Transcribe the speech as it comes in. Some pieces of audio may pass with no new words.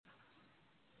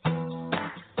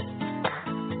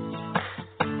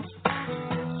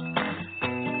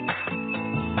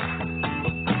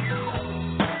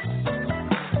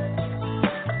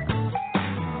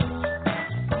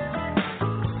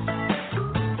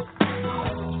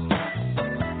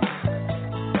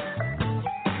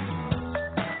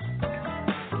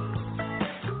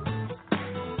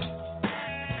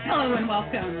Hello and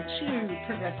welcome to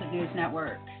Progressive News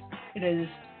Network. It is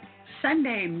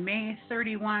Sunday, May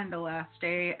 31, the last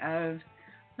day of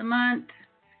the month.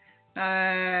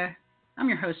 I'm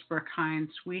your host, Brook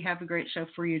Hines. We have a great show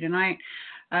for you tonight.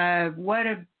 What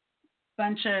a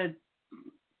bunch of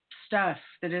stuff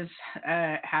that is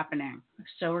happening.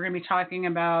 So we're going to be talking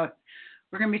about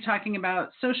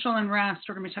social unrest.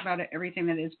 We're going to be talking about everything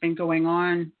that has been going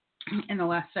on in the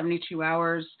last 72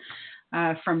 hours.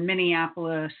 From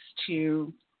Minneapolis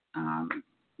to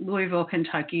Louisville,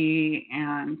 Kentucky,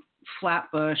 and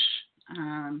Flatbush,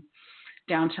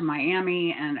 down to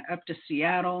Miami and up to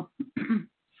Seattle.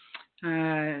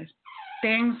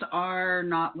 Things are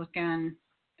not looking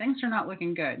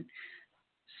good.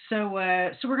 So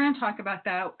we're going to talk about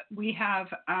that. We have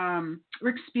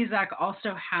Rick Spisak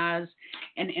also has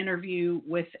an interview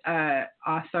with an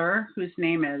author whose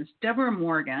name is Deborah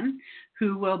Morgan,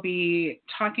 who will be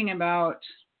talking about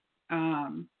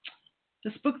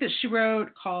this book that she wrote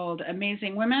called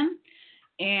Amazing Women.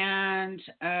 And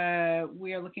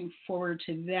we are looking forward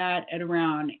to that at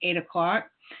around 8 o'clock.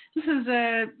 This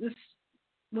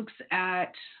looks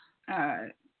at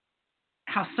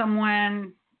how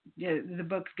someone. The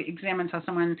book examines how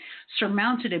someone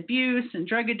surmounted abuse and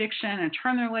drug addiction and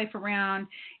turned their life around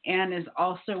and is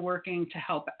also working to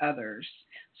help others.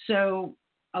 So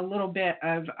a little bit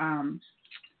of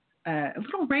a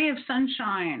little ray of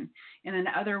sunshine in an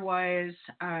otherwise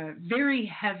very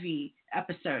heavy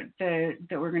episode that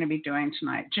we're going to be doing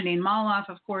tonight. Jeanine Molloff,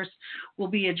 of course, will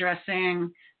be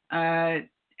addressing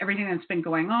everything that's been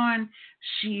going on.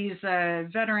 She's a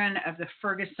veteran of the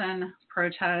Ferguson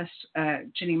protest.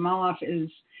 Jeanine Molloff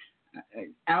is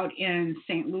out in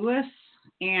St. Louis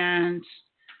and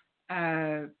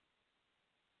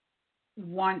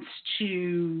wants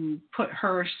to put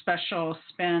her special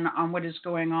spin on what is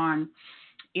going on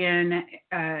in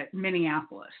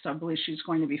Minneapolis. So I believe she's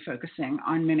going to be focusing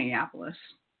on Minneapolis.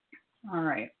 All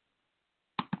right.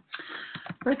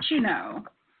 But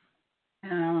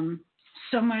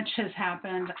so much has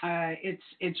happened.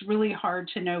 It's really hard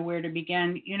to know where to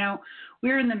begin.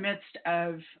 We're in the midst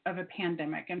of a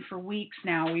pandemic, and for weeks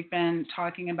now we've been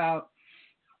talking about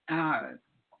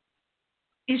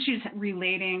issues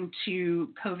relating to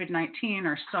COVID-19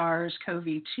 or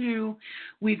SARS-CoV-2.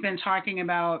 We've been talking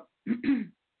about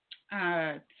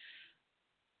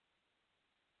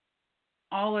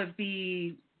all of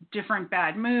the different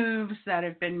bad moves that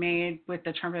have been made with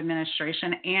the Trump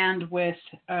administration and with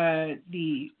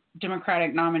the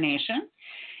Democratic nomination.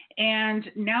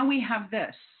 And now we have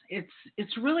this.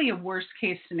 It's really a worst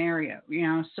case scenario,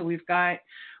 So we've got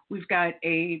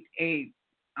a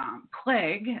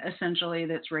plague essentially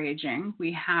that's raging.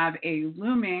 We have a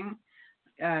looming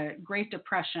Great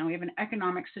Depression. We have an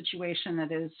economic situation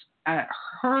that is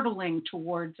hurtling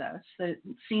towards us that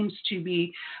seems to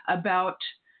be about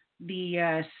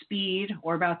the speed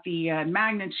or about the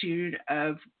magnitude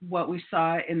of what we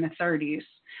saw in the 30s.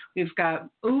 We've got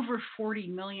over 40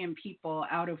 million people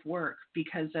out of work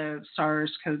because of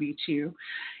SARS-CoV-2.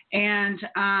 And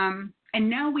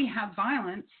now we have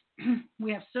violence.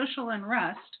 We have social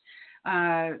unrest,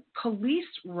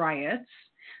 police riots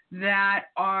that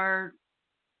are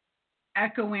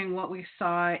echoing what we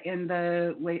saw in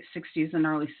the late 60s and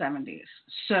early 70s.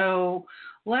 So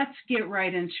let's get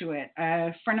right into it.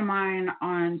 A friend of mine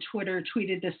on Twitter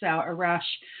tweeted this out. Arash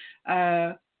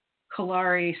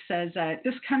Kalari says that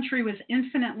this country was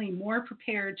infinitely more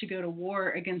prepared to go to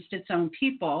war against its own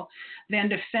people than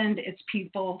defend its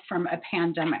people from a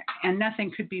pandemic. And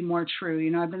nothing could be more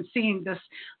true. I've been seeing this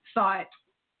thought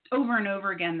over and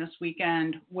over again this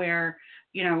weekend where,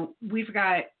 we've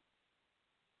got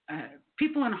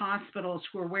people in hospitals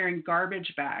who are wearing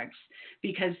garbage bags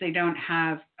because they don't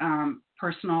have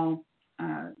personal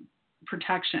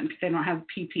protection. They don't have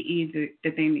PPE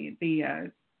that they need,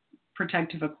 the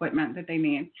protective equipment that they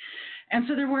need. And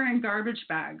so they're wearing garbage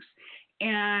bags.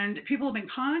 And people have been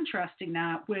contrasting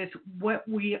that with what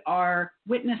we are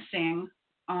witnessing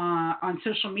on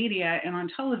social media and on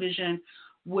television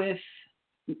with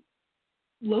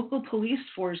local police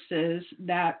forces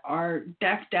that are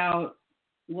decked out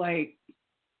like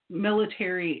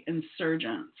military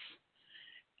insurgents.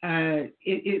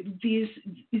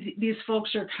 These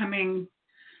folks are coming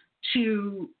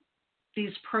to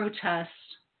these protests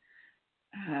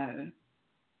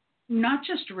not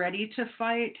just ready to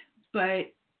fight,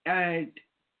 but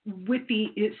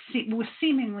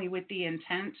seemingly with the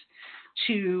intent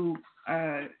to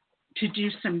do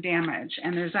some damage.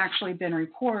 And there's actually been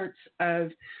reports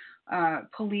of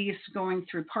police going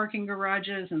through parking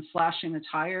garages and slashing the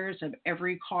tires of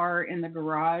every car in the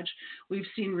garage. We've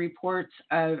seen reports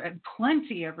of,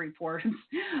 plenty of reports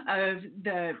of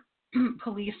the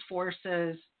police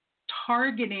forces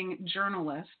targeting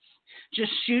journalists,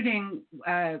 just shooting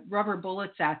rubber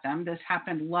bullets at them. This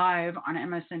happened live on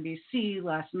MSNBC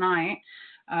last night.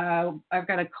 I've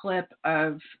got a clip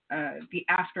of the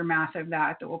aftermath of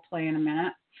that we'll play in a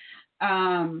minute.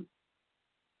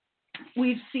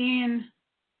 We've seen,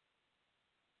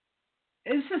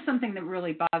 this is something that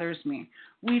really bothers me.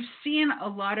 We've seen a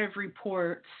lot of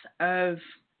reports of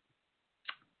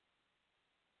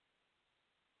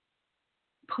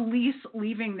police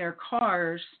leaving their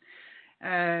cars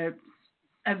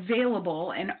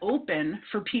available and open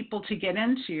for people to get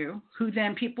into, who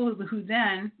then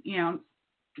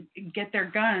get the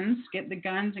guns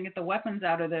and get the weapons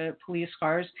out of the police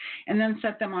cars and then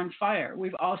set them on fire.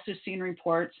 We've also seen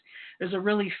reports. There's a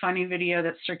really funny video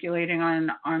that's circulating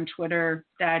on Twitter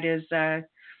that is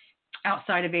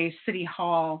outside of a city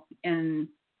hall in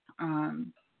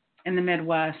the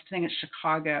Midwest. I think it's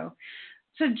Chicago.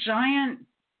 It's a giant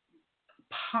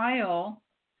pile.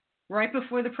 Right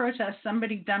before the protest,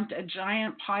 somebody dumped a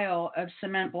giant pile of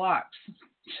cement blocks.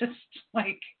 Just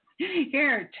like,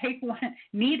 here, take one,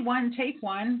 need one, take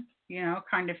one,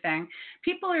 kind of thing.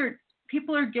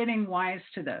 People are getting wise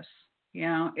to this.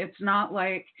 It's not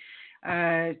like,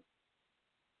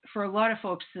 for a lot of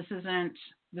folks, this isn't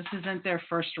their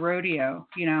first rodeo.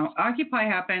 Occupy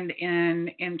happened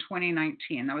in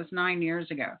 2019. That was 9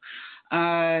 years ago.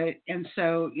 And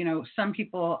so, some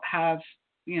people have,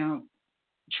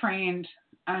 trained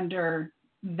under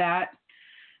that,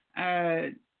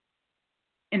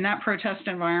 in that protest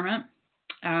environment.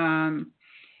 Some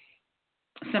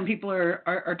people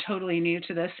are totally new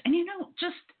to this. And,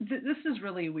 this is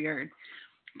really weird.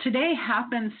 Today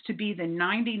happens to be the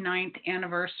 99th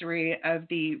anniversary of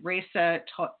the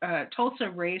Tulsa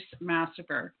Race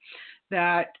Massacre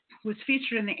that was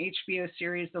featured in the HBO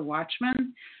series The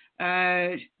Watchmen.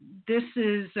 This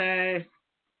is,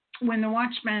 when The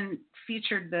Watchmen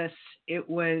featured this, it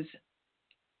was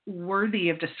worthy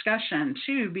of discussion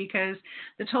too, because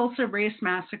the Tulsa Race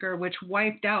Massacre, which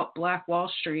wiped out Black Wall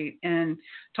Street in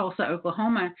Tulsa,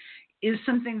 Oklahoma, is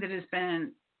something that has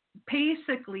been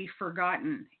basically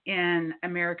forgotten in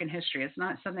American history. It's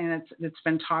not something that's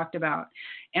been talked about.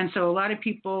 And so a lot of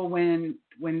people, when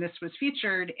this was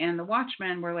featured in The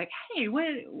Watchmen, were like, hey, what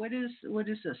is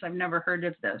this? I've never heard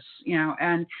of this,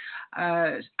 and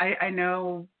I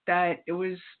know that it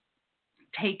was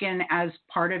taken as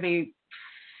part of a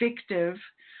fictive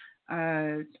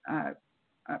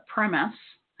premise,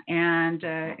 and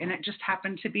it just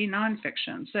happened to be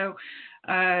nonfiction. So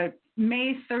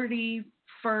May 31st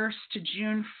to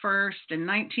June 1st in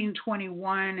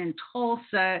 1921 in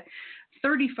Tulsa,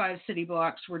 35 city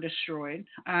blocks were destroyed.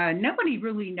 Nobody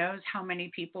really knows how many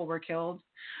people were killed.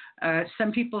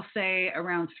 Some people say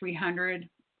around 300.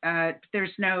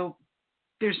 There's no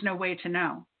way to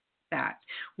know that.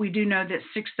 We do know that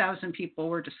 6,000 people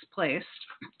were displaced.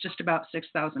 Just about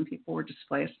 6,000 people were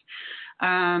displaced.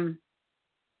 And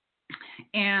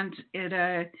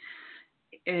it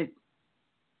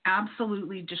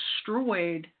absolutely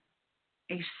destroyed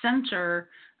a center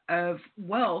of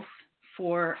wealth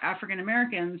for African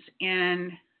Americans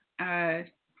in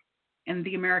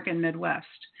the American Midwest.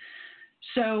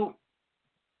 So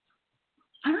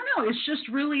I don't know. It's just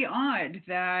really odd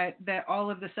that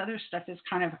all of this other stuff is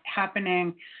kind of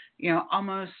happening,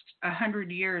 almost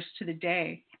 100 years to the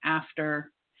day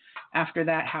after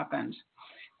that happened.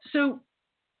 So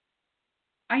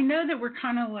I know that we're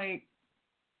kind of like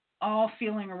all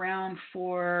feeling around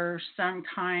for some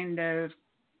kind of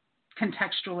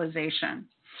contextualization.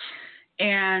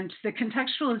 And the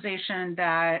contextualization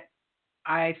that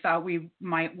I thought we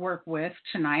might work with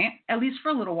tonight, at least for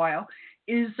a little while,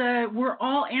 is we're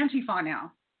all Antifa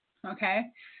now,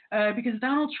 okay? Because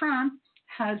Donald Trump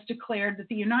has declared that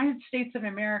the United States of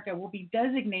America will be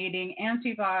designating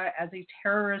Antifa as a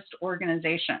terrorist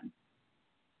organization.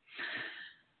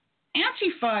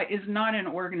 Antifa is not an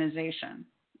organization.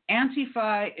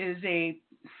 Antifa is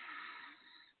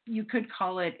you could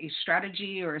call it a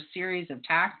strategy or a series of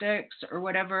tactics or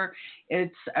whatever.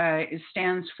 It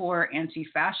stands for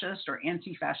anti-fascist or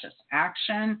anti-fascist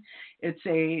action. It's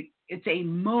a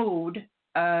mode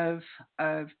of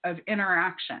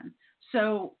interaction.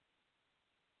 So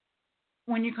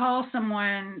when you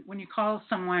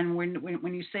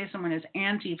say someone is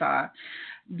Antifa,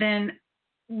 then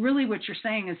really what you're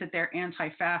saying is that they're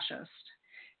anti-fascist.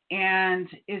 And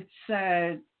it's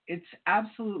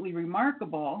absolutely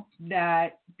remarkable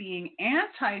that being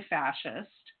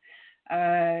anti-fascist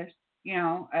Here's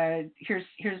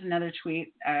another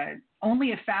tweet.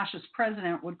 Only a fascist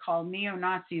president would call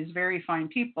neo-Nazis very fine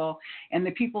people, and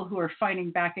the people who are fighting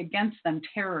back against them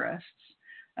terrorists.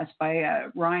 That's by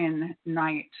Ryan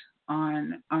Knight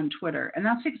on Twitter, and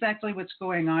that's exactly what's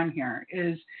going on here.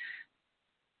 Is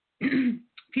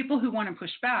people who want to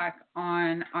push back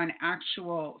on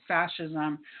actual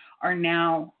fascism are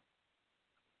now,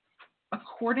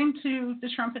 according to the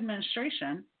Trump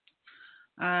administration,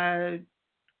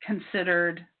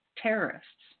 considered terrorists.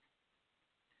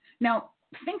 Now,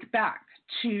 think back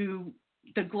to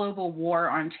the global war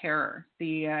on terror,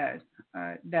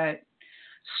 that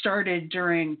started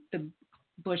during the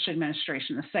Bush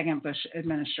administration, the second Bush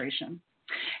administration.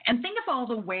 And think of all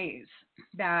the ways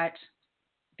that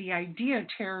the idea of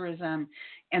terrorism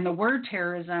and the word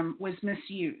terrorism was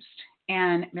misused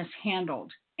and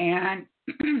mishandled. And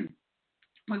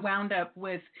we wound up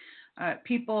with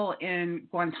people in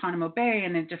Guantanamo Bay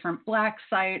and in different black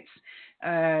sites,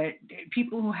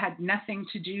 people who had nothing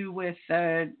to do with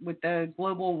the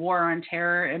global war on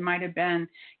terror. It might have been,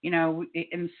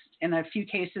 in a few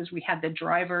cases, we had the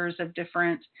drivers of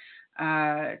different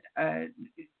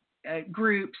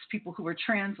groups, people who were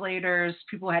translators,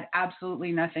 people who had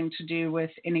absolutely nothing to do with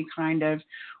any kind of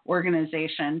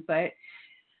organization, but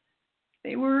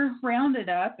they were rounded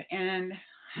up and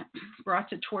brought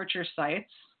to torture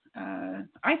sites.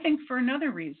 I think for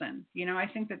another reason, I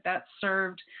think that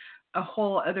served a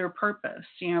whole other purpose,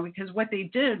 because what they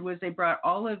did was they brought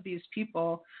all of these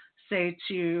people, say,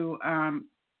 to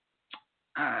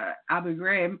Abu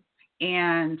Ghraib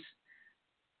and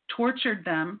tortured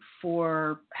them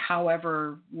for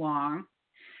however long.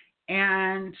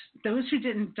 And those who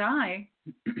didn't die,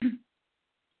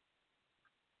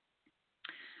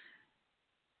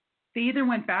 they either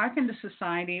went back into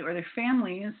society or their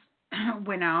families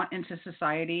went out into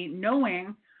society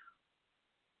knowing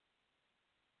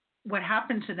what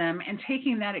happened to them and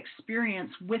taking that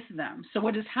experience with them. So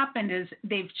what has happened is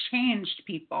they've changed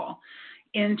people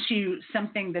into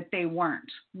something that they weren't.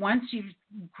 Once you've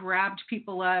grabbed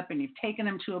people up and you've taken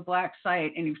them to a black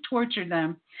site and you've tortured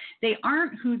them, they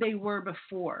aren't who they were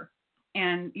before.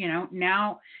 And,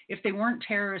 now if they weren't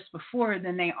terrorists before,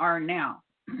 then they are now.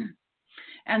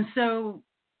 And so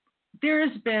there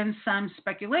has been some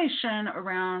speculation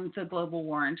around the global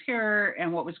war on terror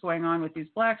and what was going on with these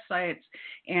black sites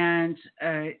and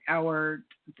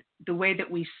the way that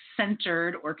we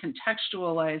centered or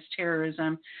contextualized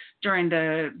terrorism during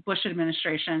the Bush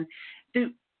administration.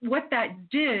 What that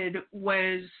did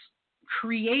was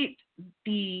create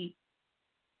the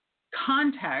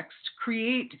context,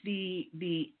 create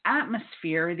the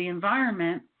atmosphere, the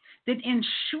environment that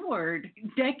ensured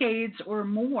decades or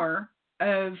more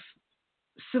of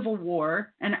civil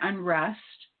war and unrest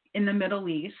in the Middle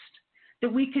East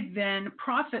that we could then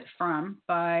profit from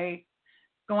by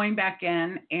going back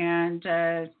in and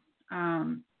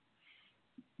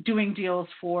doing deals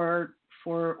for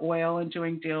oil and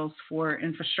doing deals for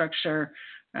infrastructure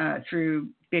through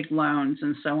big loans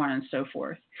and so on and so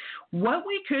forth. What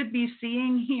we could be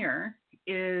seeing here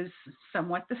is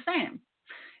somewhat the same.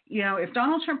 If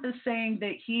Donald Trump is saying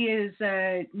that he is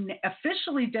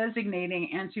officially designating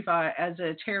Antifa as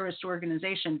a terrorist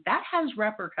organization, that has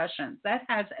repercussions. That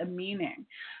has a meaning.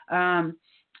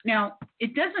 Now,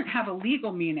 it doesn't have a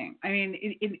legal meaning. I mean,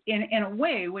 in a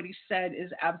way, what he said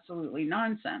is absolutely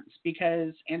nonsense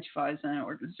because Antifa is an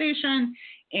organization,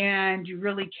 and you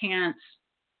really can't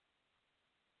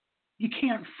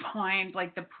find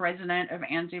like the president of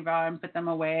Antifa and put them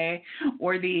away,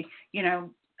 or the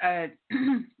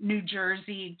New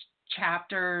Jersey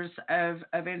chapters of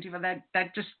Antifa.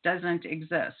 That just doesn't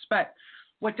exist. But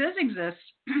what does exist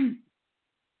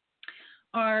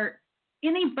are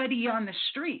anybody on the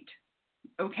street,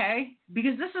 okay?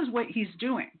 Because this is what he's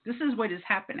doing. This is what is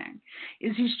happening,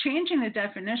 is he's changing the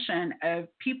definition of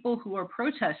people who are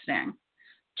protesting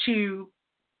to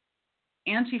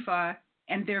Antifa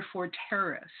and therefore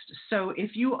terrorist. So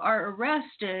if you are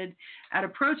arrested at a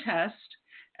protest,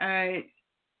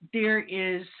 there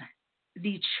is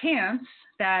the chance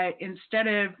that instead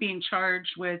of being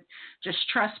charged with just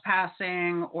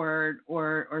trespassing or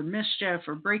mischief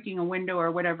or breaking a window or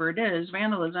whatever it is,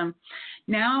 vandalism,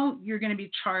 now you're going to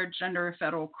be charged under a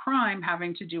federal crime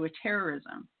having to do with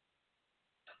terrorism.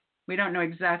 We don't know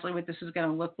exactly what this is going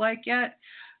to look like yet,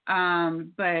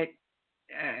 but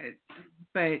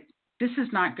this is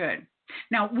not good.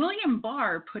 Now, William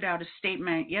Barr put out a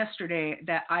statement yesterday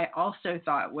that I also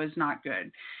thought was not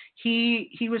good.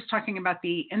 He was talking about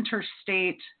the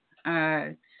interstate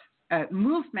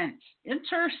movement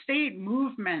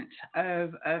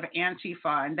of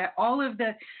Antifa, and that all of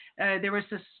the there was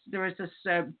this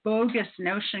bogus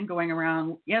notion going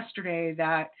around yesterday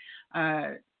that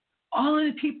all of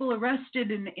the people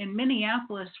arrested in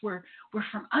Minneapolis were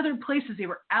from other places. They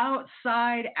were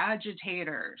outside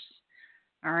agitators.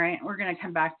 All right, we're going to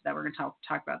come back to that. We're going to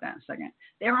talk about that in a second.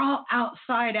 They were all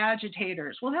outside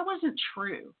agitators. Well, that wasn't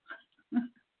true.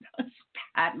 That's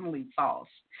patently false.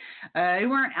 They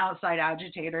weren't outside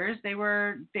agitators. They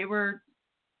were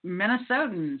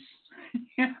Minnesotans.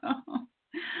 You know,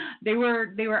 they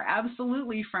were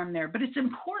absolutely from there. But it's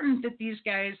important that these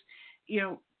guys, you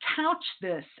know, couch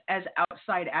this as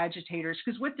outside agitators,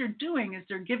 because what they're doing is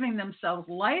they're giving themselves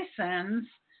license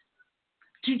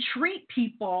to treat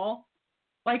people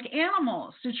like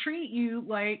animals, to treat you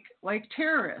like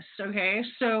terrorists. Okay,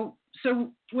 so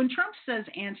when Trump says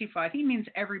Antifa, he means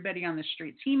everybody on the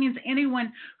streets. He means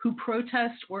anyone who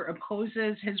protests or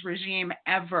opposes his regime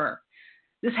ever.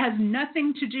 This has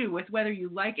nothing to do with whether you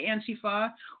like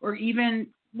Antifa or even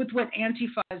with what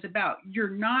Antifa is about. You're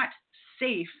not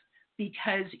safe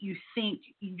because you think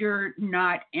you're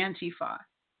not Antifa.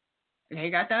 Okay,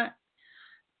 you got that?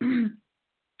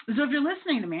 So if you're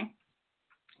listening to me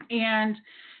and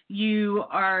you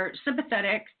are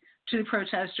sympathetic to the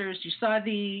protesters, you saw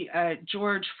the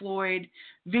George Floyd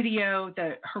video,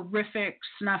 the horrific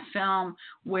snuff film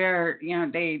where, you know,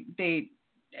 they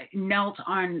knelt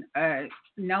on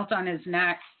his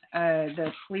neck.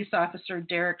 The police officer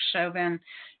Derek Chauvin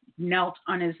knelt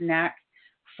on his neck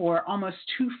for almost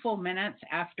 2 full minutes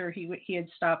after he had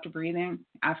stopped breathing,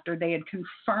 after they had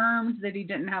confirmed that he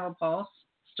didn't have a pulse.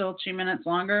 Still 2 minutes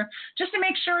longer, just to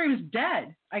make sure he was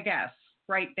dead, I guess,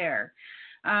 right there.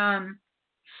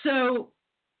 So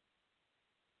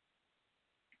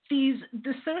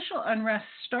the social unrest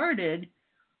started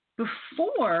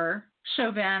before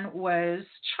Chauvin was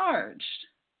charged.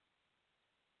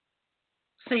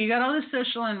 So you got all this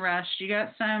social unrest, you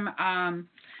got some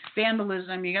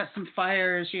vandalism, you got some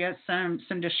fires, you got some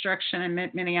destruction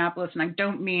in Minneapolis, and I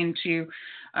don't mean to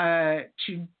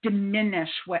diminish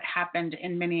what happened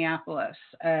in Minneapolis.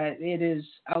 It is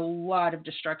a lot of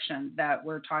destruction that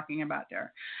we're talking about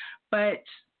there, but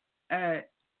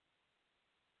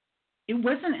it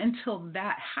wasn't until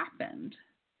that happened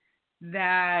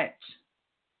that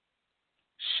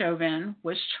Chauvin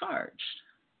was charged.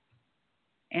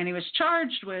 And he was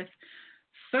charged with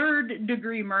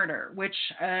third-degree murder, which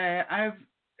I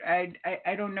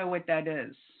don't know what that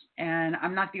is. And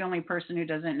I'm not the only person who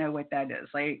doesn't know what that is.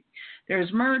 Like,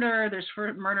 there's murder, there's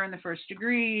murder in the first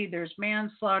degree, there's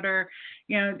manslaughter.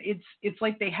 You know, it's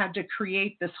like they had to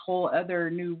create this whole other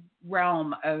new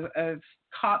realm of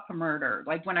cop murder.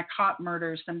 Like, when a cop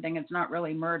murders something, it's not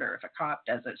really murder if a cop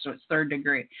does it, so it's third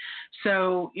degree.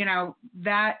 So, you know,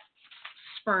 that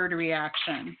spurred a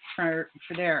reaction for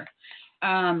there.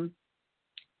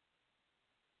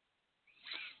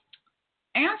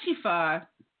 Antifa,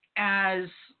 as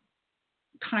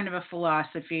kind of a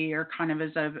philosophy or kind of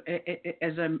as a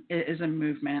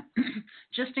movement,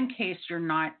 just in case you're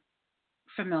not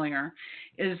familiar,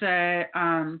 is a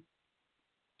Antifa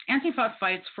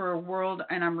fights for a world,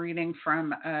 and I'm reading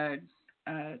from a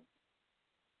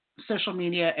social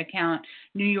media account,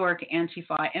 New York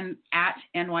Antifa, and at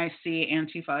NYC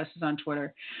Antifa, this is on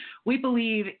Twitter. We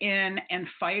believe in and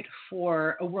fight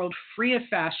for a world free of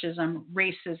fascism,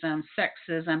 racism,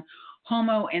 sexism,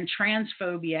 homo and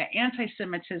transphobia,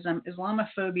 anti-Semitism,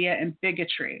 Islamophobia, and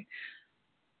bigotry.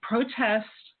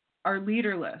 Protests are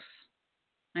leaderless.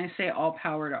 And I say all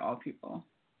power to all people.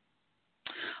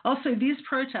 Also, these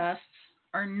protests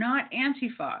are not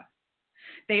Antifa.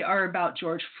 They are about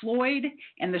George Floyd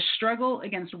and the struggle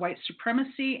against white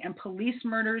supremacy and police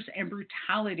murders and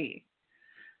brutality.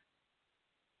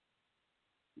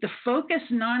 The focus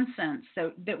nonsense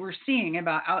that we're seeing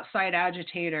about outside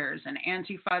agitators and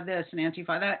Antifa this and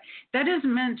Antifa that, that is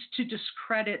meant to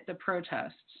discredit the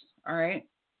protests, all right?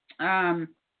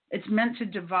 It's meant to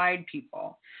divide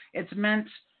people. It's meant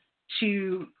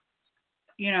to,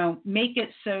 you know, make it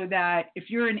so that if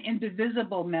you're an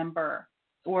indivisible member,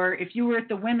 or if you were at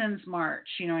the Women's March,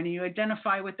 you know, and you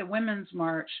identify with the Women's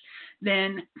March,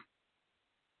 then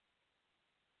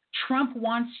Trump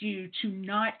wants you to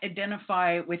not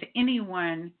identify with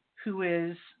anyone who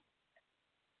is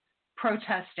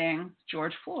protesting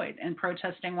George Floyd and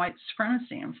protesting white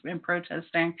supremacy and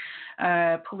protesting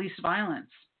police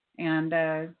violence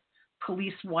and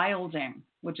police wilding,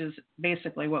 which is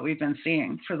basically what we've been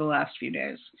seeing for the last few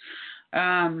days.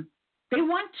 They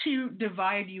want to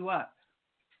divide you up.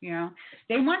 You know,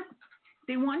 they want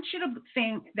you to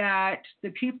think that the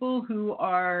people who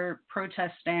are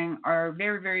protesting are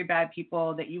very, very bad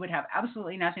people that you would have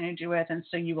absolutely nothing to do with, and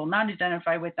so you will not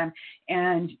identify with them,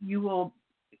 and you will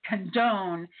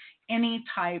condone any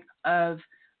type of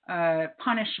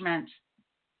punishment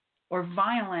or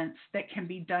violence that can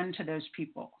be done to those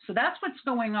people. So that's what's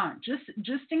going on. Just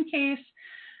in case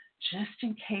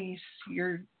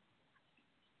you're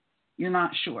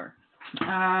not sure.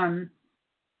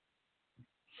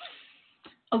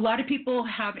 A lot of people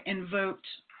have invoked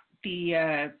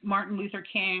the Martin Luther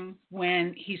King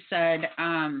when he said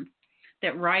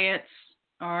that riots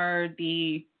are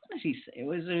the, what did he say? It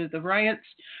was the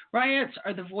riots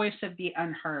are the voice of the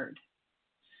unheard.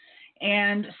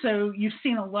 And so you've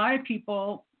seen a lot of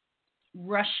people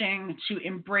rushing to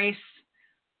embrace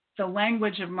the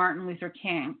language of Martin Luther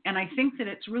King. And I think that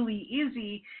it's really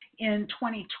easy in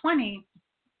 2020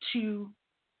 to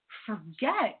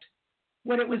forget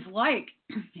what it was like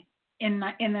in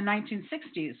the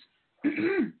 1960s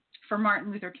for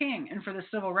Martin Luther King and for the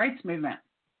civil rights movement.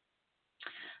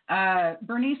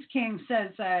 Bernice King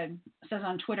says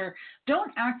on Twitter,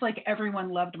 "Don't act like everyone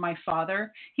loved my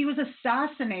father. He was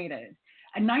assassinated.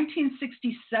 A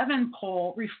 1967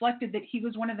 poll reflected that he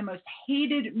was one of the most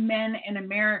hated men in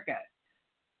America.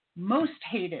 Most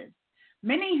hated.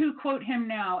 Many who quote him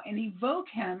now and evoke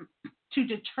him to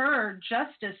deter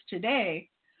justice today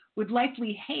would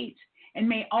likely hate and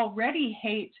may already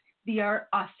hate the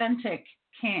authentic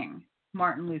King,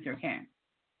 Martin Luther King."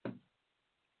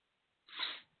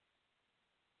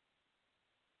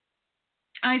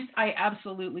 I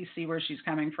absolutely see where she's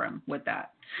coming from with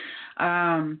that.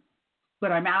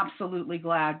 But I'm absolutely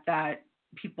glad that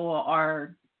people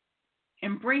are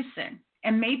embracing.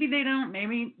 And maybe they don't,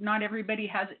 maybe not everybody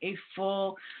has a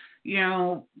full,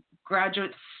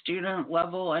 graduate student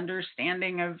level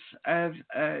understanding of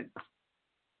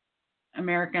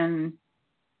American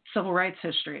civil rights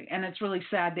history. And it's really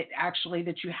sad that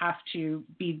you have to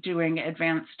be doing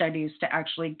advanced studies to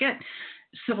actually get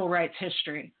civil rights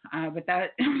history. But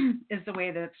that is the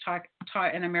way that it's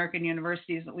taught in American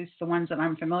universities, at least the ones that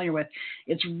I'm familiar with.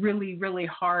 It's really, really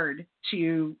hard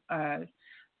to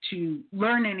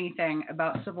learn anything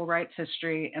about civil rights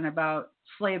history and about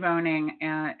slave owning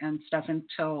and stuff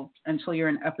until you're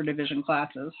in upper division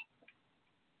classes.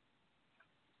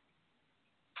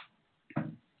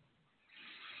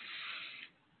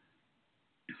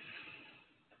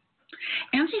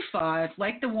 Antifa,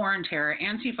 like the war on terror,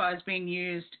 Antifa is being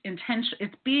used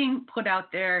it's being put out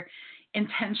there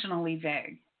intentionally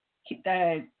vague.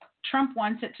 Trump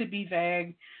wants it to be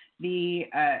vague. The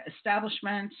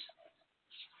establishment,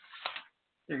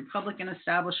 the Republican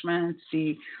establishment,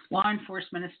 the law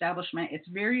enforcement establishment, it's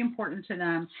very important to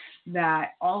them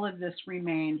that all of this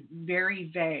remained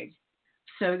very vague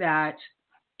so that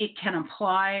it can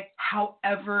apply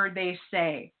however they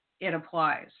say it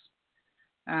applies.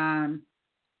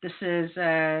 This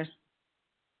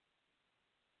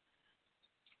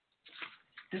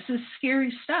is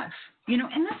scary stuff, and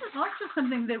this is also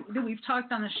something that we've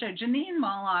talked on the show. Jeanine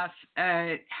Molloff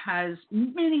has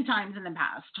many times in the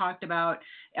past talked about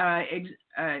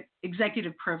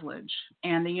executive privilege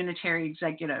and the unitary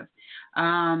executive.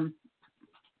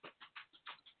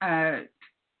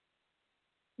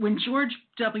 When George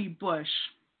W. Bush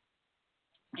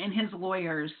and his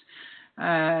lawyers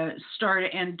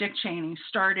and Dick Cheney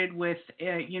started with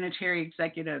a unitary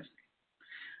executive,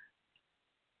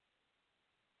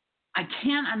 I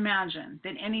can't imagine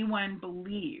that anyone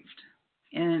believed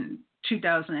in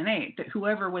 2008 that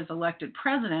whoever was elected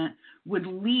president would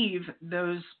leave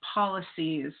those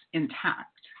policies intact.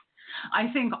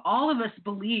 I think all of us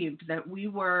believed that we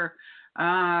were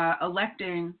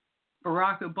electing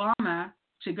Barack Obama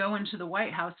to go into the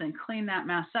White House and clean that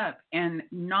mess up and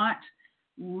not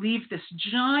leave this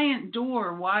giant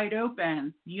door wide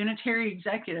open, unitary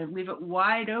executive, leave it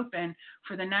wide open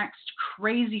for the next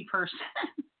crazy person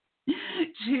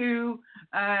to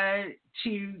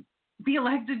be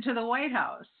elected to the White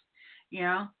House.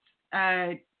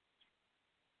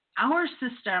 Our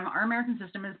system, our American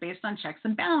system, is based on checks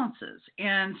and balances,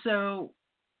 and so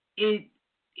it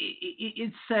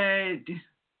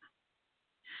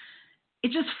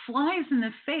just flies in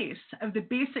the face of the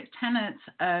basic tenets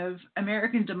of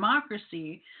American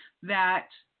democracy that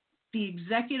the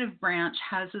executive branch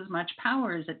has as much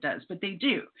power as it does, but they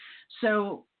do.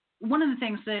 So one of the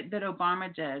things that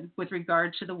Obama did with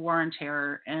regard to the war on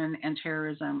terror and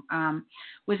terrorism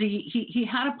was he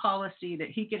had a policy that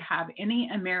he could have any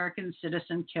American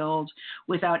citizen killed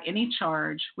without any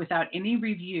charge, without any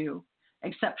review,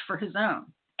 except for his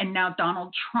own. And now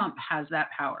Donald Trump has that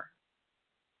power.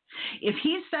 If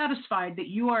he's satisfied that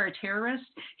you are a terrorist,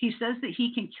 he says that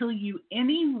he can kill you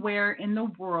anywhere in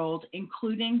the world,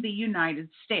 including the United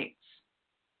States.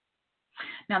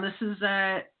 Now, this is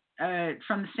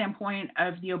from the standpoint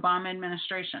of the Obama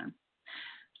administration.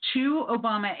 2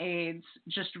 Obama aides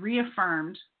just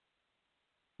reaffirmed.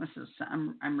 This is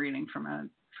I'm reading from a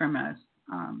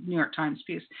New York Times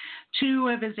piece. 2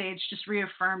 of his aides just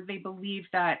reaffirmed they believe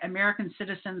that American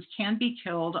citizens can be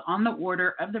killed on the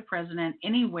order of the president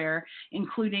anywhere,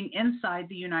 including inside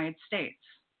the United States.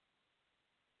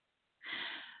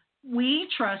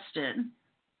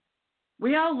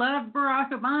 We all loved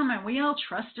Barack Obama, and we all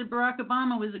trusted Barack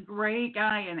Obama was a great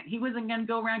guy, and he wasn't going to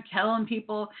go around killing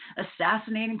people,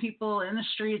 assassinating people in the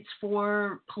streets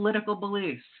for political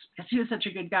beliefs, because he was such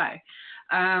a good guy.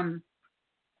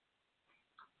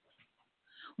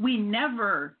 We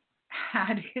never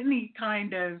had any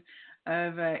kind of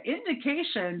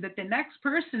indication that the next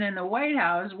person in the White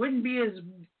House wouldn't be as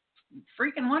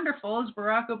freaking wonderful as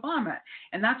Barack Obama.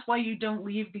 And that's why you don't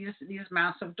leave these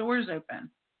massive doors open.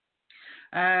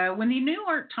 When the New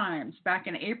York Times, back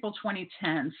in April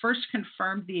 2010, first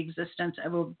confirmed the existence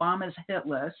of Obama's hit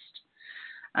list,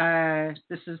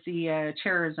 this is the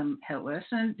terrorism hit list,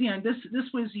 and this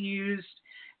was used.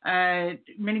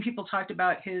 Many people talked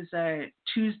about his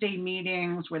Tuesday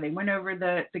meetings where they went over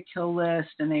the kill list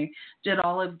and they did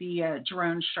all of the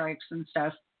drone strikes and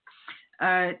stuff.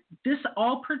 This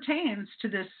all pertains to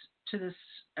this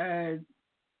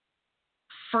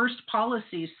first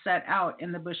policy set out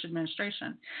in the Bush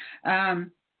administration.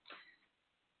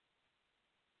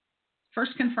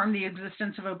 First confirmed the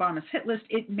existence of Obama's hit list.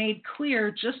 It made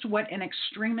clear just what an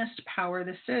extremist power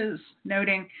this is,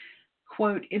 noting,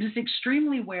 quote, "It is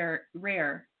extremely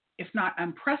rare, if not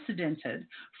unprecedented,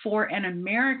 for an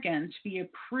American to be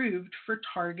approved for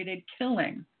targeted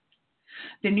killing."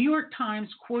 The New York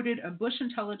Times quoted a Bush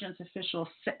intelligence official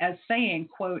as saying,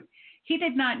 quote, "He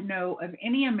did not know of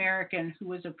any American who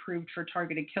was approved for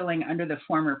targeted killing under the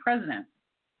former president."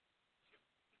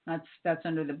 That's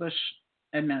under the Bush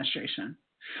administration.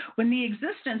 When the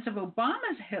existence of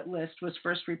Obama's hit list was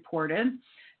first reported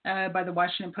by the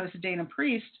Washington Post's Dana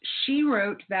Priest, she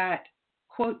wrote that,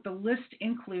 quote, "The list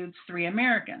includes 3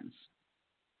 Americans."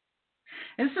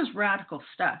 This is radical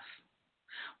stuff.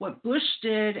 What Bush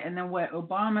did and then what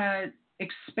Obama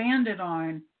expanded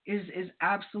on is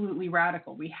absolutely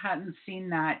radical. We hadn't seen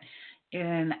that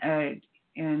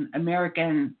in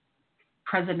American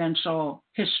presidential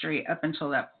history up until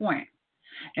that point.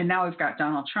 And now we've got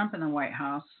Donald Trump in the White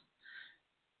House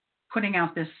putting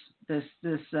out this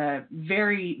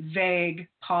very vague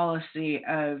policy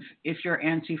of, if you're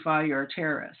Antifa, you're a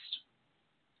terrorist.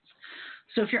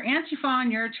 So if you're Antifa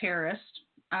and you're a terrorist,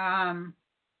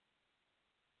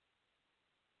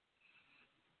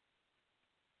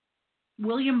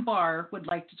 William Barr would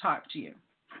like to talk to you.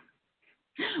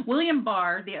 William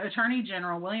Barr, the Attorney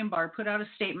General, William Barr, put out a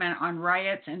statement on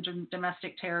riots and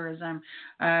domestic terrorism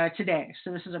today.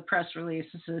 So this is a press release.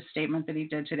 This is a statement that he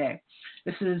did today.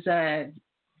 This is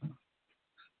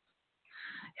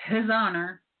His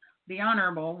Honor, the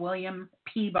Honorable William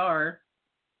P. Barr,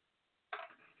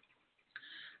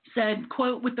 said,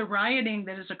 quote, "With the rioting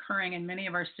that is occurring in many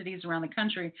of our cities around the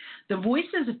country, the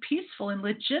voices of peaceful and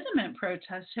legitimate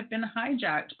protests have been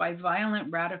hijacked by violent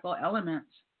radical elements.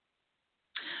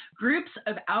 Groups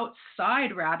of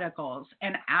outside radicals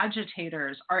and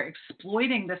agitators are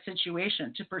exploiting the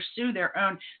situation to pursue their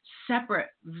own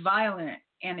separate, violent,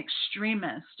 and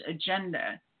extremist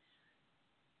agenda."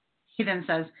 He then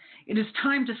says, "It is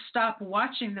time to stop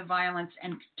watching the violence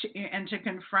and to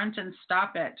confront and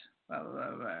stop it. Blah,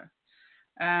 blah, blah.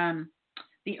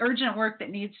 The urgent work that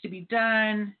needs to be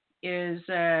done is,"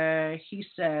 he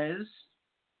says,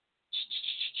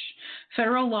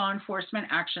 "federal law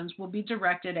enforcement actions will be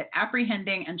directed at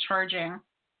apprehending and charging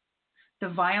the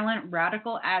violent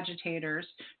radical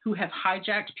agitators who have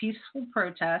hijacked peaceful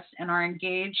protests and are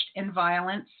engaged in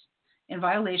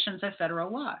violations of federal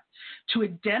law, to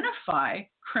identify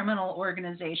criminal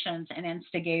organizations and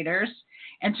instigators,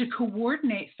 and to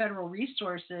coordinate federal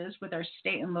resources with our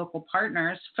state and local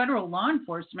partners. Federal law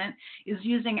enforcement is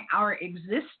using our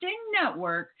existing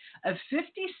network of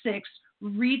 56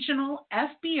 regional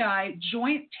FBI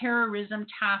Joint Terrorism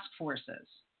Task Forces,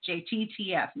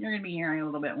 JTTF. You're going to be hearing a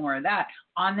little bit more of that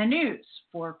on the news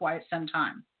for quite some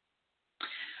time.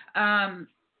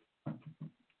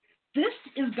 This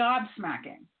is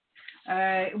gobsmacking.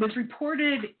 It was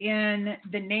reported in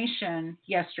The Nation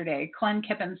yesterday. Ken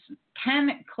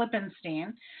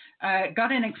Klippenstein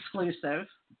got an exclusive.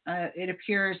 It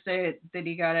appears that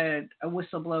he got a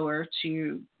whistleblower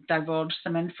to divulge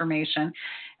some information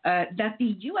that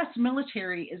the U.S.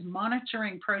 military is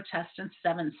monitoring protests in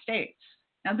 7 states.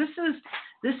 Now, this is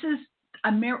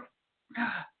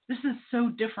This is so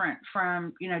different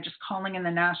from, just calling in the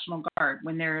National Guard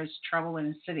when there is trouble in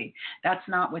a city. That's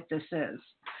not what this is.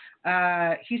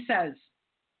 He says,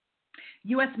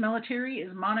 U.S. military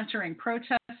is monitoring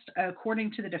protests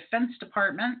according to the Defense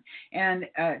Department and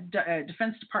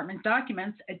Defense Department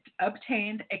documents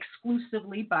obtained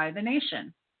exclusively by the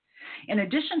nation. In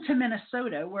addition to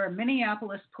Minnesota, where a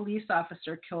Minneapolis police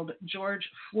officer killed George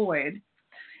Floyd,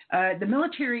 the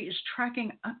military is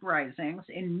tracking uprisings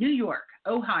in New York,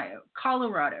 Ohio,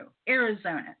 Colorado,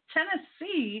 Arizona,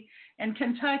 Tennessee, and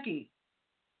Kentucky.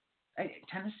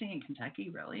 Tennessee and Kentucky,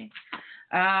 really?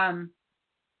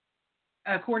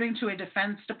 According to a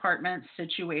Defense Department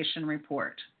situation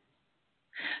report.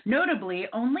 Notably,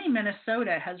 only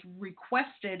Minnesota has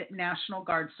requested National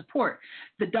Guard support.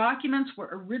 The documents were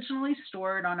originally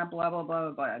stored on a blah, blah, blah,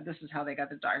 blah, blah. This is how they got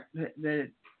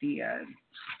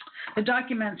the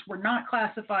documents were not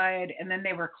classified, and then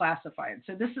they were classified.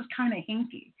 So this is kind of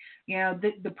hinky.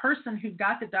 The person who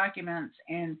got the documents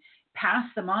and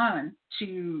passed them on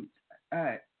to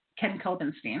Ken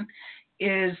Kilbenstein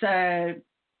is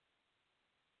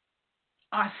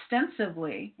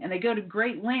ostensibly, and they go to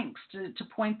great lengths to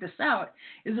point this out,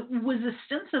 was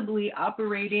ostensibly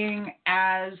operating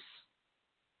as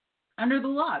under the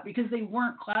law because they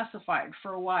weren't classified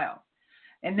for a while.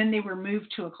 And then they were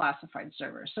moved to a classified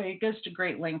server. So it goes to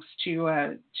great lengths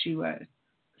to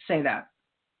say that.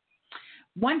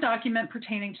 One document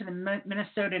pertaining to the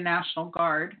Minnesota National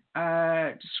Guard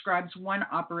describes one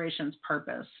operation's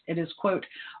purpose. It is, quote,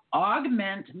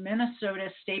 augment Minnesota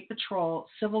State Patrol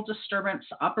civil disturbance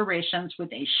operations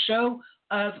with a show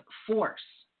of force.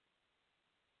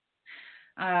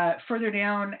 Further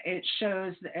down, it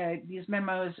shows, these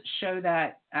memos show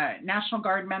that National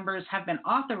Guard members have been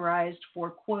authorized for,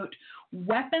 quote,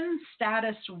 weapon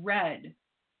status red,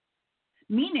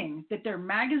 meaning that their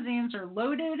magazines are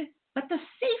loaded, but the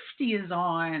safety is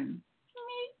on.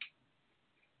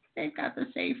 They've got the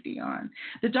safety on.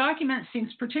 The document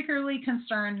seems particularly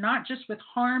concerned not just with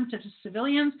harm to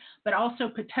civilians, but also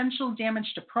potential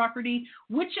damage to property,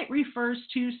 which it refers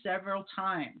to several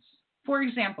times. For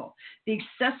example, the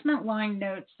assessment line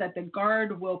notes that the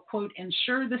Guard will, quote,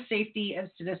 ensure the safety of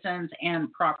citizens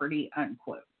and property,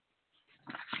 unquote.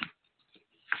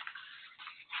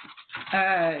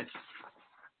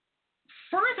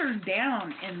 Further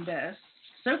down in this,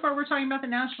 so far we're talking about the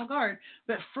National Guard,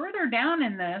 but further down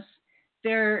in this,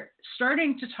 they're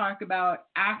starting to talk about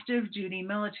active duty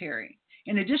military.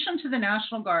 In addition to the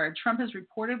National Guard, Trump has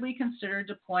reportedly considered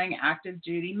deploying active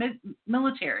duty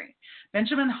military.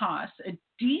 Benjamin Haas, a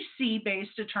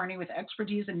D.C.-based attorney with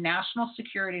expertise in national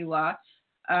security law,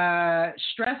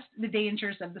 stressed the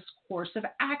dangers of this course of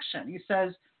action. He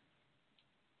says,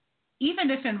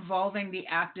 even if involving the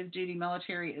active duty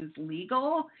military is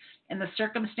legal and the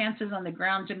circumstances on the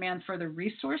ground demand further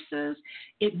resources,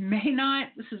 it may not,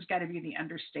 this has got to be the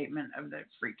understatement of the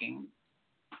freaking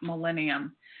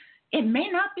millennium, it may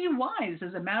not be wise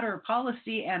as a matter of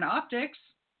policy and optics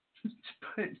to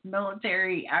put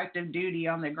military active duty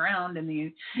on the ground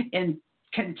in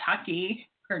Kentucky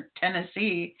or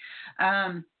Tennessee.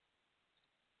 None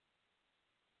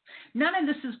of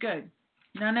this is good.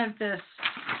 None of this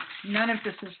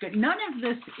is good. None of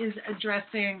this is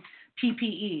addressing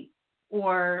PPE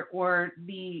or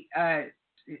the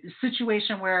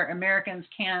situation where Americans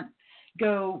can't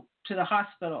go to the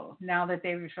hospital now that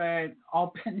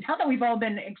we've all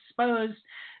been exposed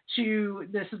to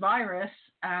this virus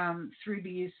through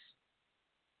these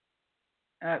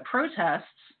protests.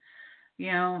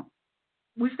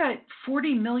 We've got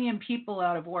 40 million people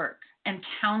out of work and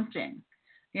counting.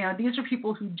 These are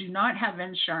people who do not have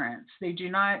insurance. They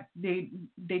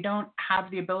don't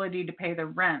have the ability to pay the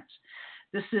rent.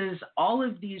 This is all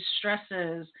of these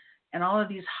stresses and all of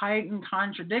these heightened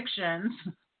contradictions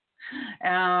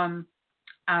in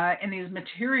these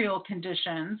material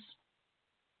conditions.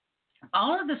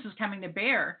 All of this is coming to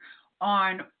bear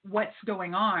on what's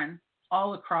going on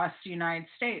all across the United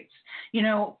States.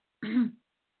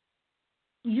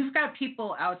 You've got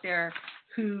people out there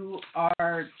who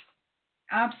are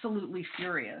absolutely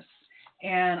furious,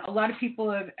 and a lot of people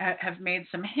have made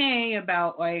some hay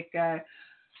about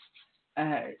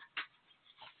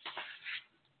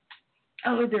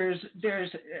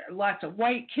there's lots of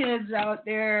white kids out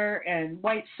there and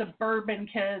white suburban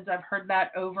kids. I've heard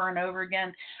that over and over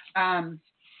again.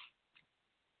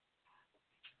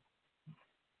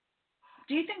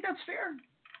 Do you think that's fair?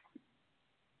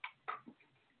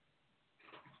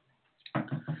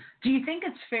 Do you think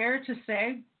it's fair to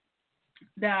say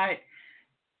that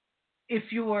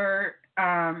if you're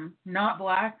not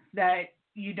black, that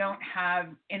you don't have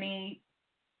any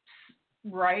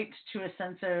right to a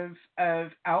sense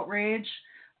of outrage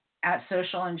at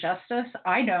social injustice.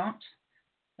 I don't.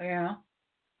 You know,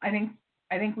 I think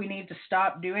I think we need to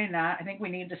stop doing that. I think we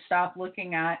need to stop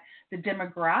looking at the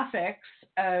demographics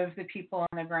of the people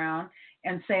on the ground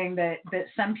and saying that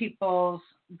some people's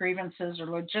grievances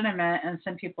are legitimate and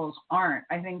some people's aren't.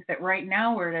 I think that right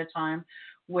now we're at a time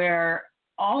where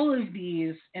all of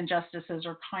these injustices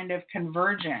are kind of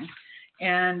converging.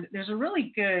 And there's a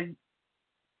really good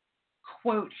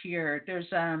quote here. There's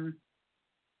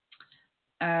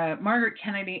Margaret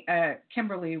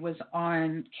Kimberly was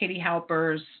on Katie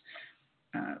Halper's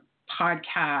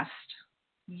podcast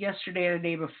yesterday or the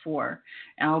day before.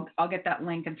 And I'll get that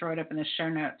link and throw it up in the show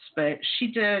notes. But she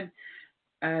did.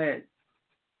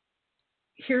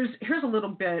 Here's a little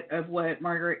bit of what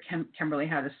Margaret Kimberly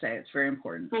had to say. It's very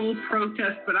important. Full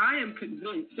protest, but I am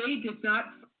convinced they did not.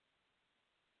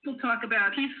 People talk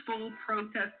about peaceful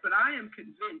protest, but I am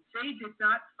convinced they did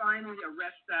not finally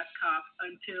arrest that cop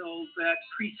until that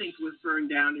precinct was burned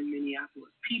down in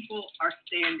Minneapolis. People are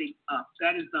standing up.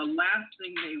 That is the last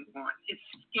thing they want. It's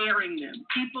scaring them.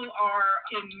 People are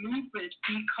in movement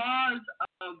because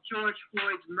of George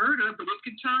Floyd's murder, but it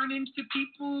could turn into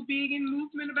people being in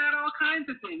movement about all kinds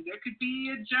of things. There could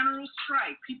be a general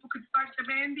strike. People could start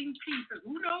demanding peace. And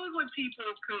who knows what people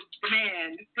could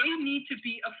demand? They need to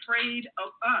be afraid of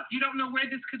us. You don't know where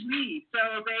this could lead.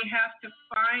 So they have to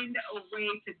find a way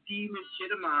to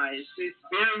delegitimize this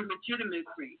very legitimate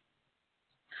race.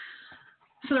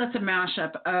 So that's a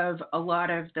mashup of a lot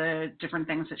of the different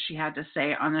things that she had to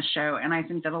say on the show. And I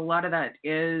think that a lot of that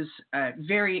is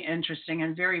very interesting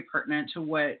and very pertinent to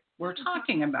what we're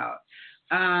talking about.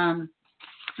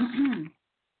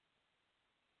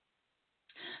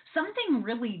 Something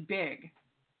really big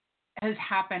has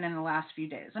happened in the last few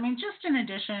days. I mean, just in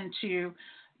addition to,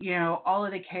 you know, all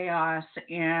of the chaos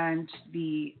and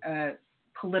the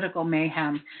political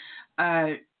mayhem,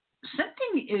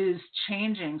 something is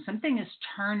changing, something is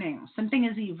turning, something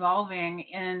is evolving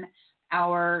in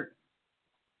our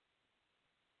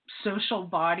social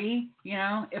body, you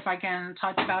know, if I can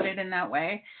talk about it in that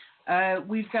way.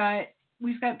 We've got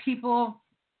people,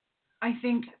 I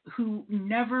think, who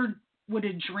never would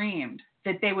have dreamed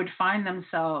that they would find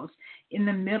themselves in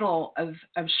the middle of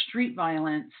street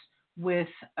violence with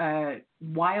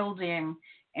wilding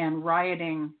and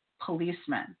rioting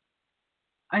policemen.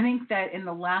 I think that in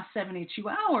the last 72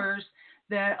 hours,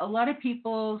 that a lot of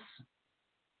people's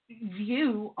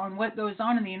view on what goes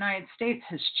on in the United States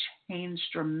has changed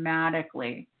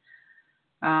dramatically.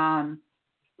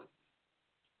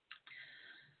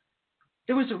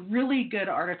 There was a really good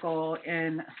article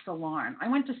in Salon. I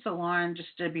went to Salon just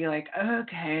to be like,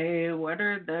 okay, what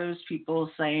are those people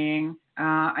saying?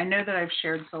 I know that I've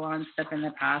shared Salon stuff in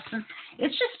the past, and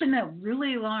it's just been a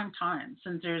really long time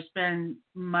since there's been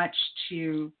much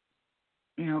to,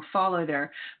 you know, follow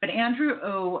there. But Andrew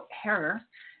O'Hare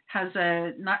has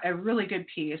a really good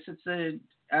piece. It's you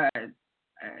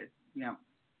know,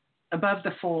 above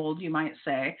the fold, you might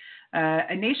say,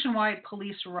 a nationwide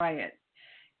police riot.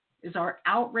 Is our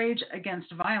outrage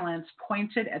against violence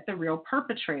pointed at the real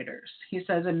perpetrators? He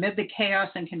says, amid the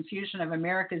chaos and confusion of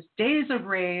America's days of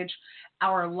rage,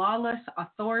 our lawless,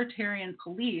 authoritarian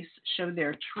police show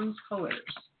their true colors.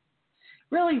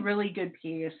 Really, really good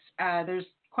piece. There's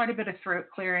quite a bit of throat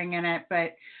clearing in it,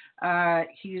 but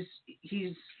he's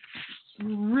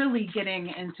really getting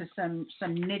into some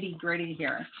nitty gritty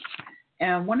here.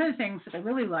 And one of the things that I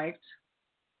really liked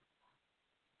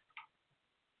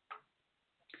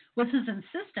was his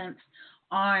insistence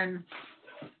on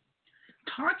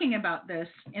talking about this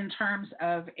in terms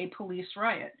of a police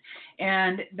riot,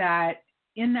 and that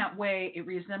in that way it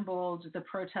resembled the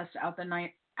protests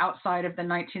outside of the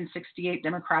 1968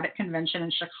 Democratic Convention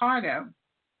in Chicago.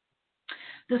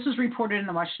 This was reported in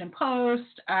the Washington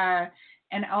Post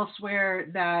and elsewhere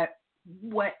that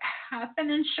what happened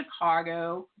in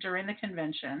Chicago during the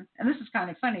convention, and this is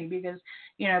kind of funny because,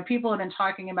 you know, people have been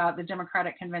talking about the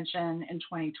Democratic Convention in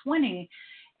 2020,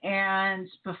 and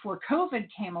before COVID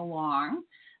came along,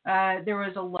 there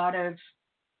was a lot of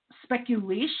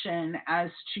speculation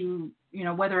as to, you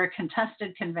know, whether a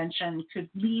contested convention could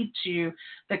lead to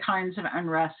the kinds of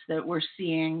unrest that we're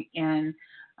seeing in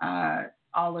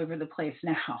all over the place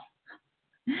now.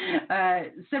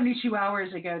 72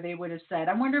 hours ago, they would have said,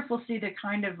 I wonder if we'll see the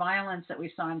kind of violence that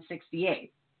we saw in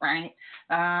 68, right?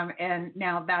 And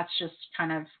now that's just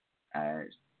kind of,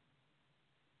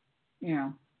 you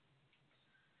know,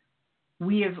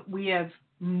 we have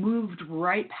moved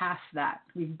right past that.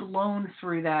 We've blown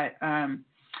through that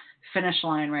finish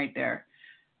line right there.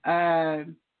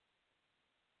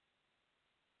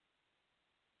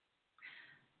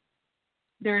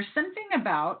 there's something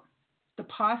about the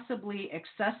possibly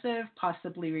excessive,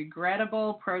 possibly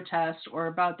regrettable protest or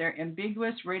about their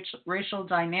ambiguous racial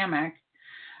dynamic,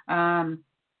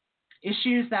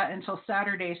 issues that until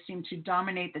Saturday seemed to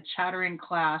dominate the chattering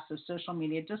class of social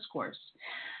media discourse.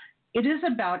 It is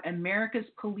about America's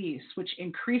police, which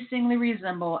increasingly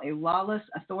resemble a lawless,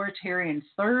 authoritarian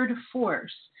third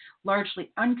force, largely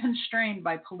unconstrained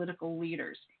by political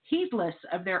leaders, heedless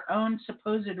of their own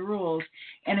supposed rules,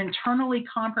 and internally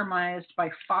compromised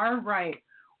by far-right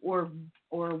or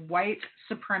white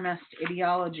supremacist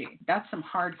ideology. That's some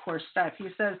hardcore stuff. He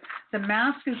says the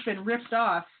mask has been ripped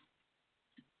off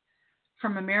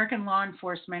from American law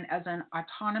enforcement as an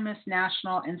autonomous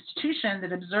national institution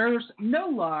that observes no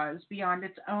laws beyond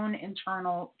its own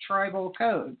internal tribal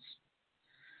codes.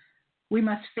 We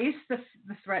must face the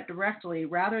threat directly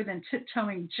rather than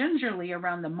tiptoeing gingerly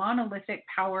around the monolithic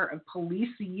power of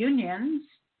police unions,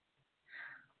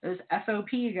 those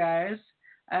FOP guys,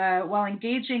 while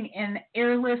engaging in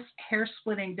airless,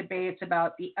 hair-splitting debates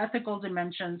about the ethical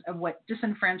dimensions of what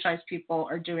disenfranchised people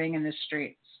are doing in the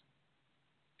streets.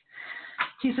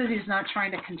 He says he's not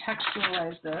trying to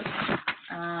contextualize this,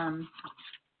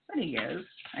 but he is.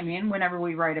 I mean, whenever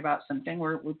we write about something,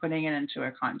 we're putting it into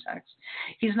a context.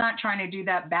 He's not trying to do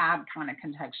that bad kind of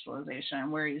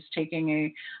contextualization where he's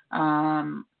taking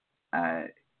a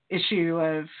issue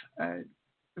of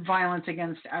violence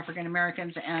against African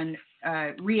Americans and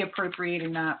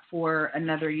reappropriating that for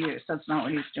another use. That's not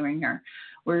what he's doing here.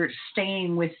 We're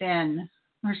staying within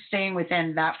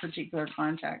that particular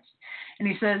context. And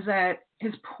he says that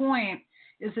his point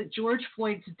is that George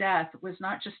Floyd's death was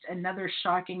not just another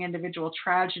shocking individual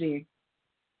tragedy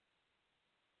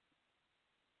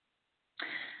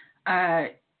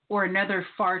or another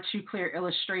far too clear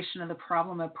illustration of the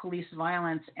problem of police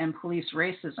violence and police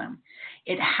racism.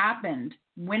 It happened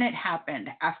when it happened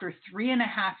after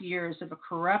 3.5 years of a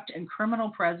corrupt and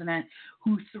criminal president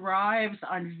who thrives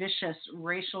on vicious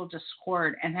racial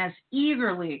discord and has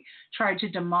eagerly tried to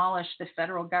demolish the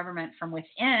federal government from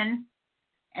within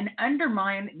and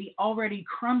undermine the already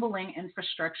crumbling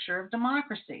infrastructure of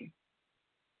democracy,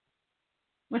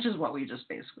 which is what we just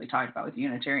basically talked about with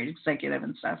unitary executive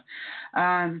and stuff.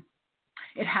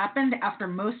 It happened after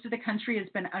most of the country has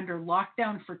been under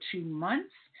lockdown for 2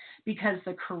 months because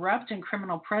the corrupt and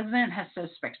criminal president has so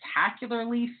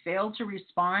spectacularly failed to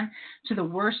respond to the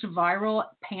worst viral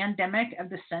pandemic of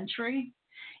the century.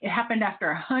 It happened after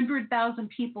 100,000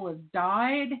 people have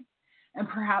died and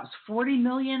perhaps 40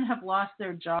 million have lost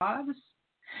their jobs.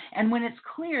 And when it's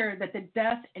clear that the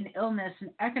death and illness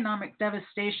and economic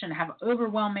devastation have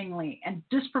overwhelmingly and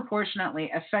disproportionately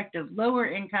affected lower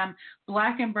income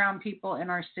Black and brown people in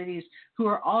our cities who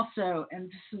are also, and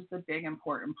this is the big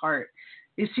important part,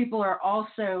 these people are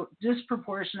also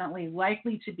disproportionately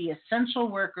likely to be essential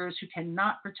workers who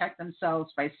cannot protect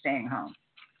themselves by staying home.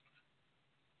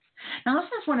 Now, this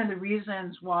is one of the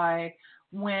reasons why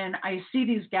when I see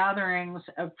these gatherings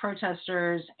of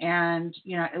protesters and,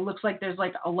 you know, it looks like there's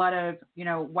like a lot of, you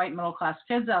know, white middle class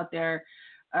kids out there,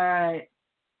 I'm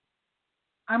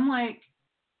like,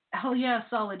 hell yeah,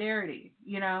 solidarity,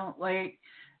 you know, like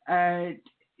they're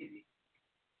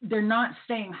not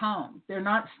staying home. They're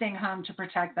not staying home to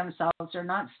protect themselves. They're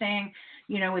not staying,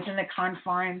 you know, within the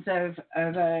confines of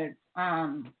a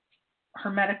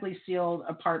hermetically sealed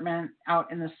apartment out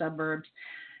in the suburbs.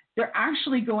 They're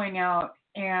actually going out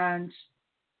and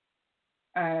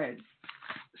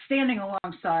standing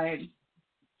alongside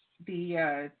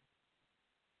the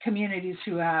communities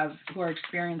who are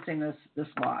experiencing this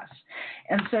loss.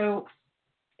 And so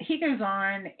he goes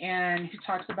on and he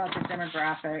talks about the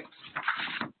demographics.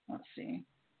 Let's see.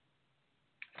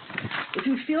 If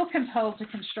you feel compelled to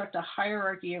construct a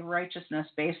hierarchy of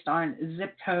righteousness based on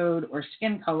zip code or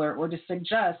skin color, or to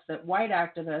suggest that white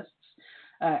activists,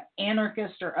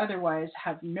 anarchists or otherwise,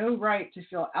 have no right to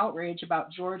feel outrage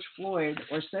about George Floyd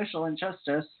or social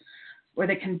injustice or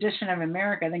the condition of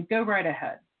America, then go right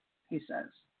ahead, he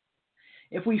says.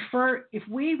 If we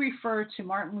refer to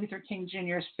Martin Luther King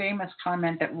Jr.'s famous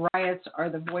comment that riots are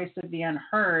the voice of the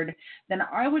unheard, then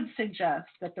I would suggest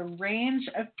that the range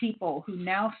of people who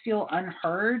now feel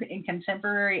unheard in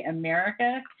contemporary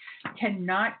America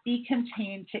cannot be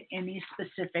contained to any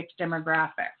specific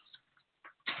demographics.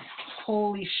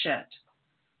 Holy shit.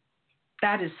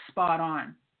 That is spot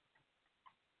on.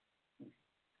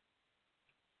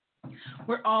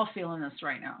 We're all feeling this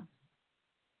right now.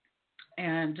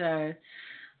 And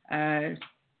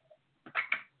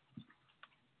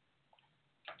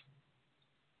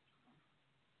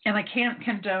I can't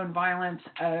condone violence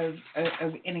of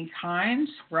any kind,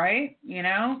 right? You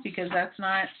know, because that's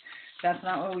not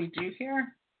what we do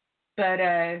here. But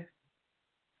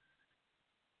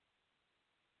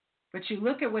you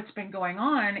look at what's been going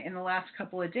on in the last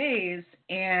couple of days,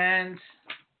 and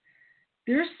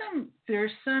there's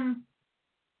some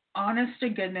honest to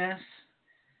goodness,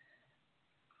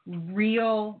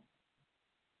 real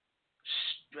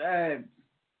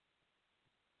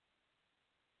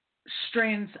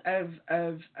strains of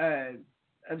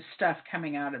stuff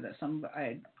coming out of this.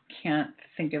 I can't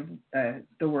think of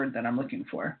the word that I'm looking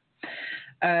for.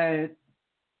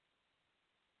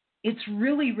 It's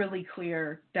really, really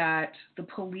clear that the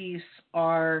police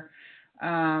are,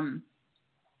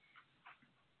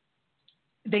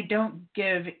 they don't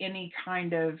give any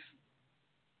kind of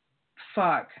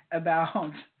fuck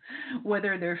about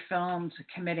whether they're filmed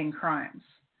committing crimes.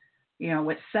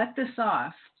 What set this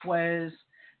off was,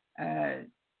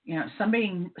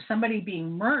 somebody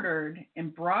being murdered in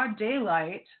broad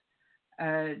daylight,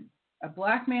 a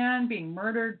black man being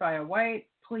murdered by a white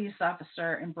police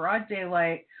officer in broad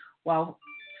daylight, while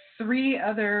 3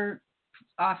 other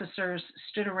officers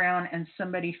stood around and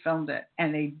somebody filmed it,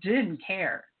 and they didn't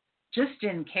care, just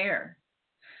didn't care.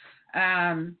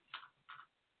 That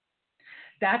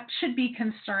should be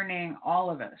concerning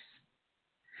all of us,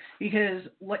 because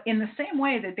in the same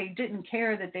way that they didn't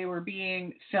care that they were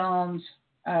being filmed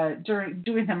during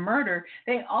doing the murder,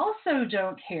 they also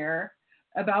don't care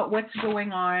about what's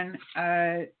going on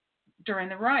during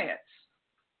the riots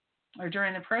or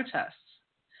during the protests.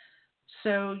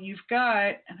 So you've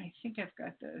got, and I think I've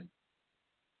got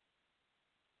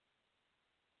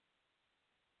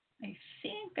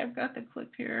the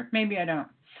clip here. Maybe I don't.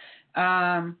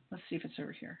 Let's see if it's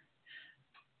over here.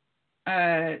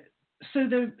 So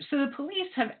the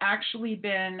police have actually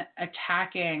been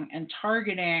attacking and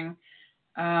targeting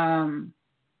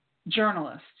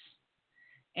journalists,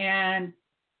 and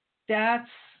that's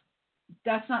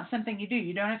not something you do.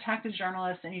 You don't attack the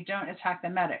journalists, and you don't attack the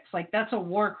medics. Like, that's a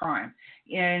war crime.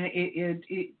 And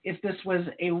if this was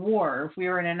a war, if we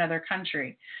were in another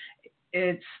country,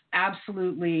 it's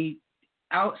absolutely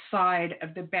outside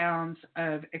of the bounds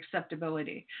of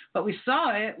acceptability. But we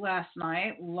saw it last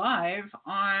night live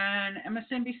on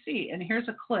MSNBC, and here's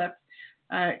a clip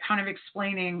kind of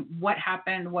explaining what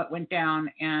happened, what went down,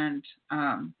 and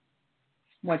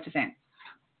what to think.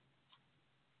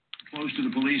 Close to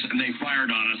the police, and they fired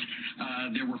on us.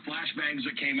 There were flashbangs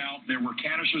that came out. There were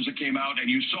canisters that came out, and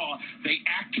you saw they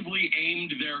actively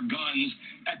aimed their guns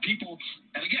at people.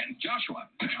 And again,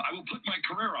 Joshua, I will put my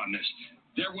career on this.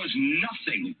 There was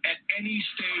nothing at any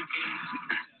stage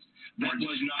that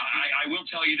was not. I will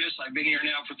tell you this. I've been here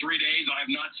now for 3 days. I have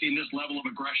not seen this level of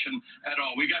aggression at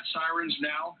all. We got sirens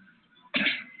now.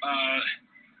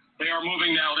 They are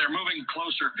moving now. They're moving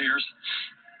closer, Pierce.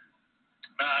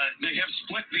 They have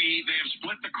split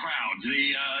the crowd.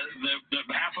 The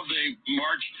half of the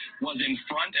march was in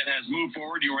front and has moved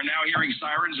forward. You are now hearing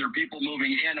sirens. There are people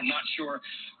moving in. I'm not sure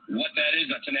what that is.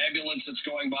 That's an ambulance that's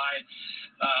going by.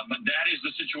 But that is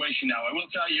the situation now. I will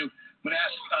tell you, I'm going to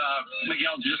ask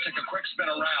Miguel to just take a quick spin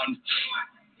around.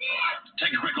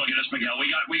 Take a quick look at this, Miguel. We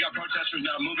got protesters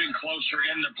now moving closer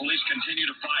in. The police continue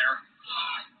to fire.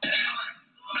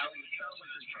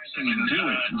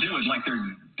 Do it like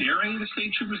they're daring the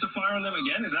state troopers to fire on them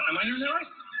again? Am I hearing that right?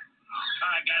 All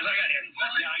right, guys, I got hit.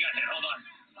 Yeah, I got hit. Hold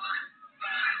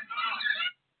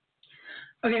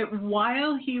on. Okay,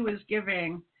 while he was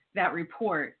giving that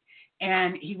report,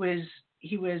 and he was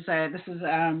this is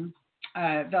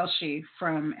Velshi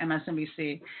from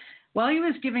MSNBC. While he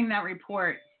was giving that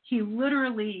report, he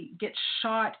literally gets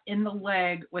shot in the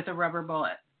leg with a rubber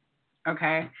bullet.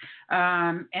 Okay,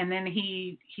 and then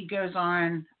he goes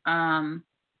on.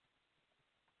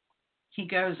 He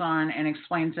goes on and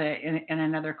explains it in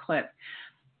another clip.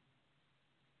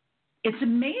 It's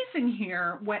amazing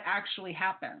here what actually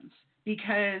happens,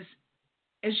 because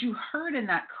as you heard in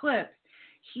that clip,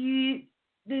 the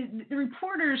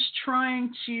reporter's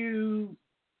trying to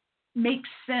make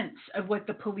sense of what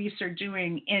the police are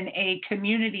doing in a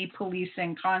community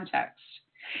policing context.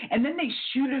 And then they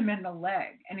shoot him in the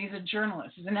leg, and he's a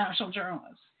journalist. He's a national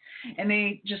journalist. And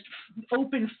they just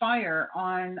open fire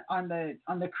on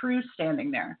the crew standing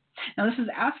there. Now, this is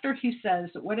after he says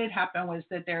that what had happened was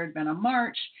that there had been a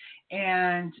march,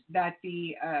 and that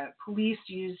the police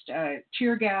used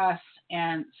tear gas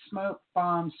and smoke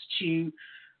bombs to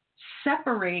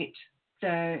separate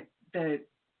the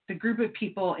group of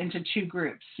people into 2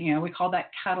 groups. We call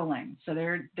that cuddling. So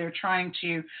they're trying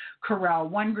to corral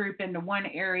one group into one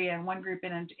area and one group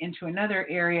into another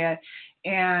area,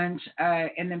 and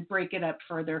then break it up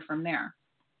further from there.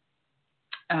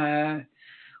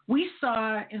 We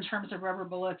saw, in terms of rubber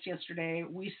bullets yesterday,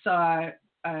 we saw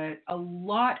a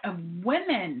lot of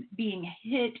women being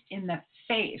hit in the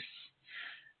face.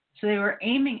 So they were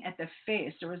aiming at the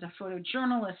face. There was a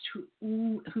photojournalist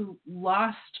who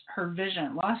lost her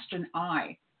vision, lost an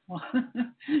eye.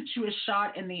 She was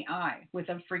shot in the eye with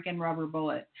a freaking rubber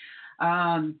bullet.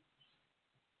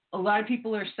 A lot of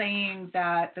people are saying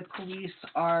that the police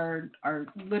are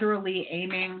literally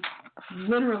aiming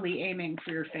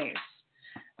for your face,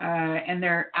 and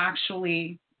they're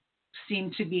actually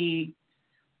seem to be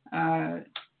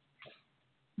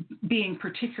being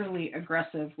particularly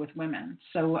aggressive with women.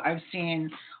 So I've seen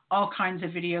all kinds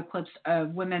of video clips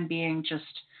of women being just,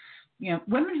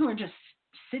 women who are just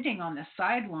sitting on the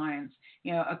sidelines,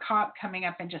 a cop coming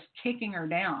up and just kicking her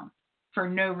down for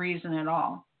no reason at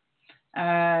all.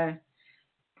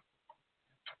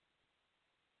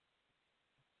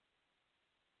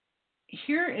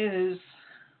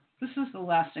 This is the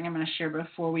last thing I'm going to share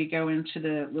before we go into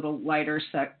the little lighter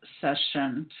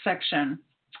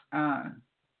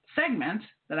segment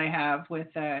that I have with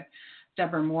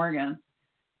Deborah Morgan.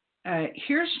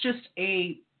 Here's just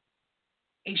a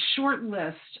short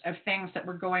list of things that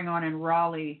were going on in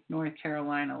Raleigh, North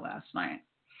Carolina last night.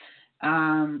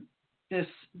 This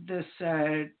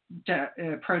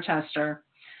protester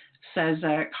says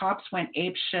cops went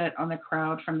apeshit on the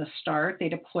crowd from the start. They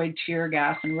deployed tear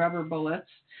gas and rubber bullets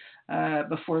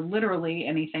before literally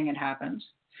anything had happened.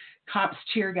 Cops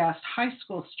tear gassed high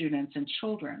school students and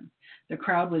children. The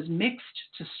crowd was mixed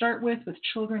to start with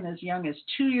children as young as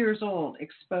 2 years old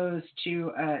exposed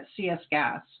to CS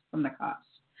gas from the cops.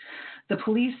 The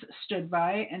police stood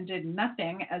by and did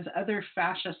nothing as other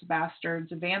fascist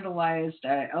bastards vandalized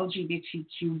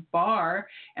LGBTQ bar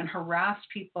and harassed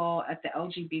people at the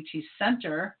LGBT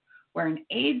center where an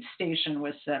aid station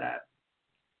was set up.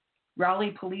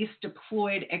 Raleigh police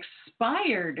deployed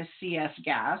expired CS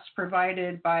gas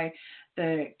provided by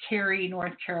the Cary,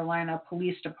 North Carolina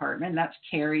Police Department. That's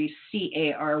Cary,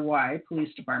 C-A-R-Y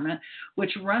Police Department,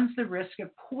 which runs the risk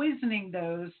of poisoning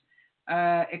those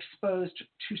exposed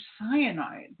to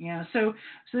cyanide. So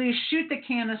they shoot the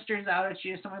canisters out at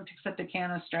you. Someone picks up the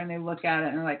canister and they look at it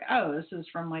and they're like, oh, this is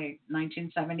from like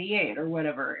 1978 or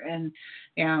whatever. And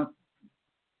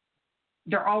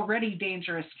they're already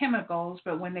dangerous chemicals,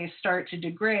 but when they start to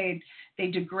degrade, they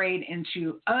degrade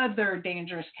into other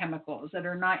dangerous chemicals that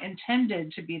are not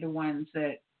intended to be the ones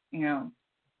that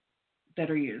that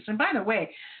are used. And by the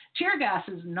way, tear gas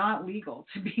is not legal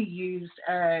to be used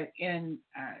in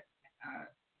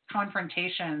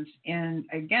confrontations in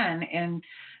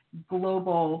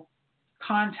global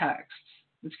contexts.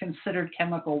 It's considered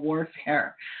chemical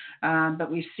warfare. But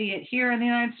we see it here in the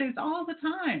United States all the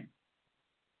time.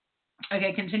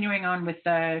 Okay, continuing on with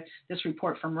this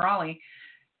report from Raleigh.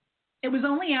 It was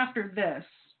only after this,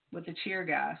 with the tear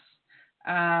gas,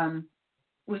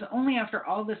 was only after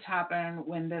all this happened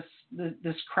when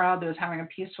this crowd that was having a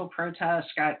peaceful protest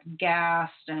got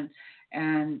gassed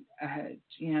and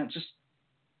just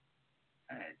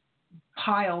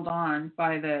piled on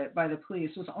by the police.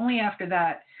 It was only after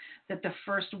that the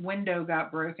first window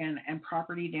got broken and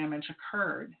property damage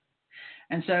occurred.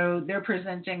 And so they're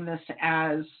presenting this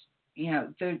as,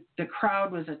 the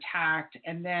crowd was attacked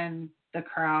and then the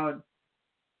crowd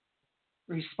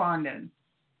responded.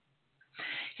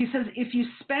 He says, if you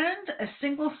spend a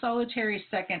single solitary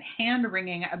second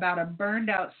hand-wringing about a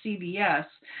burned-out CVS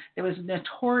that was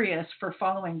notorious for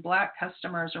following black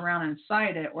customers around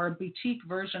inside it, or a boutique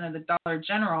version of the Dollar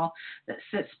General that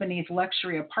sits beneath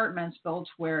luxury apartments built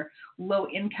where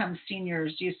low-income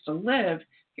seniors used to live,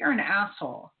 you're an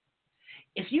asshole.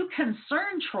 If you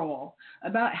concern troll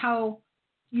about how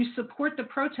you support the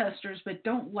protesters but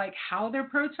don't like how they're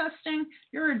protesting,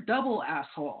 you're a double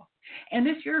asshole. And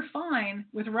if you're fine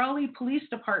with Raleigh Police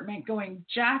Department going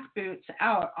jackboots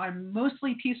out on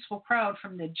mostly peaceful crowd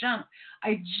from the jump,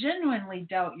 I genuinely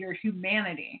doubt your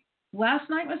humanity. Last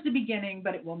night was the beginning,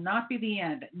 but it will not be the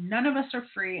end. None of us are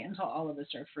free until all of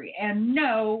us are free. And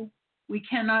no, we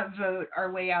cannot vote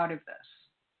our way out of this,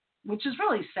 which is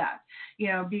really sad,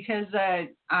 because,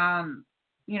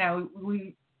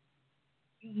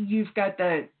 you've got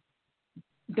the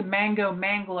mango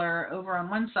mangler over on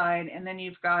one side, and then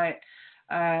you've got,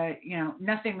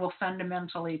 nothing will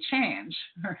fundamentally change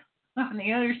on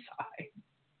the other side.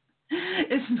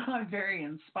 It's not very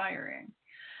inspiring.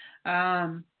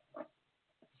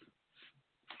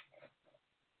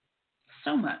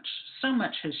 So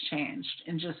much has changed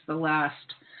in just the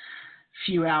last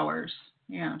few hours,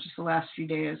 just the last few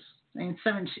days.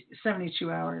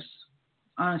 72 hours.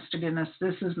 Honest to goodness,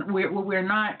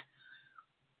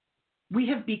 we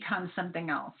have become something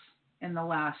else in the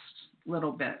last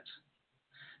little bit.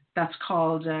 that's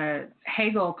called,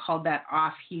 Hegel called that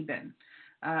Aufheben.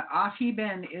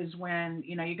 Aufheben is when,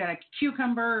 you got a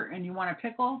cucumber and you want a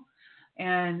pickle,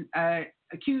 and a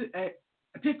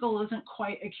pickle isn't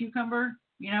quite a cucumber.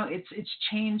 It's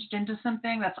changed into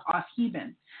something. That's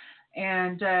Aufheben.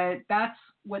 And that's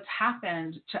what's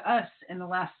happened to us in the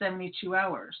last 72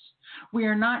 hours. We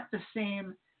are not the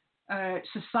same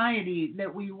society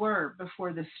that we were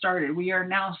before this started. We are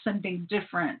now something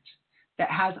different that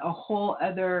has a whole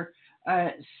other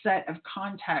set of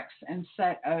contexts and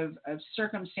set of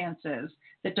circumstances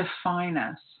that define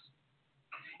us.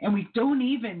 And we don't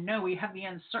even know. We have the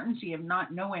uncertainty of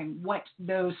not knowing what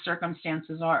those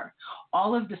circumstances are.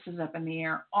 All of this is up in the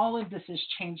air. All of this is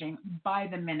changing by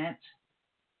the minute.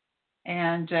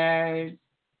 And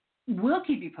we'll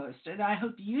keep you posted. I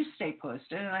hope you stay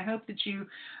posted. And I hope that you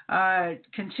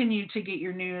continue to get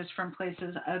your news from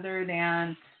places other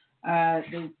than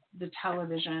the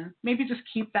television. Maybe just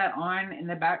keep that on in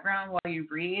the background while you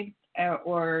read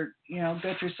or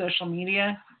go through social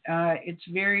media. It's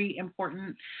very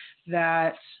important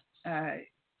that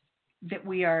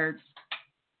we are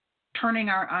turning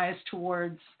our eyes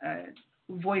towards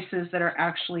voices that are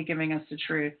actually giving us the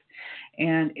truth,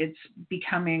 and it's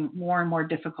becoming more and more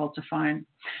difficult to find.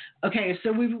 Okay,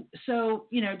 so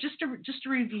just to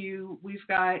review, we've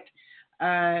got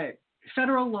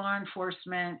federal law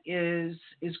enforcement is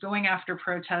going after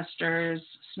protesters,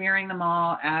 smearing them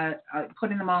all,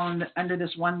 putting them all under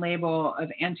this one label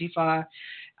of Antifa,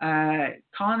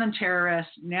 calling them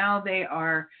terrorists. Now they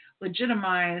are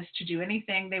legitimized to do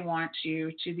anything they want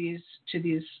to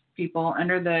these people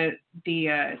under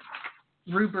the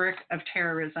rubric of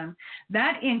terrorism.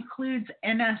 That includes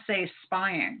NSA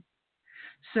spying.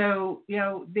 So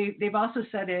they've also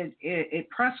said at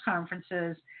press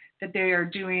conferences that they are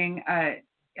doing that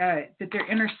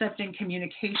they're intercepting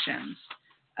communications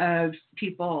of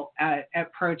people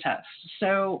at protests.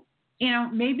 So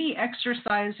maybe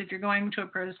exercise, if you're going to a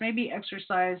protest, maybe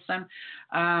exercise some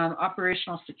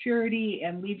operational security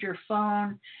and leave your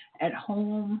phone at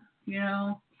home.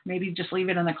 Maybe just leave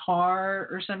it in the car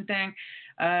or something.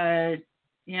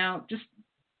 Just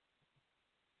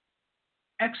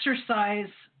exercise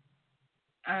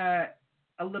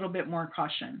a little bit more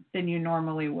caution than you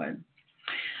normally would.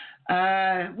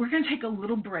 We're going to take a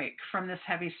little break from this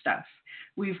heavy stuff.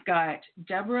 We've got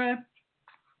Deborah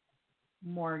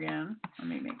Morgan. Let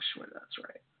me make sure that's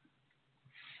right.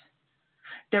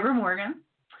 Deborah Morgan,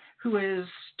 who is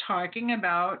talking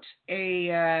about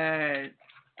a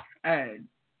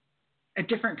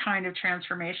different kind of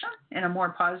transformation in a more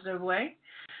positive way.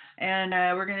 And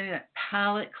we're going to do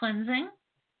palate cleansing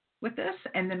with this.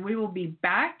 And then we will be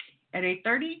back at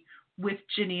 8:30 with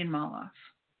Jeanine Molloff.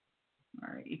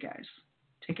 All right, you guys,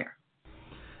 take care.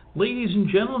 Ladies and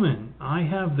gentlemen, I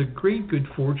have the great good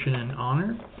fortune and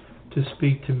honor to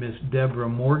speak to Miss Deborah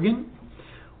Morgan,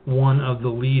 one of the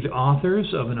lead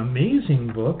authors of an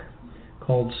amazing book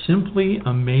called Simply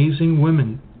Amazing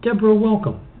Women. Deborah,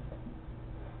 welcome.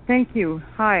 Thank you.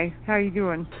 Hi, how are you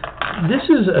doing? This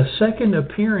is a second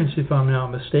appearance, if I'm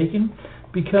not mistaken,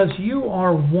 because you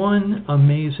are one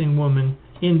amazing woman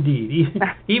indeed.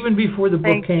 Even before the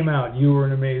book came out, you were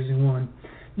an amazing woman.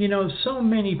 So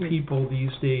many people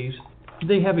these days,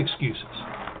 they have excuses.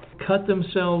 Cut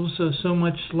themselves so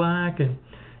much slack,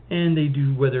 and they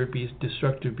do, whether it be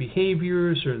destructive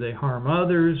behaviors or they harm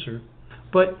others.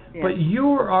 But you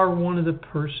are one of the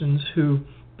persons who,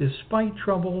 despite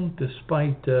trouble,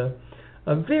 despite a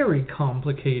very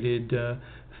complicated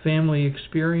family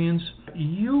experience,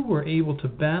 you were able to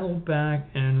battle back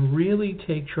and really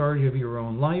take charge of your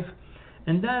own life.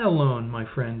 And that alone, my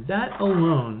friend,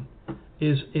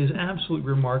 is absolutely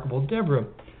remarkable. Deborah,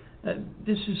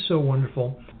 this is so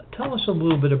wonderful. Tell us a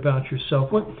little bit about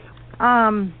yourself. Well,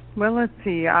 let's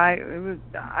see.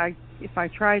 If I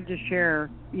tried to share,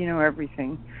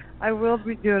 everything, I will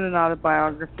be doing an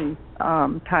autobiography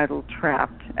titled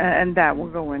Trapped, and that will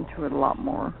go into it a lot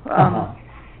more.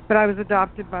 But I was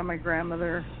adopted by my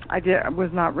grandmother. I was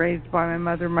not raised by my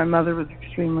mother. My mother was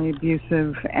extremely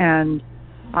abusive, and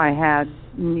I had,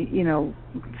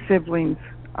 siblings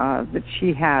that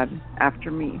she had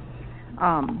after me.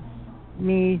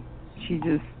 She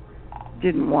just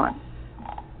didn't want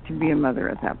to be a mother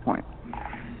at that point.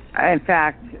 In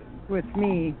fact, with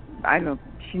me,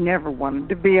 she never wanted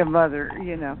to be a mother,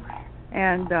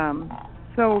 And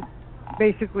so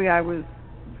basically I was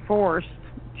forced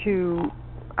to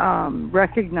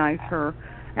recognize her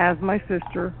as my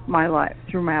sister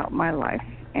throughout my life,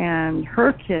 and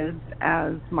her kids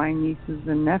as my nieces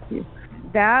and nephews.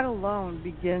 That alone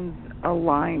begins a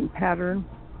line pattern,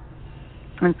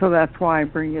 and so that's why I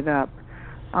bring it up.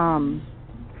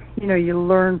 you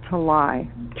learn to lie.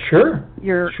 Sure.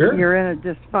 You're in a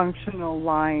dysfunctional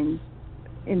lying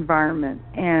environment,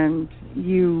 and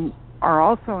you are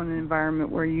also in an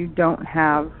environment where you don't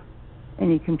have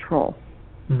any control.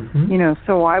 Mm-hmm.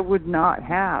 So I would not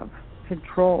have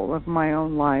control of my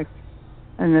own life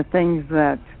and the things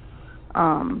that,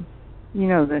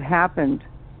 that happened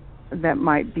that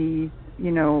might be,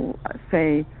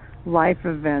 say, life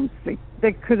events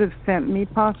that could have sent me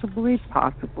possibly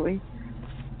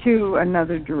to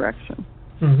another direction.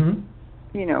 Mm-hmm.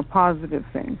 Positive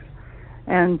things.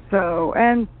 And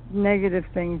negative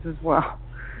things as well.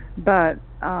 But,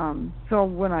 so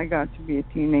when I got to be a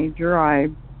teenager,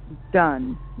 I'm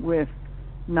done with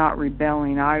not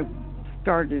rebelling. I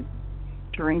started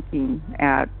drinking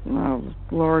at,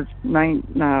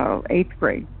 8th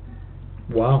grade.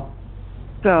 Wow.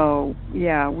 So,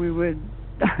 yeah, we would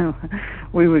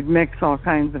we would mix all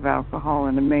kinds of alcohol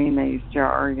in a mayonnaise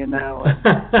jar, and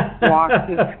walk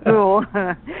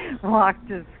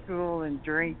to school and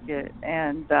drink it,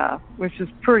 and which is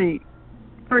pretty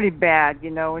bad,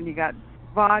 when you got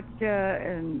vodka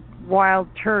and wild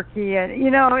turkey and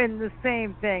in the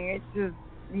same thing. It just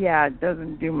it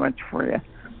doesn't do much for you.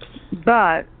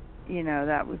 But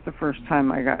that was the first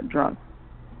time I got drunk,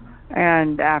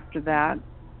 and after that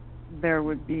there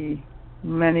would be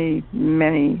many,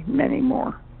 many, many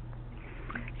more.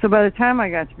 So by the time I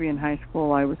got to be in high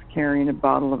school, I was carrying a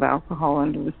bottle of alcohol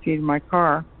under the seat of my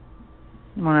car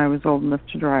when I was old enough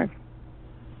to drive.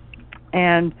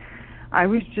 And I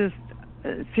was just,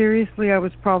 seriously, I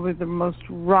was probably the most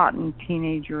rotten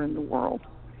teenager in the world.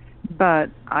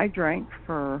 But I drank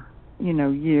for,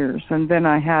 years. And then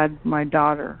I had my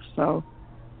daughter. So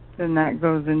then that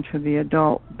goes into the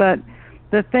adult. But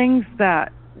the things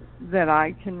that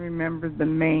I can remember, the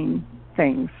main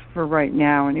things for right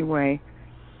now anyway,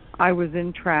 I was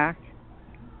in track,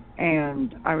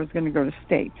 and I was going to go to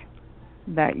state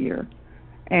that year.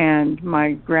 And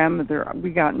my grandmother,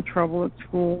 we got in trouble at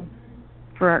school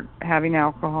for having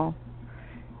alcohol,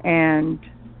 and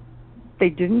they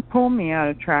didn't pull me out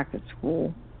of track at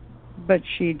school, but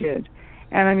she did.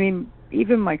 And I mean,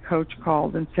 even my coach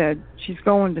called and said, she's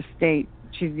going to state.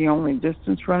 She's the only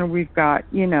distance runner we've got,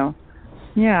 Yeah,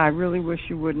 I really wish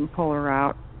you wouldn't pull her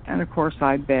out. And, of course,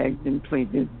 I begged and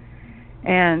pleaded.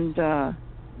 And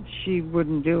she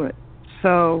wouldn't do it.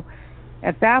 So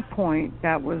at that point,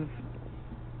 that was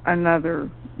another,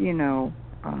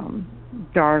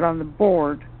 dart on the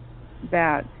board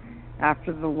that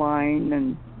after the lying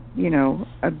and,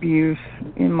 abuse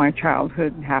in my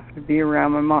childhood and having to be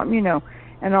around my mom,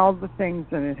 and all the things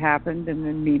that had happened, and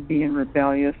then me being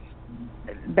rebellious,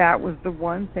 that was the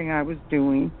one thing I was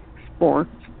doing, sports,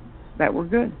 that were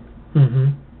good.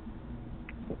 Mm-hmm.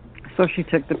 So she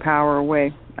took the power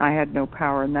away. I had no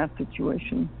power in that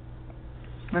situation.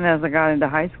 And as I got into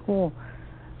high school,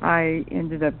 I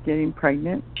ended up getting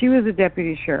pregnant. She was a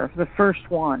deputy sheriff, the first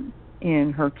one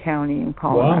in her county in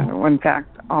Colorado. Wow. In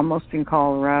fact, almost in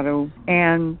Colorado.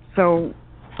 And so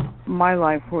my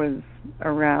life was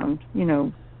around,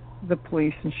 the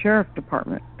police and sheriff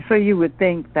department. So you would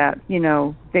think that,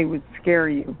 they would scare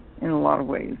you in a lot of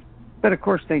ways. But of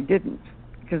course they didn't,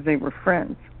 because they were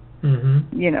friends.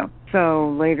 Mm-hmm. So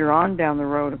later on down the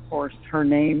road, of course, her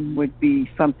name would be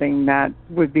something that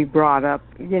would be brought up,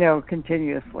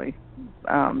 continuously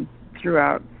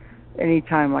throughout any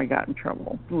time I got in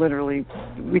trouble. Literally,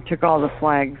 we took all the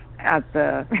flags at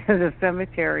the the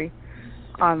cemetery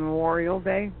on Memorial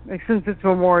Day. Since it's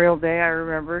Memorial Day, I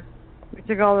remembered. We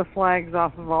took all the flags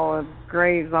off of all the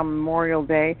graves on Memorial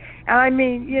Day. And I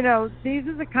mean, these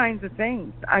are the kinds of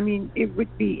things. I mean, it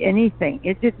would be anything.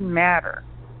 It didn't matter.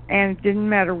 And it didn't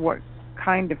matter what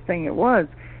kind of thing it was.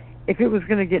 If it was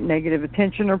going to get negative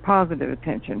attention or positive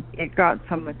attention, it got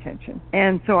some attention.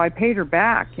 And so I paid her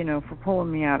back, for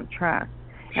pulling me out of track.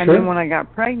 And Sure. Then when I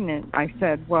got pregnant, I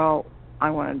said, well, I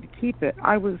wanted to keep it.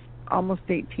 I was almost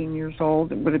 18 years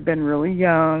old. It would have been really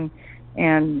young.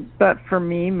 But for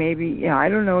me, maybe, I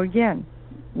don't know, again,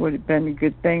 would it have been a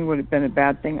good thing? Would it have been a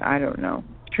bad thing? I don't know.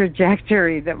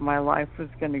 Trajectory that my life was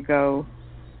going to go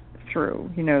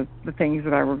through, the things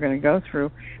that I were going to go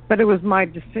through. But it was my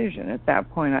decision at that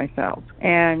point, I felt.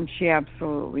 And she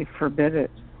absolutely forbid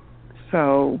it.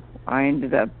 So I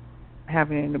ended up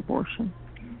having an abortion.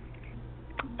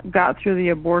 Got through the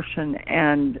abortion,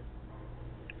 and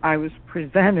I was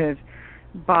presented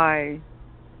by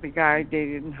the guy I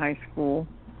dated in high school,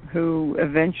 who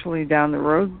eventually down the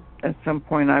road at some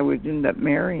point I would end up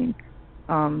marrying,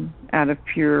 out of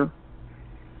pure,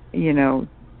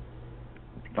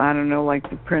 I don't know, like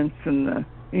the prince in the,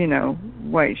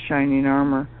 white shining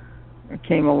armor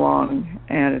came along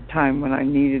at a time when I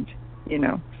needed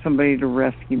somebody to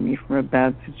rescue me from a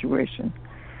bad situation.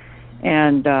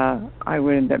 And I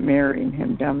would end up marrying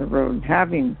him down the road and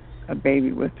having a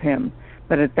baby with him.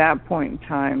 But at that point in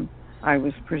time, I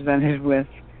was presented with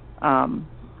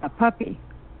a puppy.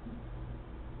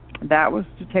 That was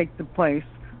to take the place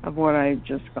of what I had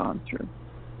just gone through.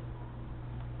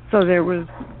 So there was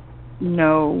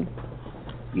no,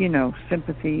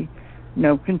 sympathy,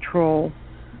 no control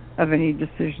of any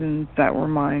decisions that were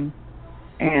mine.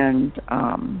 And,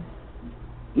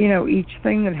 each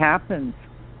thing that happens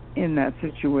in that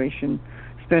situation,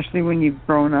 especially when you've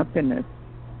grown up in it,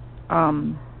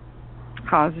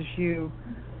 causes you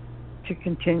to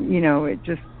continue, it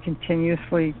just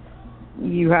continuously,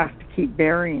 you have to keep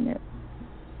burying it,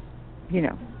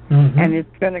 and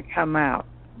it's going to come out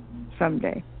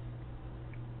someday.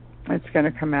 It's going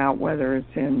to come out whether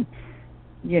it's in,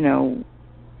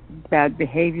 bad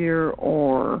behavior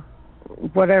or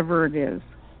whatever it is.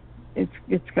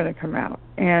 It's going to come out.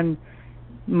 And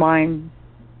mine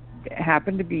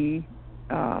happened to be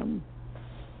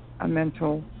a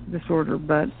mental disorder,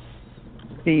 but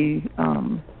the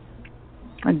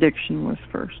addiction was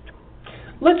first.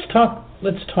 Let's talk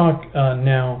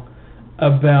now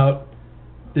about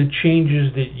the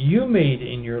changes that you made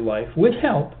in your life with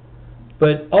help,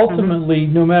 but ultimately,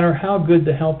 no matter how good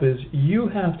the help is, you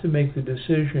have to make the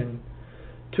decision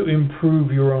to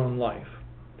improve your own life.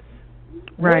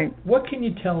 Right. What can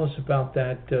you tell us about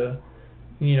that?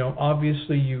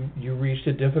 Obviously you reached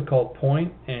a difficult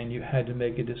point and you had to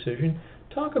make a decision.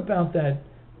 Talk about that,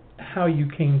 how you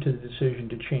came to the decision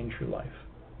to change your life.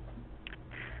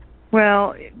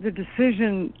 Well, the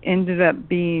decision ended up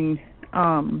being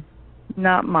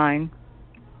not mine.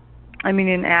 I mean,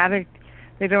 an addict,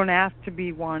 they don't ask to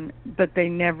be one, but they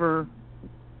never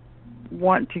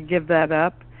want to give that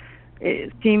up.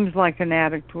 It seems like an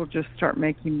addict will just start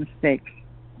making mistakes,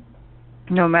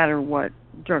 no matter what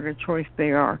drug of choice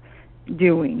they are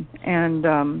doing. And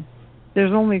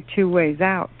there's only two ways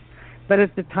out. But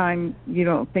at the time, you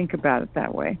don't think about it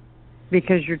that way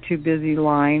because you're too busy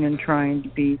lying and trying to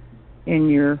be in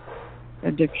your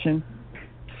addiction.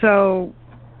 So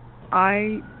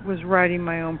I was writing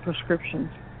my own prescriptions.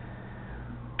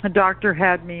 A doctor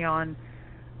had me on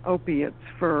opiates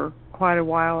for quite a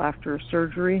while after a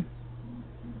surgery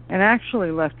and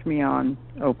actually left me on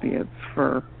opiates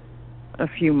for a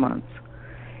few months.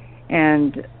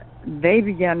 And they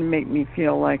began to make me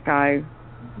feel like I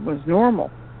was normal,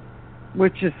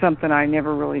 which is something I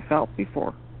never really felt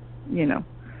before.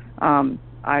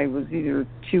 I was either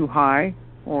too high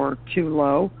or too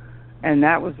low, and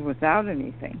that was without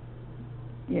anything,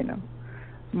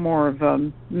 more of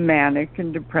a manic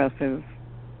and depressive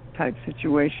type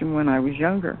situation when I was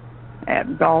younger,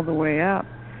 all the way up.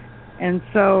 And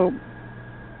so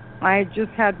I had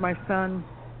just had my son,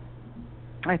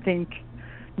 I think,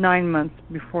 9 months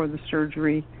before the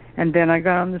surgery, and then I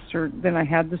got on then I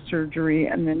had the surgery,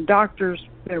 and then doctors,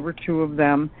 there were two of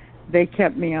them, they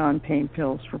kept me on pain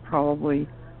pills for probably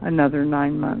another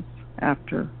 9 months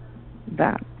after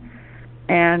that.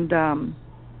 And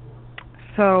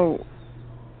so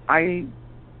I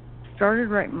started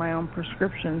writing my own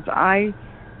prescriptions. I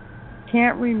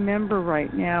can't remember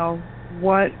right now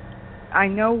I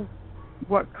know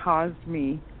what caused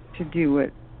me to do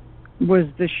it was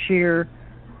the sheer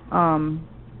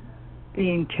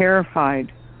being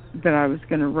terrified that I was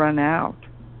going to run out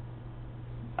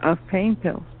of pain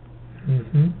pills.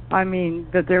 Mm-hmm. I mean,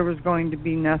 that there was going to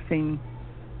be nothing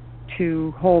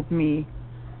to hold me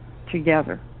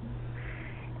together.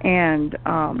 And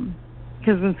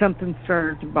because when something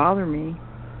started to bother me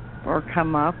or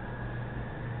come up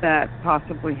that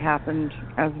possibly happened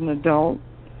as an adult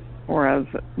or as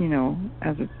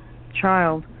a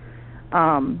child,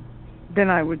 then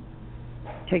I would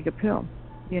take a pill,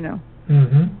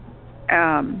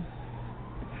 Mm-hmm.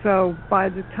 So by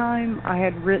the time I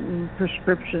had written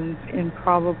prescriptions in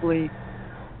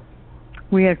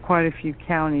we had quite a few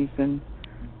counties in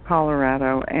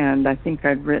Colorado, and I think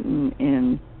I'd written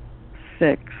in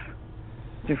 6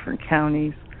 different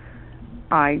counties.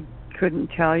 I couldn't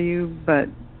tell you, but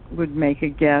would make a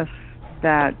guess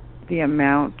that the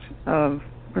amount of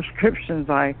prescriptions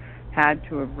I had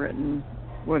to have written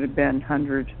would have been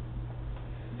 100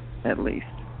 at least.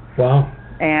 Wow.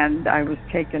 And I was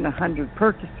taking 100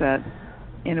 Percocet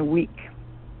in a week.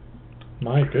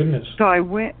 My goodness. So I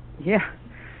went, yeah.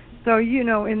 So,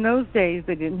 in those days,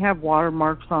 they didn't have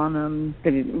watermarks on them.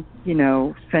 They didn't,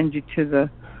 send you to the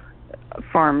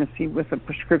pharmacy with a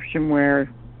prescription where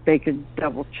they could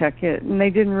double check it. And they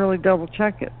didn't really double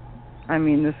check it. I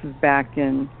mean, this is back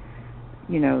in,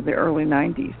 the early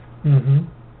 90s. Mm-hmm.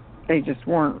 They just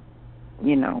weren't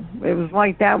You know, it was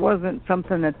like that wasn't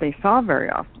something that they saw very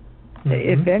often,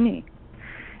 if any.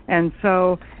 And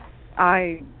so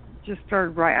I just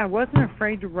started writing. I wasn't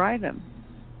afraid to write them.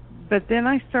 But then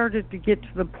I started to get to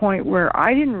the point where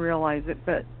I didn't realize it,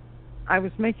 but I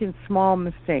was making small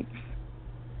mistakes,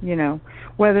 you know,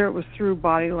 whether it was through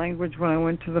body language when I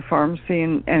went to the pharmacy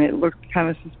and it looked kind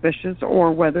of suspicious,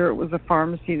 or whether it was a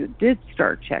pharmacy that did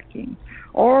start checking,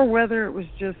 or whether it was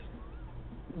just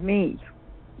me,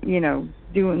 you know,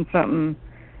 doing something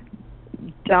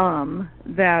dumb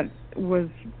that was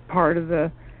part of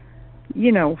the,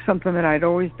 you know, something that I'd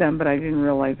always done, but I didn't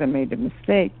realize I made a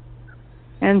mistake.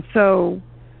 And so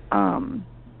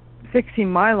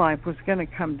fixing my life was going to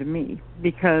come to me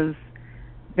because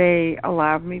they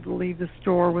allowed me to leave the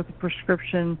store with a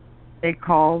prescription. They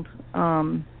called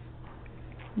the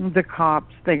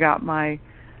cops. They got my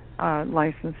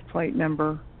license plate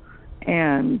number.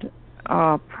 And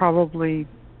probably,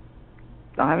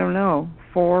 I don't know,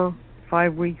 4 or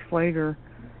 5 weeks later,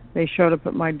 they showed up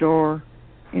at my door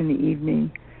in the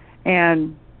evening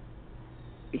and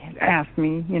asked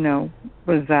me, you know,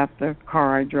 was that the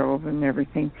car I drove and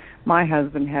everything. My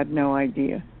husband had no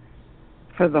idea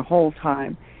for the whole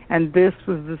time. And this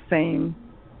was the same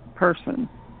person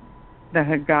that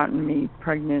had gotten me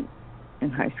pregnant in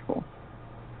high school.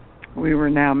 We were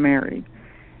now married.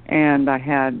 And I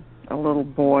had a little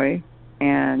boy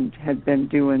and had been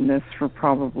doing this for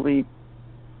probably,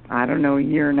 I don't know, a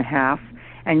year and a half.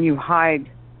 And you hide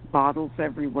bottles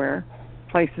everywhere,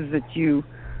 places that you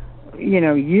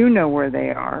know where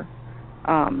they are.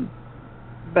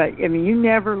 But, I mean, you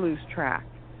never lose track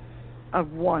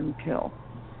of one pill,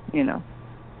 you know,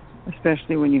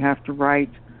 especially when you have to write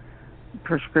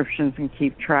prescriptions and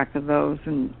keep track of those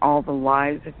and all the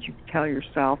lies that you tell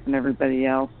yourself and everybody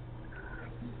else.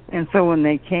 And so when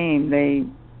they came, they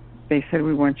said,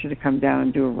 we want you to come down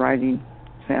and do a writing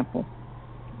sample.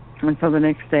 And so the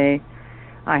next day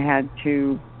I had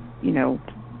to, you know,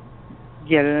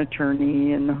 get an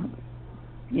attorney and,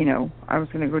 you know, I was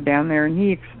going to go down there and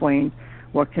he explained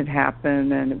what could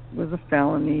happen and it was a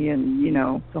felony and, you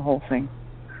know, the whole thing.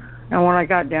 And when I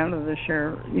got down to the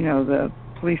sheriff, you know, the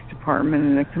police department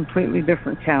in a completely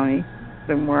different county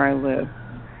than where I live,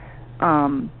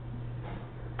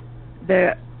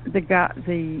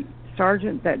 the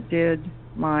sergeant that did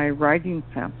my writing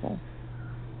sample,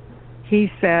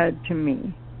 he said to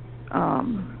me,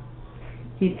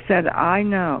 he said, I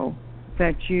know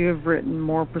that you have written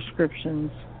more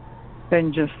prescriptions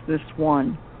than just this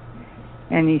one.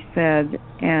 And he said,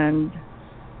 and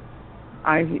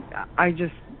I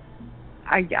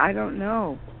don't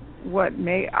know what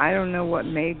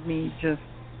made me just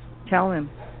tell him.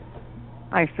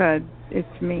 I said,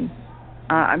 it's me.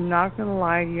 I'm not going to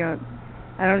lie to you.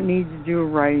 I don't need to do a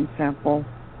writing sample.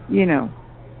 You know,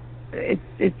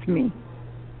 it's me.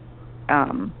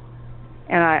 And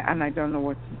I don't know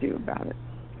what to do about it.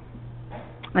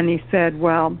 And he said,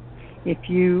 well, if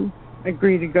you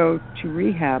agree to go to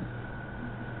rehab,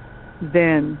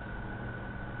 then,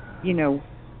 you know,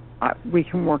 we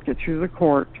can work it through the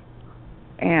court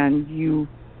and you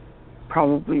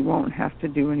probably won't have to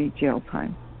do any jail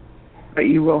time. But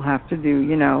you will have to do,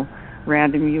 you know,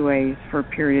 random UAs for a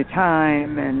period of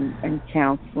time and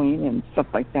counseling and stuff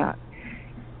like that.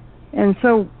 And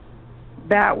so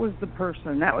that was the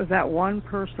person, that was that one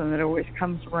person that always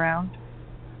comes around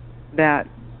that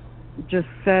just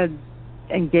said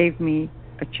and gave me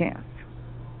a chance.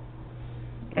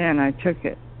 And I took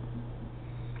it.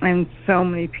 And so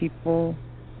many people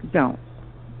don't.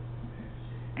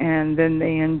 And then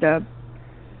they end up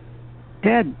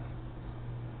dead,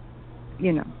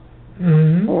 you know,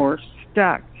 or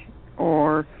stuck,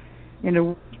 or in a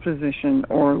worse position,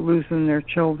 or losing their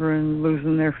children,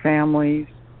 losing their families,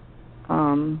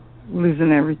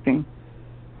 losing everything,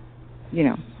 you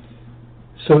know.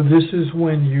 So this is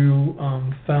when you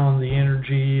found the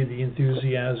energy, the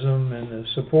enthusiasm, and the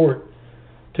support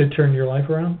to turn your life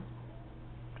around?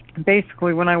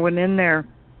 Basically, when I went in there,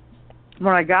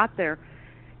 when I got there,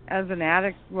 as an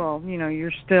addict, well, you know,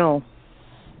 you're still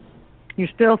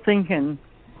thinking,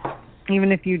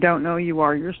 even if you don't know you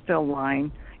are, you're still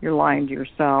lying. You're lying to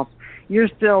yourself. You're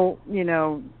still, you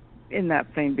know, in that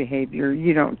same behavior.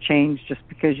 You don't change just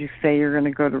because you say you're going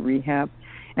to go to rehab.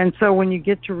 And so when you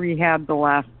get to rehab, the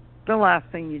last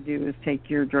thing you do is take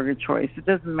your drug of choice. It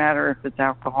doesn't matter if it's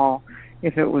alcohol,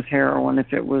 if it was heroin,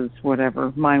 if it was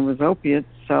whatever. Mine was opiates,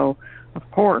 so of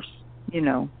course, you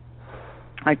know,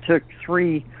 I took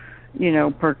 3, you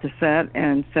know, Percocet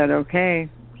and said, okay,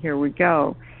 here we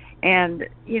go. And,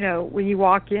 you know, when you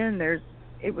walk in,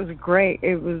 it was great.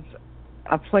 It was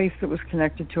a place that was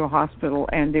connected to a hospital,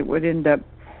 and it would end up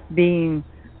being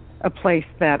a place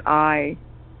that I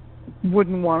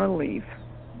wouldn't want to leave,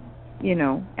 you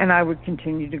know, and I would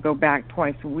continue to go back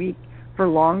twice a week for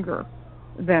longer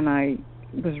than I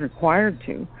was required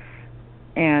to.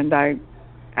 And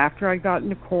after I got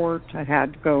into court, I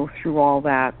had to go through all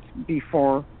that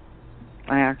before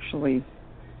I actually,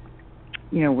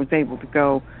 you know, was able to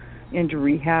go into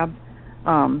rehab.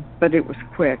 But it was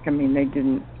quick. I mean, they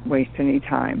didn't waste any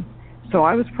time. So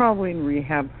I was probably in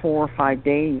rehab 4 or 5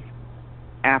 days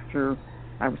after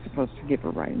I was supposed to give a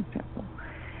writing sample.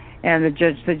 And the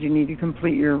judge said, you need to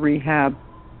complete your rehab,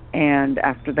 and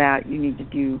after that you need to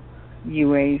do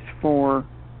UAs for,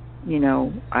 you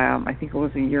know, I think it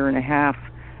was 1.5 years,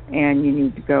 and you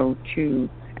need to go to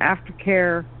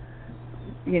aftercare,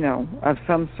 you know, of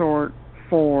some sort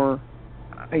for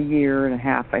 1.5 years,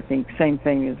 I think. Same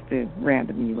thing as the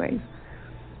random UAs.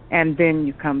 And then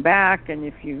you come back, and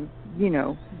if you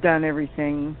know, done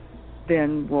everything,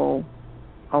 then we'll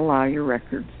allow your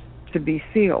records to be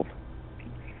sealed.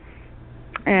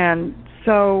 And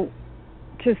so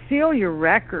to seal your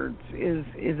records is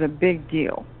a big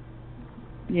deal,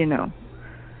 you know,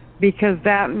 because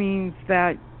that means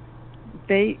that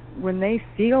when they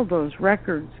seal those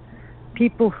records,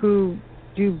 people who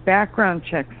do background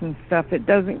checks and stuff, it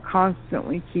doesn't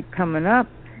constantly keep coming up.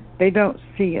 They don't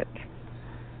see it,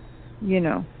 you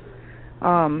know.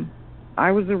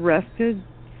 I was arrested,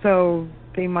 so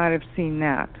they might have seen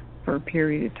that for a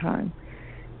period of time.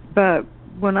 But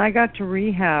when I got to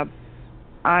rehab,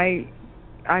 I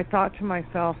thought to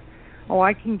myself, oh,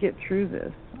 I can get through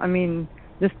this. I mean,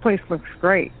 this place looks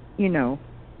great, you know.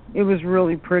 It was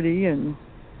really pretty, and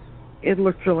it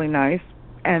looked really nice.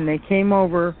 And they came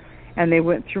over, and they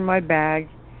went through my bag,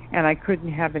 and I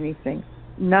couldn't have anything.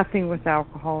 Nothing with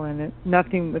alcohol in it,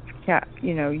 nothing with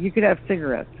you know, you could have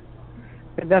cigarettes,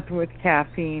 but nothing with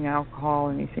caffeine, alcohol,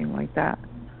 anything like that.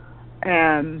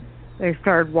 And they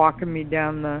started walking me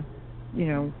down the, you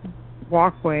know,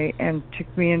 walkway and took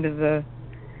me into the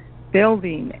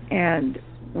building. And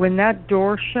when that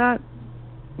door shut,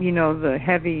 you know, the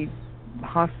heavy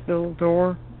hospital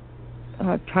door,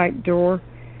 type door,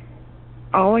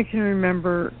 all I can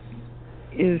remember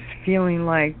is feeling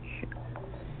like,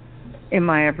 am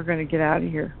I ever going to get out of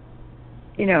here?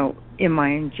 You know, am I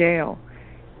in jail?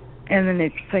 And the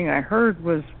next thing I heard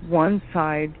was one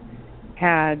side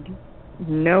had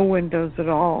no windows at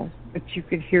all, but you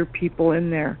could hear people in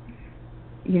there,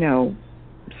 you know,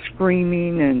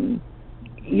 screaming, and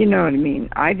you know what I mean.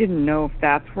 I didn't know if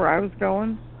that's where I was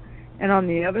going. And on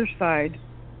the other side,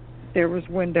 there was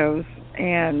windows,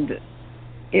 and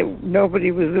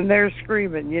nobody was in there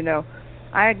screaming, you know.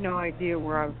 I had no idea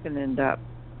where I was going to end up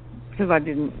because I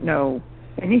didn't know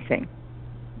anything.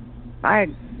 I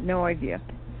had no idea.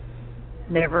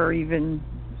 Never even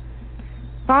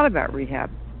thought about rehab.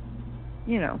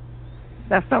 You know,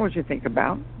 that's not what you think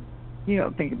about. You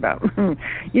don't think about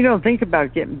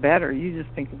getting better. You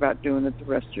just think about doing it the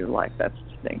rest of your life. That's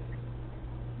the thing.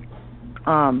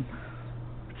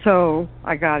 So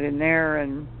I got in there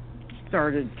and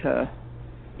started to,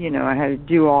 you know, I had to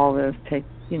do all this.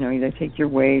 They take your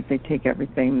weight, they take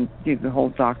everything, do the whole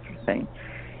doctor thing,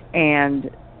 and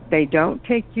they don't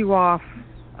take you off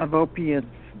of opiates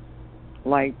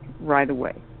like right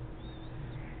away.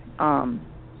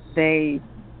 They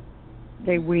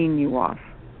wean you off,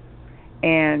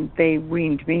 and they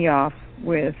weaned me off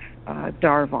with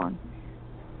Darvon.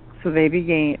 So they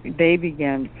began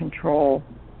to control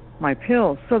my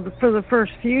pills. So for the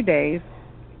first few days,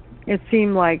 it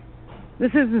seemed like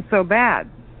this isn't so bad,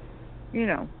 you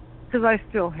know, because I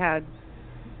still had,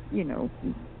 you know,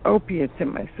 opiates in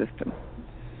my system.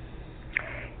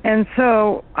 And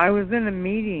so I was in a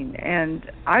meeting,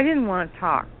 and I didn't want to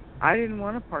talk. I didn't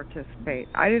want to participate.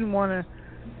 I didn't want to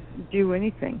do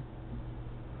anything.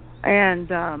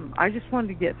 And I just wanted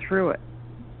to get through it,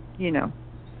 you know,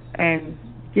 and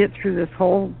get through this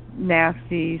whole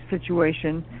nasty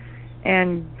situation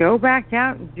and go back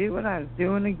out and do what I was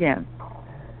doing again.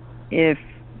 If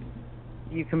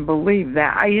you can believe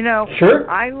that. You know, sure.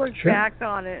 I look back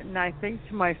on it and I think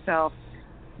to myself,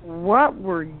 what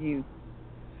were you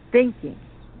thinking?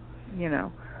 You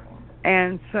know?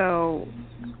 And so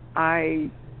I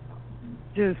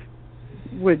just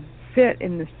would sit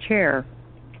in this chair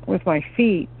with my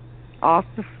feet off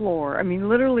the floor. I mean,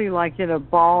 literally like in a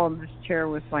ball in this chair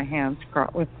with my arms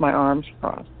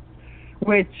crossed.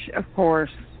 Which, of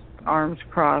course, arms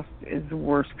crossed is the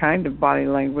worst kind of body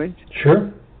language.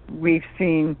 Sure. We've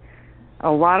seen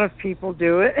a lot of people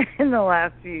do it in the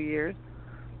last few years,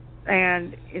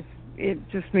 and it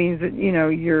just means that, you know,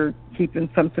 you're keeping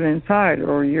something inside,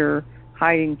 or you're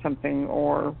hiding something,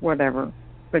 or whatever.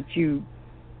 But you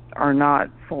are not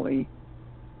fully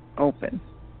open.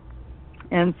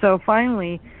 And so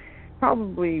finally,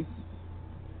 probably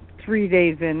 3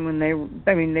 days in, when they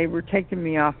were taking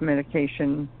me off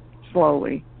medication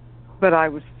slowly, but I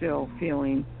was still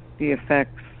feeling the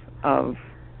effects of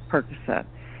Percocet,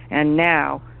 and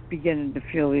now beginning to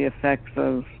feel the effects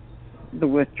of the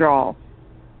withdrawal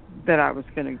that I was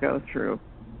going to go through,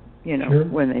 Sure.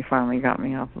 when they finally got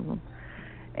me off of them.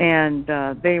 And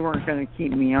they weren't going to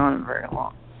keep me on very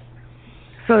long.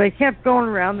 So they kept going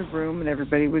around the room, and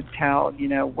everybody would tell,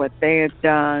 what they had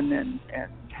done and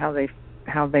how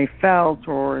they felt,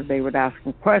 or they would ask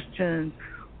them questions,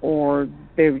 or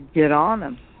they would get on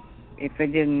them if they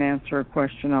didn't answer a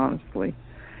question honestly.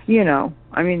 They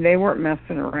weren't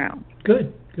messing around.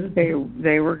 Good. They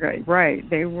were good, right?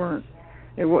 They weren't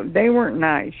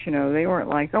nice. They weren't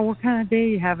like, oh, what kind of day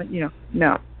you having?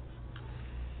 No.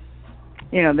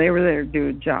 They were there to do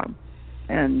a job,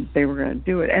 and they were going to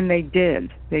do it, and they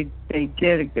did. They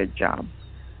did a good job.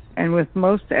 And with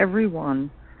most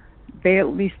everyone, they at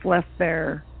least left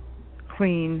there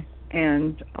clean,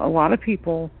 and a lot of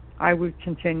people I would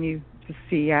continue to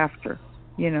see after.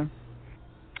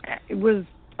 It was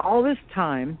all this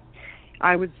time.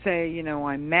 I would say,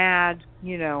 I'm mad,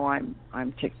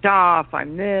 I'm ticked off,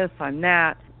 I'm this, I'm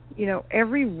that.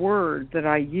 Every word that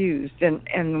I used,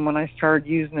 and when I started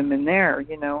using them in there,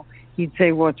 he'd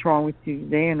say, what's wrong with you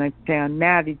today? And I'd say, I'm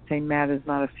mad. He'd say, mad is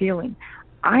not a feeling.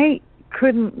 I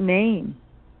couldn't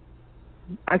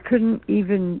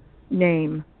even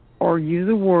name or use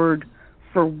a word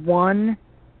for one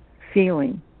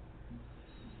feeling.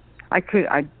 I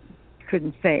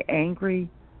couldn't say angry.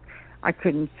 I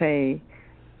couldn't say,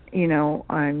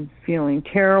 I'm feeling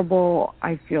terrible.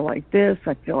 I feel like this.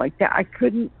 I feel like that.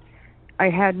 I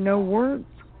had no words.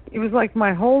 It was like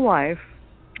my whole life,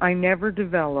 I never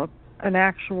developed an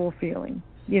actual feeling.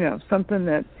 Something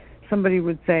that somebody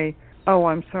would say, oh,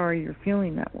 I'm sorry you're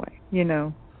feeling that way. You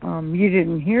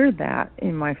didn't hear that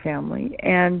in my family.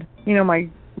 And,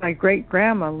 my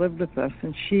great-grandma lived with us,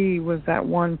 and she was that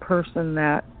one person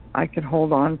that I could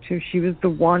hold on to. She was the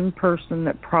one person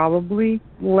that probably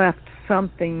left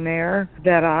something there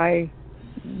that I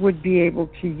would be able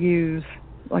to use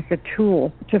like a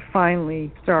tool to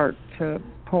finally start to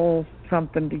pull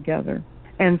something together.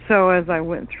 And so as I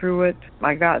went through it,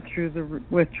 I got through the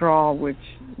withdrawal, which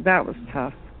that was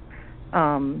tough.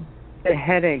 The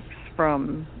headaches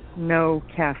from no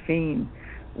caffeine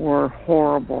were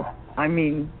horrible. I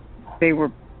mean, they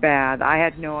were bad. I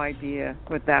had no idea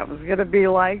what that was going to be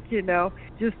like,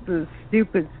 just the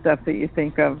stupid stuff that you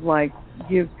think of, like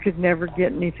you could never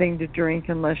get anything to drink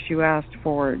unless you asked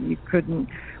for it. You couldn't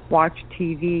watch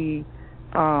TV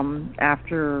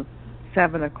after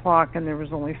 7 o'clock, and there was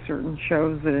only certain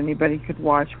shows that anybody could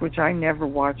watch, which I never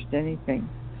watched anything.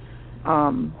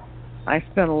 I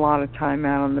spent a lot of time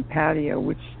out on the patio,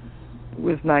 which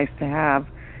was nice to have.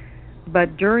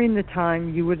 But during the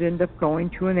time, you would end up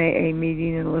going to an AA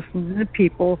meeting and listening to the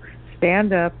people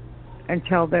stand up and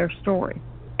tell their story.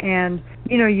 And,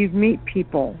 you'd meet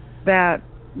people that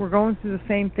were going through the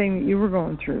same thing that you were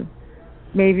going through.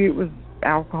 Maybe it was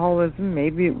alcoholism,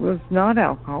 maybe it was not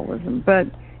alcoholism, but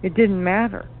it didn't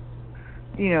matter.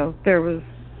 There was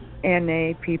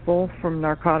NA people from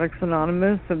Narcotics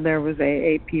Anonymous, and there was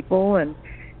AA people, and,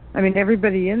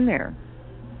 everybody in there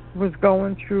was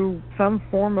going through some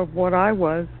form of what I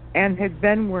was and had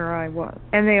been where I was.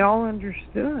 And they all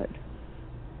understood.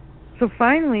 So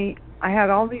finally, I had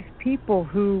all these people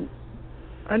who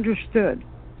understood.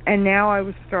 And now I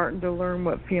was starting to learn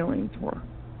what feelings were.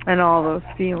 And all those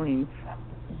feelings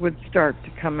would start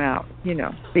to come out.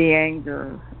 The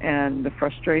anger and the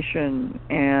frustration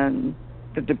and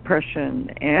the depression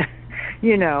and,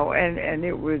 and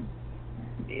it would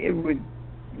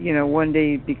one day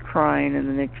you'd be crying and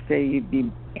the next day you'd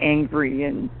be angry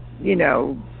and,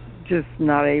 just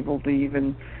not able to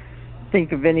even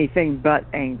think of anything but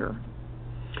anger.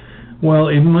 Well,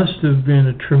 it must have been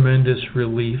a tremendous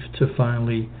relief to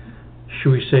finally,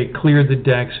 should we say, clear the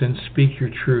decks and speak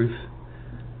your truth.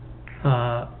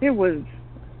 It was.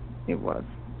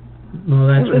 Well,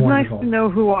 that's it was wonderful. Nice to know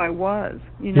who I was.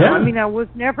 Yeah. I was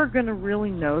never going to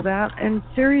really know that. And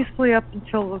seriously, up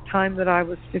until the time that I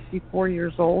was 54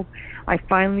 years old, I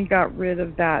finally got rid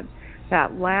of that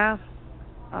last,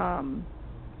 kind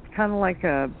of like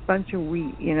a bunch of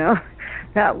wheat,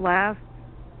 that last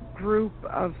group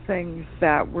of things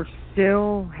that were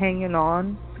still hanging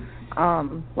on,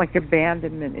 like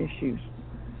abandonment issues,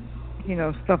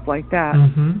 stuff like that.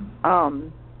 Mm-hmm.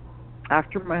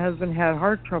 After my husband had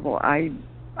heart trouble, I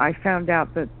found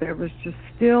out that there was just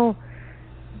still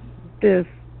this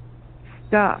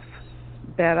stuff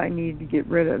that I needed to get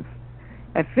rid of.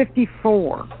 At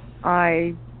 54,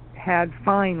 I had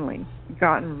finally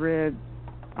gotten rid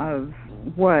of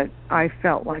what I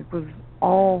felt like was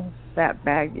all that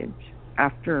baggage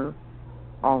after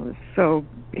all this. So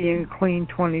being clean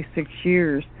 26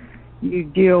 years, you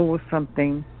deal with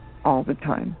something all the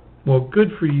time. Well,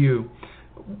 good for you.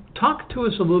 Talk to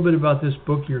us a little bit about this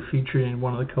book you're featured in,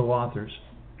 one of the co-authors.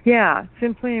 Yeah,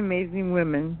 Simply Amazing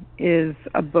Women is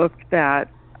a book that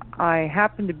I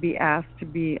happened to be asked to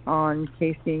be on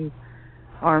Casey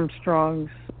Armstrong's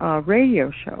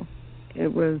radio show.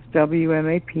 It was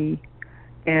WMAP,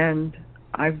 and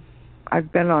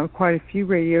I've been on quite a few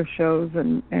radio shows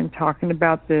and talking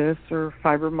about this or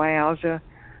fibromyalgia,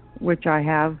 which I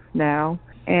have now.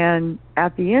 And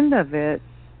at the end of it,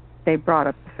 they brought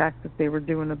up the fact that they were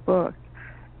doing a book.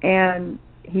 And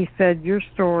he said, your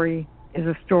story is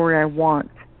a story I want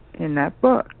in that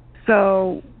book.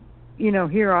 So,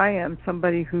 here I am,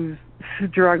 somebody who's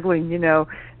struggling,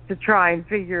 to try and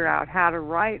figure out how to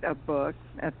write a book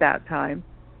at that time.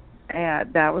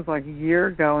 And that was like a year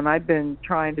ago, and I've been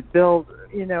trying to build,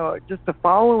 just a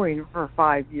following for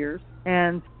 5 years.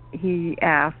 And he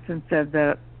asked and said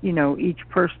that, each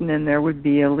person in there would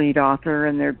be a lead author,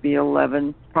 and there'd be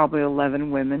probably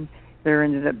 11 women. There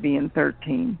ended up being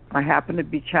 13. I happen to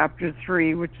be chapter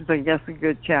 3, which is, I guess, a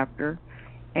good chapter.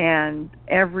 And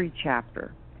every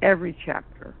chapter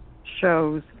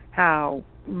shows how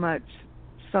much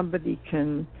somebody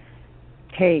can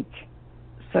take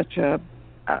such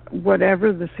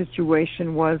whatever the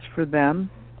situation was for them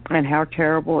and how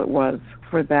terrible it was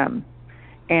for them,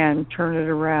 and turn it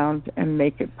around and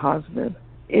make it positive.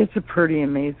 It's a pretty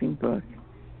amazing book.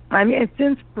 I mean, it's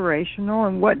inspirational,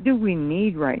 and what do we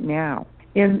need right now?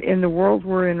 In the world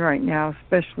we're in right now,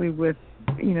 especially with,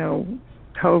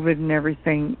 COVID and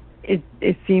everything,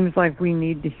 it seems like we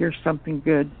need to hear something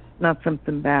good, not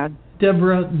something bad.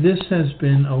 Deborah, this has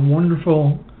been a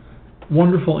wonderful,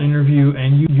 wonderful interview,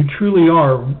 and you truly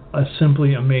are a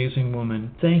simply amazing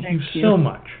woman. Thank you so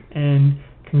much, and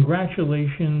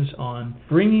congratulations on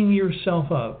bringing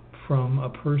yourself up from a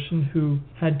person who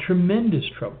had tremendous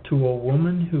trouble to a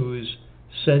woman who is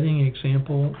setting an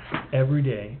example every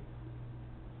day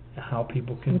how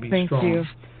people can be strong. You.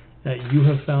 You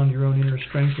have found your own inner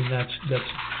strength, and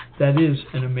that is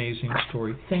an amazing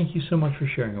story. Thank you so much for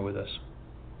sharing it with us.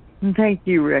 And thank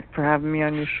you, Rick, for having me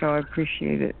on your show. I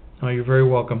appreciate it. Oh, you're very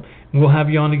welcome. We'll have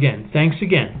you on again. Thanks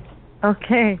again.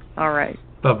 Okay. All right.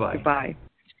 Bye-bye. Bye.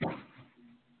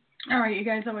 All right, you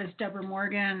guys, that was Deborah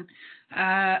Morgan,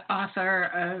 author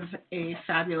of a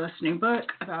fabulous new book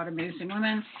about amazing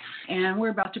women. And we're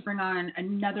about to bring on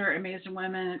another amazing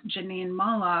woman, Jeanine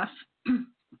Molloff.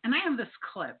 And I have this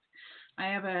clip.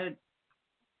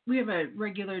 We have a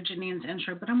regular Jeanine's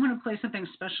intro, but I'm going to play something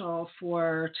special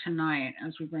for tonight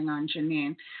as we bring on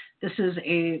Jeanine. This is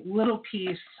a little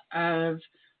piece of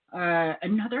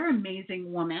another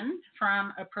amazing woman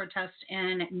from a protest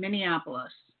in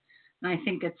Minneapolis. And I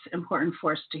think it's important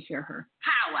for us to hear her.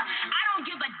 Power. I don't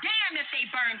give a damn if they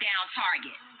burn down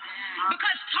Target.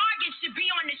 Because Target should be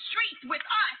on the streets with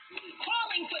us,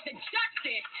 calling for the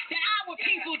justice that our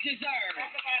people deserve.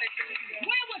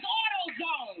 Where was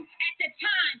AutoZone at the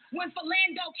time when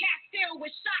Philando Castile was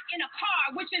shot in a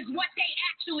car, which is what they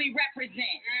actually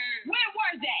represent? Where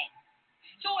were they?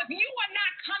 So if you are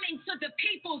not coming to the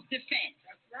people's defense,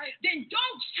 then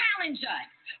don't challenge us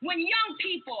when young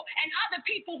people and other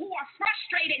people who are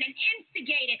frustrated and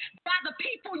instigated by the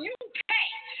people you pay.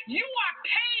 You are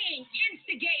paying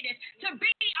instigators to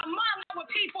be among our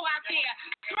people out there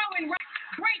throwing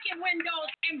rocks, breaking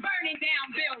windows, and burning down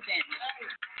buildings.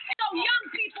 So young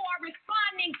people are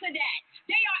responding to that.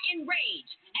 They are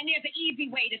enraged, and there's an easy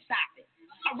way to stop it.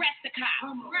 Arrest the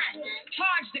cops.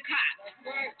 Charge the cops.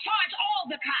 Charge all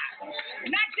the cops.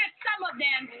 Not just some of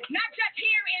them, not just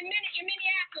here in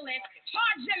Minneapolis.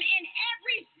 Charge them in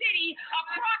every city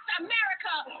across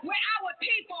America where our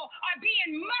people are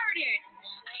being murdered.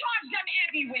 Charge them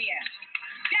everywhere.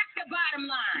 That's the bottom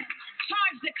line.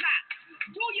 Charge the cops.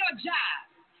 Do your job.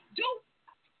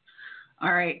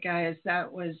 All right, guys, that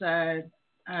was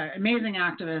amazing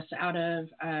activists out of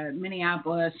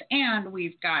Minneapolis, and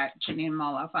we've got Jeanine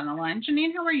Molloff on the line.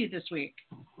 Jeanine, how are you this week?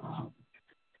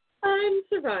 I'm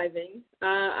surviving.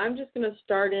 I'm just going to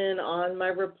start in on my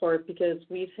report because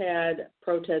we've had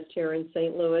protests here in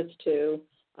St. Louis, too.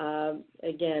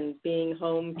 Again, being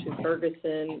home to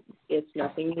Ferguson, it's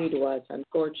nothing new to us,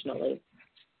 unfortunately.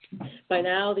 By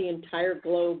now, the entire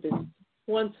globe is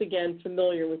once again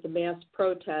familiar with the mass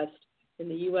protest in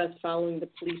the U.S. following the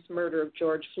police murder of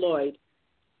George Floyd.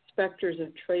 specters of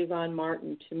Trayvon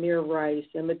Martin, Tamir Rice,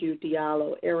 Amadou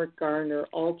Diallo, Eric Garner,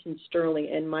 Alton Sterling,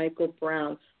 and Michael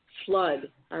Brown flood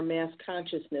our mass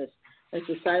consciousness as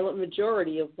the silent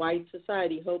majority of white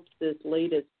society hopes this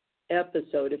latest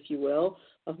episode, if you will,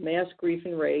 of mass grief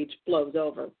and rage blows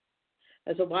over.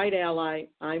 As a white ally,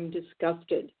 I'm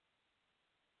disgusted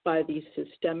by the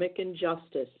systemic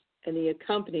injustice and the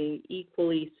accompanying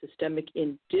equally systemic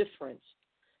indifference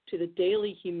to the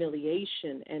daily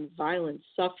humiliation and violence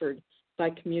suffered by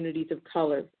communities of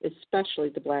color, especially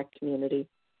the black community.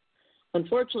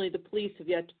 Unfortunately, the police have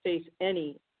yet to face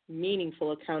any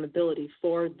meaningful accountability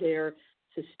for their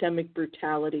systemic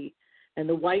brutality, and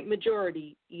the white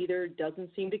majority either doesn't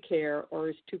seem to care or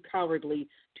is too cowardly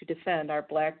to defend our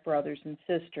black brothers and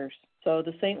sisters. So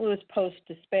the St. Louis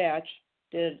Post-Dispatch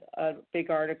did a big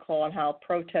article on how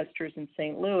protesters in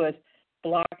St. Louis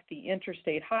blocked the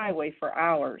interstate highway for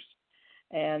hours,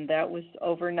 and that was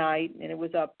overnight, and it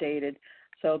was updated.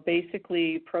 So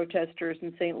basically, protesters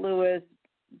in St. Louis,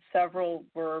 several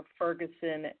were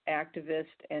Ferguson activists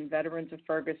and veterans of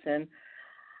Ferguson,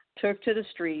 took to the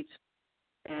streets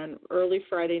and early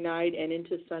Friday night and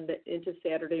into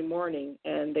Saturday morning,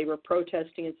 and they were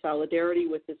protesting in solidarity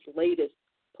with this latest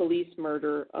police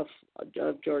murder of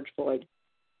George Floyd.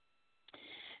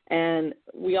 And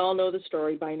we all know the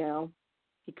story by now.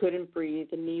 He couldn't breathe.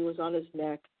 The knee was on his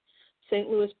neck. St.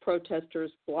 Louis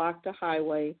protesters blocked a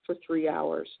highway for 3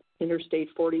 hours, Interstate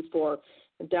 44.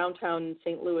 In downtown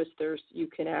St. Louis, you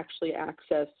can actually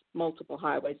access multiple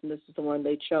highways, and this is the one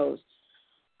they chose.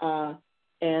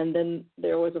 And then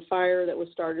there was a fire that was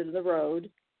started in the road,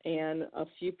 and a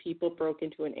few people broke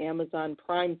into an Amazon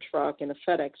Prime truck and a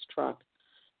FedEx truck.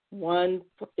 One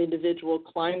individual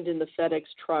climbed in the FedEx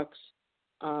trucks,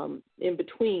 in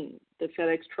between the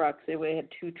FedEx trucks. They had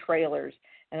two trailers,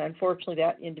 and unfortunately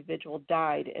that individual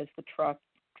died as the truck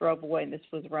drove away, and this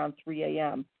was around 3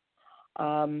 a.m.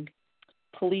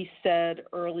 Police said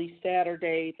early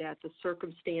Saturday that the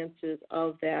circumstances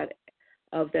of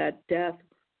that death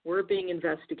were being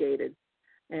investigated,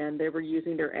 and they were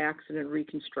using their accident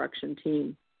reconstruction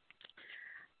team.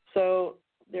 So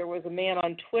there was a man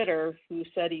on Twitter who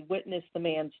said he witnessed the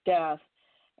man's death,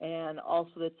 and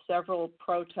also that several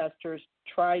protesters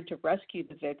tried to rescue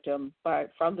the victim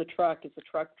from the truck as the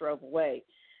truck drove away.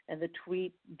 And the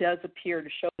tweet does appear to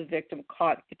show the victim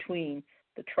caught between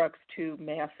the truck's two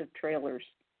massive trailers.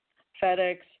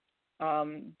 FedEx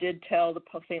did tell the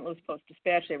St. Louis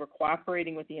Post-Dispatch they were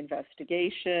cooperating with the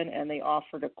investigation, and they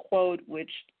offered a quote,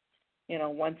 which,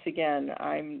 once again,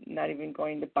 I'm not even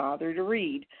going to bother to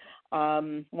read.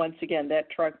 Once again,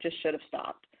 that truck just should have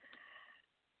stopped.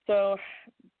 So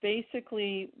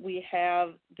basically, we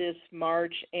have this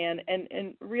march, and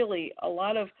really a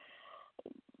lot of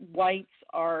whites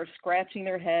are scratching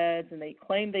their heads, and they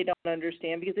claim they don't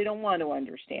understand because they don't want to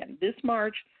understand. This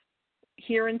march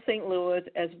here in St. Louis,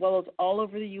 as well as all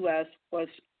over the U.S., was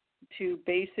to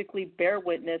basically bear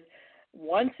witness,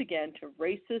 once again, to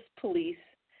racist police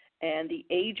and the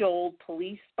age-old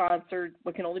police-sponsored,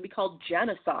 what can only be called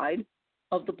genocide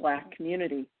of the black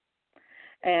community.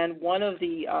 And one of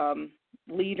the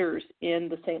leaders in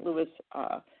the St. Louis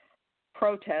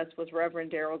protest was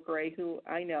Reverend Darrell Gray, who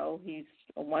I know, he's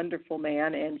a wonderful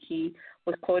man, and he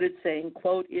was quoted saying,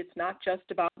 quote, "It's not just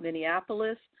about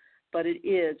Minneapolis, but it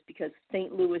is because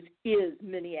St. Louis is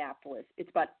Minneapolis. It's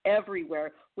about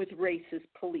everywhere with racist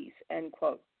police," end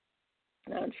quote.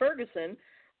 Now in Ferguson,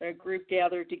 a group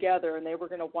gathered together, and they were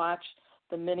going to watch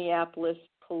the Minneapolis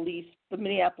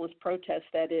protest,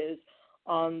 that is,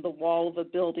 on the wall of a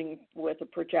building with a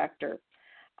projector.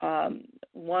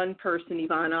 One person,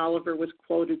 Yvonne Oliver, was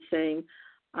quoted saying,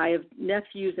 "I have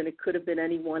nephews and it could have been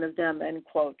any one of them," end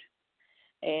quote.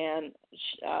 And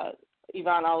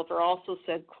Yvonne Oliver also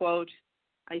said, quote,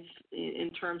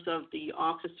 in terms of the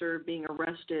officer being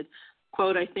arrested,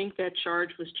 quote, "I think that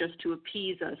charge was just to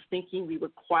appease us, thinking we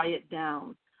would quiet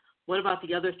down. What about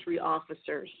the other 3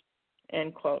 officers?"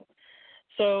 End quote.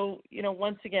 So,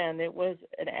 once again, it was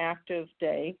an active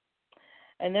day.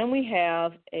 And then we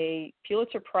have a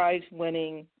Pulitzer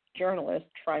Prize-winning journalist,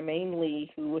 Trymaine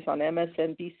Lee, who was on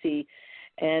MSNBC.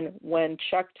 And when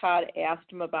Chuck Todd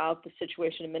asked him about the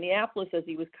situation in Minneapolis as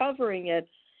he was covering it,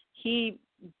 he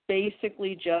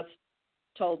basically just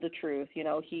told the truth.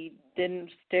 He didn't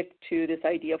stick to this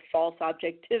idea of false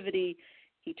objectivity.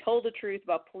 He told the truth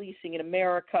about policing in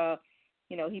America.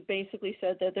 He basically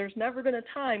said that there's never been a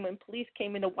time when police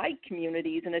came into white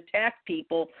communities and attacked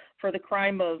people for the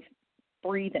crime of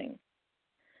breathing.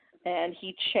 And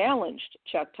he challenged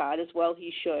Chuck Todd, as well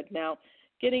he should. Now,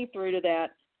 getting through to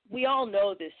that, we all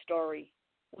know this story.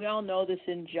 We all know this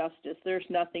injustice. There's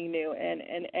nothing new. And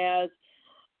as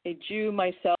a Jew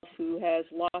myself who has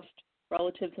lost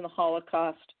relatives in the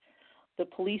Holocaust, the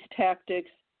police tactics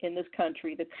in this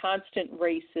country, the constant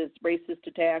racist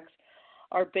attacks,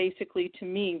 are basically, to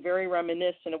me, very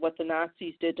reminiscent of what the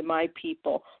Nazis did to my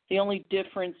people. The only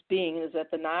difference being is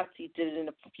that the Nazis did it in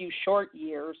a few short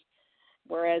years,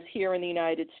 whereas here in the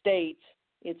United States,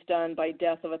 it's done by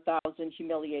death of 1,000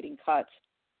 humiliating cuts.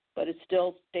 But it's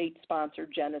still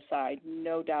state-sponsored genocide,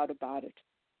 no doubt about it.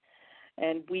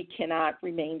 And we cannot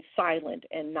remain silent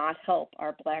and not help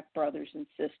our black brothers and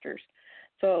sisters.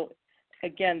 So,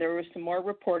 again, there was some more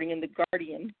reporting in The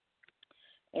Guardian,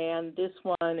 and this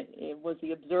one it was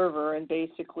The Observer, and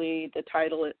basically the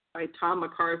title by Tom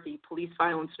McCarthy, Police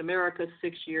Violence in America,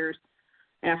 6 years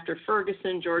after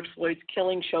Ferguson, George Floyd's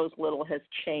killing shows little has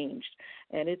changed.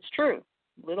 And it's true,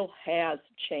 little has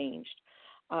changed.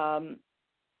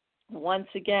 Once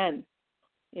again,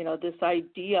 this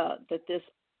idea that this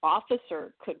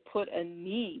officer could put a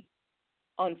knee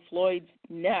on Floyd's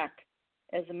neck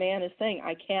as a man is saying,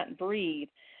 I can't breathe,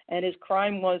 and his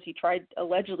crime was he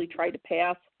allegedly tried to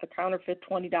pass a counterfeit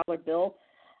 $20 bill.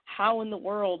 How in the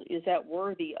world is that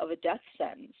worthy of a death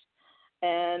sentence?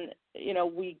 And,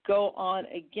 we go on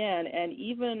again, and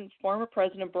even former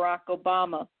President Barack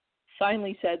Obama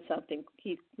finally said something.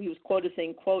 He was quoted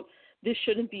saying, quote, this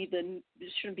shouldn't be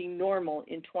normal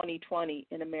in 2020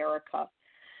 in America.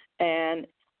 And,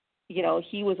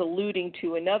 he was alluding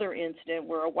to another incident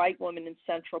where a white woman in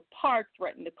Central Park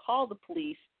threatened to call the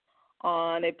police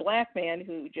on a black man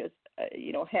who just,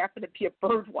 happened to be a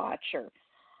bird watcher.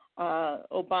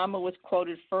 Obama was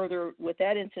quoted further with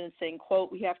that incident saying,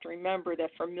 quote, we have to remember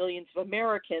that for millions of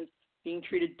Americans, being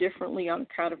treated differently on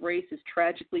account of race is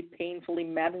tragically, painfully,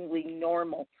 maddeningly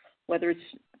normal, whether it's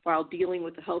while dealing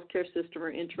with the healthcare system or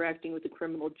interacting with the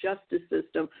criminal justice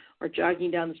system or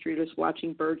jogging down the street or just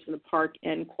watching birds in the park,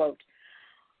 end quote.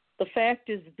 The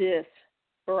fact is this,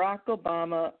 Barack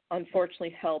Obama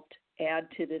unfortunately helped add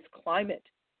to this climate.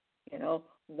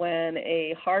 When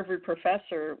a Harvard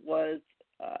professor was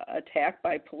attacked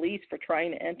by police for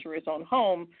trying to enter his own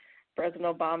home,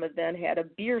 President Obama then had a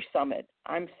beer summit.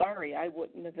 I'm sorry, I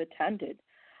wouldn't have attended.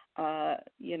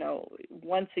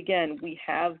 Once again, we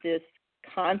have this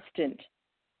constant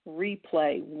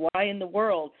replay. Why in the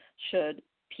world should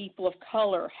people of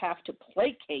color have to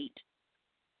placate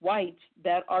whites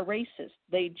that are racist?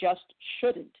 They just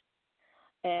shouldn't.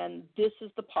 And this is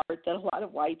the part that a lot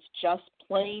of whites just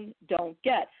plain don't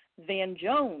get. Van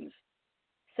Jones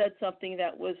said something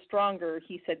that was stronger.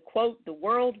 He said, quote, the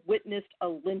world witnessed a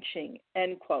lynching,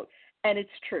 end quote. And it's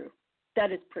true.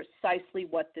 That is precisely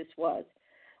what this was.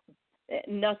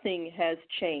 Nothing has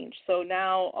changed. So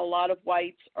now a lot of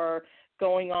whites are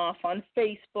going off on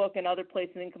Facebook and other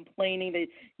places and complaining that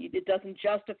it doesn't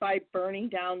justify burning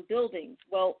down buildings.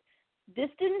 Well, this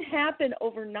didn't happen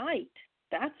overnight.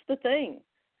 That's the thing.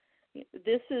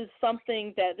 This is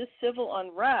something that this civil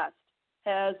unrest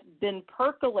has been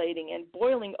percolating and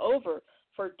boiling over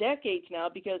for decades now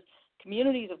because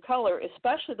communities of color,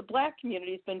 especially the black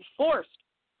community, has been forced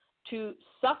to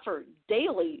suffer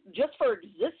daily just for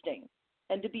existing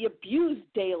and to be abused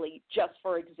daily just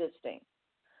for existing.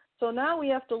 So now we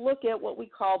have to look at what we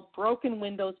call broken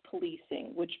windows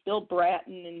policing, which Bill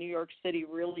Bratton in New York City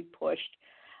really pushed.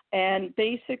 And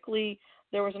basically,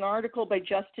 there was an article by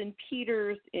Justin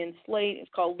Peters in Slate. It's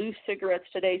called Loose Cigarettes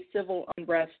Today, Civil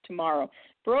Unrest Tomorrow.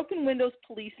 Broken windows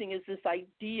policing is this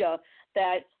idea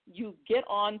that you get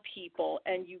on people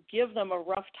and you give them a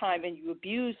rough time and you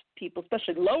abuse people,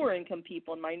 especially lower income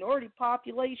people and minority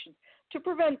populations, to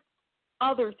prevent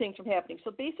other things from happening.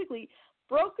 So basically,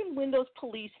 broken windows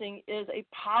policing is a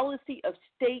policy of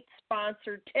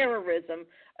state-sponsored terrorism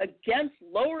against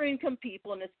lower income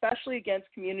people and especially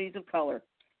against communities of color.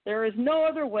 There is no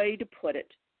other way to put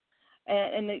it.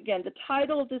 And again, the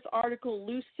title of this article,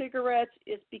 Loose Cigarettes,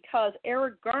 is because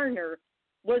Eric Garner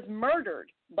was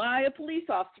murdered by a police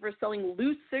officer for selling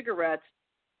loose cigarettes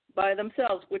by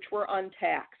themselves, which were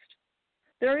untaxed.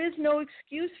 There is no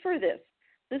excuse for this.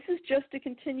 This is just a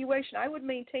continuation. I would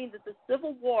maintain that the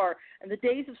Civil War and the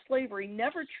days of slavery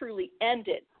never truly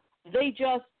ended. They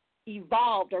just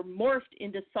evolved or morphed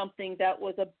into something that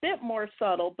was a bit more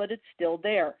subtle, but it's still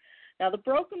there. Now, the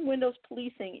broken windows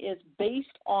policing is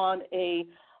based on a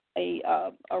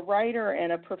writer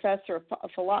and a professor,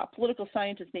 a political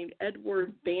scientist named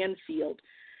Edward Banfield.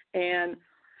 And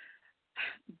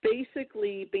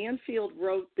basically, Banfield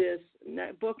wrote this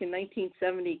book in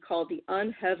 1970 called The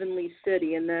Unheavenly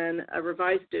City, and then a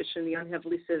revised edition, The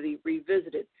Unheavenly City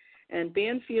Revisited. And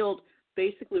Banfield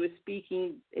basically was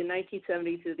speaking in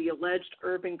 1970 to the alleged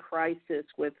urban crisis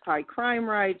with high crime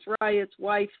rates, riots,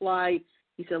 white flight,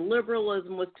 He said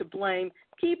liberalism was to blame.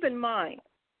 Keep in mind,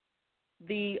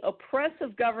 the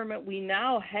oppressive government we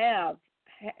now have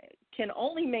can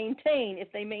only maintain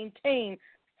if they maintain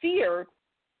fear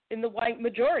in the white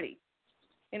majority.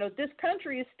 This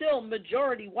country is still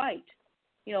majority white.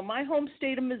 My home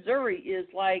state of Missouri is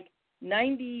like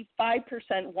 95%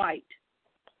 white.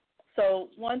 So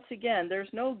once again, there's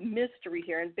no mystery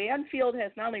here. And Banfield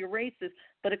has not only a racist,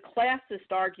 but a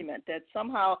classist argument that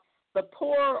somehow the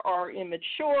poor are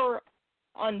immature,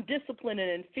 undisciplined,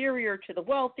 and inferior to the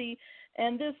wealthy.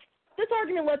 And this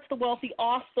argument lets the wealthy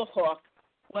off the hook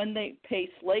when they pay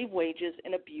slave wages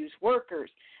and abuse workers.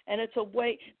 And it's a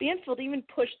way, Banfield even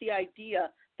pushed the idea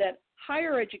that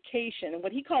higher education, and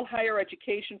what he called higher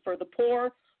education for the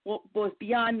poor, was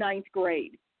beyond ninth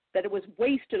grade, that it was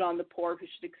wasted on the poor who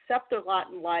should accept their lot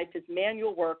in life as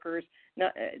manual workers,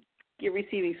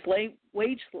 receiving slave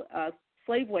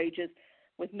wages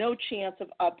with no chance of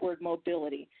upward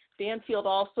mobility. Banfield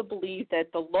also believed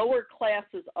that the lower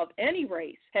classes of any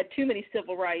race had too many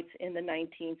civil rights in the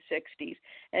 1960s,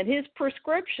 and his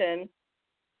prescription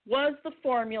was the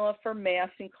formula for mass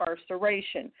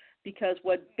incarceration, because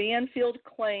what Banfield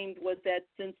claimed was that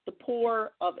since the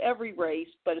poor of every race,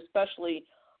 but especially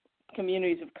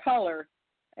communities of color,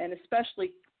 and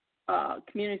especially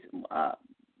communities,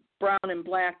 brown and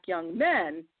black young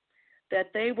men,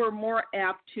 that they were more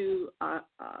apt to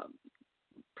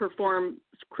perform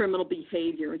criminal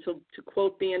behavior. And so to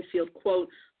quote Banfield, quote,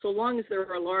 so long as there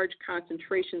are large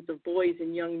concentrations of boys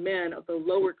and young men of the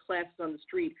lower classes on the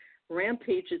street,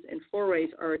 rampages and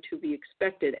forays are to be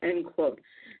expected, end quote.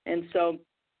 And so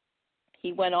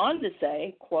he went on to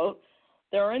say, quote,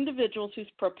 there are individuals whose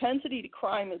propensity to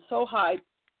crime is so high,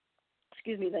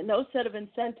 that no set of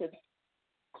incentives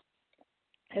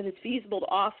that is feasible to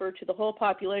offer to the whole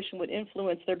population would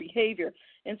influence their behavior.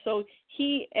 And so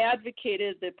he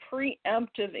advocated the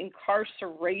preemptive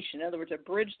incarceration, in other words,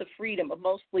 abridge the freedom of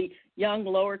mostly young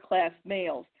lower-class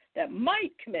males that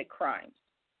might commit crimes.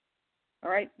 All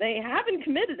right, they haven't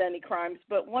committed any crimes,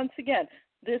 but once again,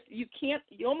 you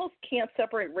almost can't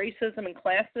separate racism and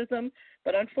classism.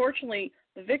 But unfortunately,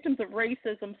 the victims of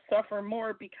racism suffer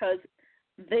more because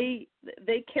they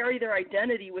carry their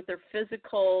identity with their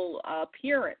physical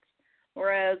appearance,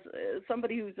 whereas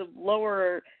somebody who's of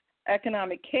lower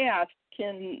economic caste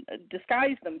can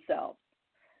disguise themselves.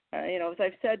 As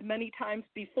I've said many times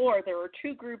before, there are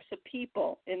two groups of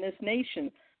people in this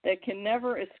nation that can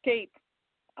never escape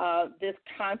this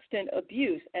constant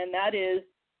abuse, and that is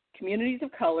communities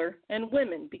of color and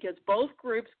women, because both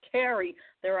groups carry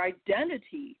their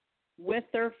identity with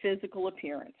their physical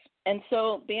appearance. And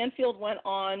so Banfield went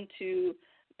on to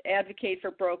advocate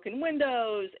for broken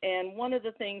windows, and one of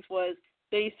the things was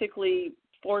basically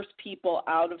force people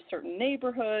out of certain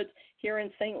neighborhoods. Here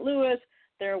in St. Louis,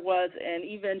 there was an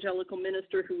evangelical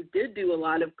minister who did do a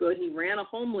lot of good. He ran a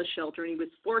homeless shelter, and he was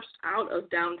forced out of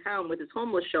downtown with his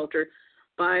homeless shelter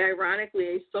by, ironically,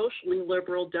 a socially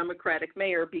liberal Democratic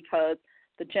mayor, because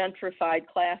the gentrified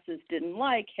classes didn't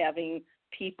like having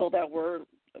people that were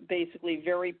basically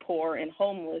very poor and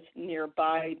homeless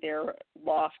nearby their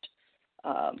loft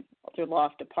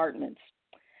apartments.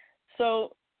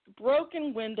 So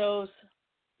broken windows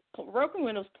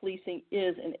policing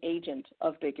is an agent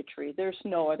of bigotry. There's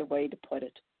no other way to put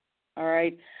it. All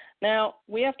right. Now,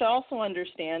 we have to also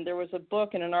understand there was a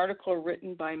book and an article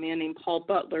written by a man named Paul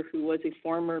Butler, who was a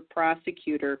former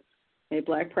prosecutor, a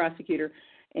black prosecutor,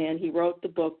 and he wrote the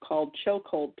book called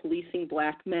Chokehold, Policing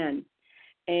Black Men.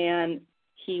 And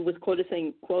he was quoted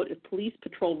saying, quote, if police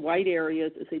patrolled white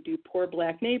areas as they do poor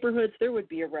black neighborhoods, there would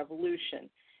be a revolution.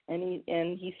 And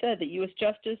he said that U.S.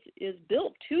 justice is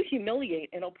built to humiliate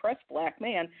and oppress black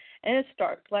men, and it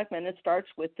starts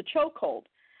with the chokehold.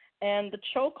 And the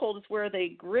chokehold is where they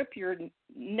grip your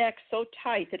neck so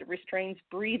tight that it restrains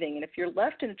breathing. And if you're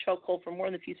left in a chokehold for more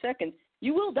than a few seconds,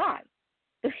 you will die.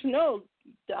 There's no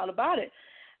doubt about it.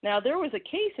 Now, there was a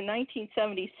case in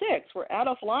 1976 where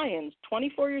Adolph Lyons,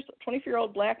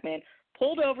 24-year-old black man,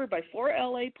 pulled over by 4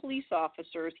 L.A. police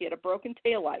officers. He had a broken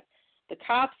taillight. The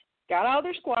cops got out of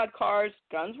their squad cars.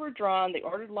 Guns were drawn. They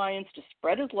ordered Lyons to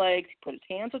spread his legs. He put his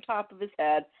hands on top of his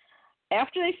head.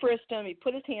 After they frisked him, he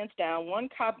put his hands down. One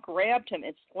cop grabbed him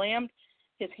and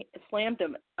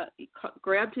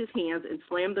grabbed his hands and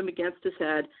slammed them against his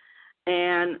head.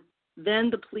 And then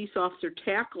the police officer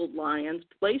tackled Lyons,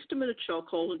 placed him in a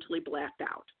chokehold until he blacked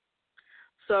out.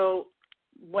 So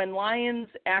when Lyons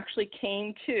actually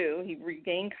came to, he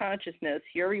regained consciousness.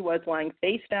 Here he was lying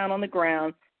face down on the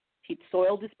ground. He'd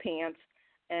soiled his pants,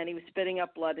 and he was spitting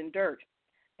up blood and dirt.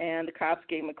 And the cops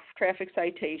gave him a traffic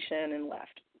citation and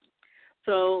left.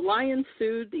 So Lyons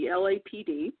sued the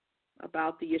LAPD,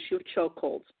 about the issue of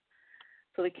chokeholds.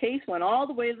 So the case went all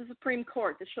the way to the Supreme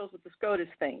Court. This shows what the SCOTUS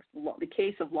thinks. The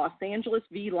case of Los Angeles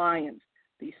v. Lyons.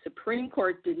 The Supreme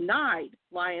Court denied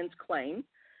Lyons' claim,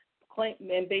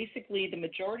 and basically the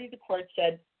majority of the court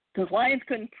said, because Lyons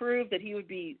couldn't prove that he would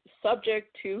be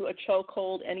subject to a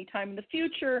chokehold anytime in the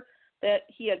future, that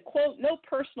he had, quote, no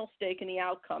personal stake in the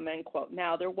outcome, end quote.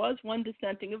 Now, there was one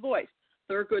dissenting voice,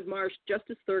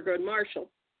 Justice Thurgood Marshall,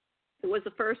 who was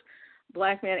the first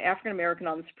black man, African-American,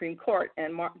 on the Supreme Court,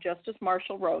 and Justice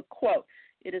Marshall wrote, quote,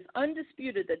 it is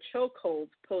undisputed that chokeholds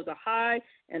pose a high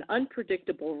and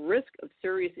unpredictable risk of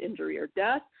serious injury or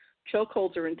death.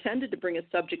 Chokeholds are intended to bring a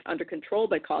subject under control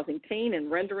by causing pain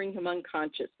and rendering him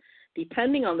unconscious.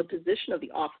 Depending on the position of the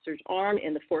officer's arm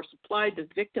and the force applied, the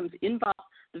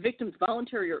victim's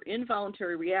voluntary or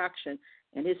involuntary reaction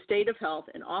and his state of health,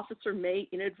 an officer may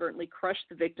inadvertently crush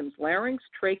the victim's larynx,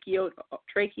 trachea,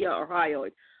 or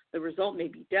hyoid. The result may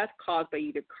be death caused by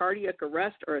either cardiac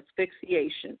arrest or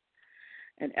asphyxiation.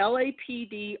 An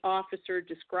LAPD officer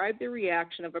described the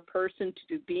reaction of a person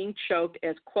to being choked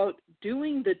as, quote,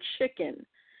 doing the chicken,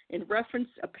 in reference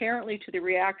apparently to the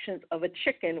reactions of a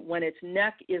chicken when its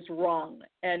neck is wrong,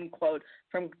 end quote,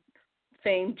 from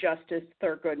famed Justice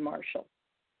Thurgood Marshall.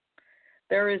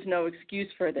 There is no excuse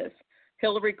for this.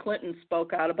 Hillary Clinton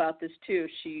spoke out about this too.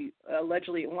 She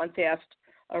allegedly once asked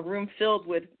a room filled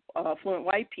with affluent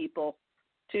white people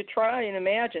to try and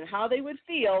imagine how they would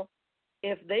feel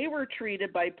if they were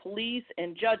treated by police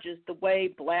and judges the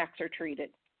way blacks are treated.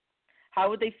 How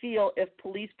would they feel if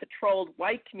police patrolled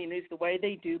white communities the way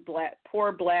they do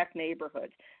poor black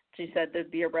neighborhoods? She said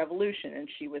there'd be a revolution, and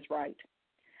she was right.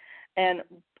 And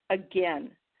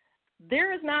again,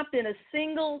 there has not been a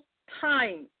single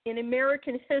time in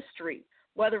American history,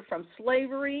 whether from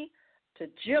slavery to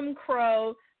Jim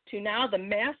Crow to now the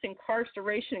mass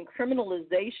incarceration and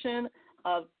criminalization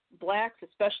of blacks,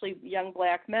 especially young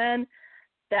black men,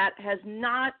 that has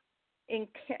not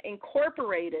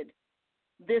incorporated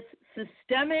this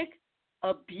systemic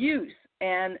abuse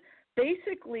and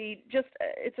basically just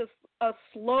it's a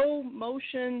slow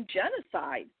motion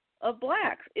genocide of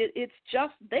blacks. It's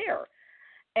just there.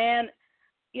 And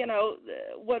you know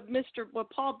what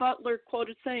Paul Butler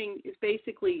quoted saying is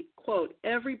basically, quote,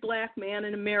 every black man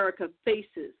in America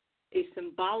faces a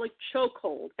symbolic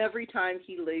chokehold every time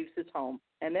he leaves his home.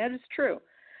 And that is true.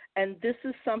 And this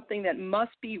is something that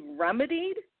must be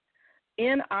remedied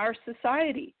in our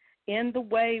society, in the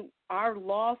way our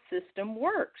law system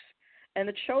works. And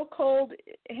the chokehold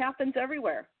happens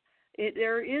everywhere.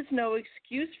 There is no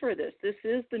excuse for this. This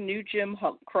is the new Jim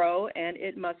Crow, and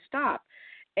it must stop.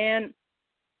 And,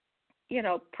 you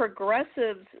know,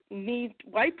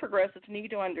 white progressives need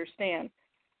to understand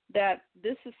that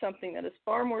this is something that is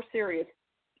far more serious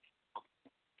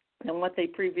than what they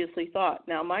previously thought.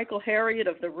 Now, Michael Harriot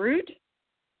of The Root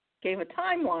gave a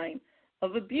timeline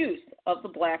of abuse of the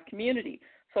black community.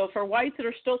 So for whites that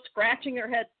are still scratching their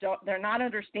heads, they're not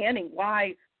understanding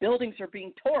why buildings are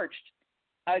being torched.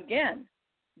 Again,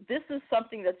 this is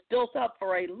something that's built up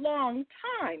for a long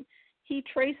time. He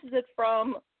traces it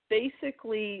from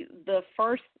basically the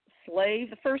first slave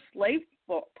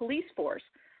police force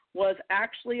was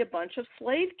actually a bunch of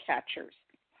slave catchers.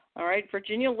 All right,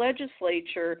 Virginia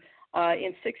legislature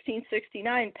in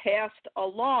 1669 passed a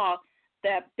law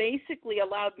that basically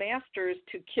allowed masters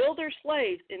to kill their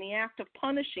slaves in the act of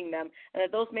punishing them, and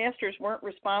that those masters weren't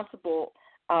responsible.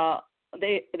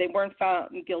 They weren't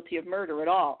found guilty of murder at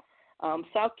all.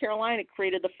 South Carolina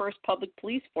created the first public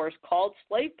police force called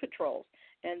slave patrols,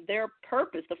 and their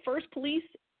purpose, the first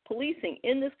policing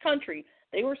in this country,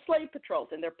 they were slave patrols,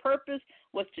 and their purpose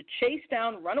was to chase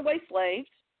down runaway slaves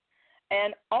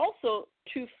and also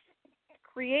to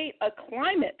create a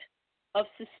climate of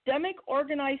systemic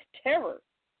organized terror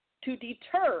to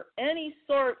deter any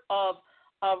sort of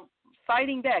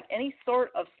fighting back, any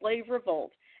sort of slave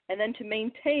revolt, and then to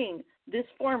maintain this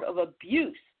form of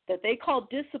abuse that they call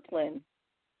discipline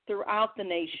throughout the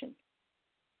nation.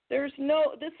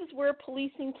 This is where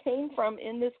policing came from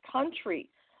in this country.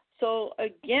 So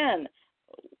again,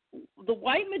 the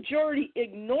white majority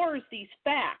ignores these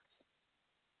facts.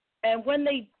 And when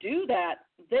they do that,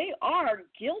 they are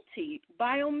guilty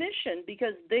by omission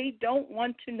because they don't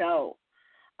want to know.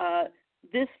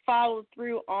 This followed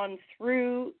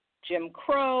through Jim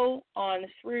Crow, on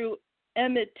through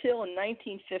Emmett Till in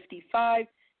 1955,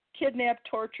 kidnapped,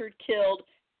 tortured, killed,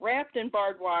 wrapped in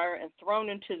barbed wire, and thrown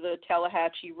into the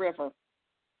Tallahatchie River.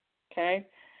 Okay?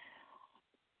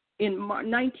 In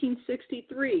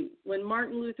 1963, when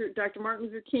Dr. Martin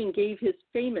Luther King gave his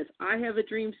famous I Have a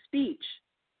Dream speech,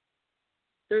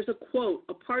 there's a quote,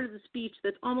 a part of the speech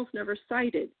that's almost never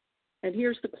cited. And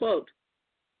here's the quote: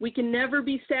 "We can never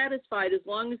be satisfied as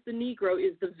long as the Negro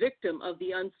is the victim of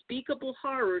the unspeakable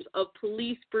horrors of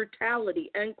police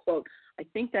brutality," end quote. I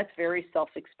think that's very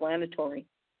self-explanatory.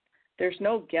 There's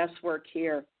no guesswork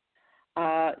here.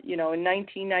 In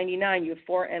 1999, you have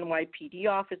 4 NYPD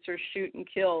officers shoot and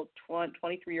kill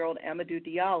 23-year-old Amadou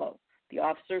Diallo. The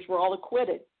officers were all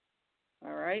acquitted.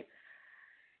 All right.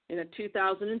 In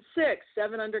 2006,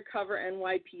 7 undercover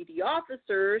NYPD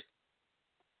officers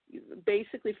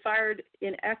basically fired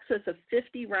in excess of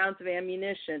 50 rounds of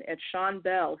ammunition at Sean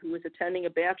Bell, who was attending a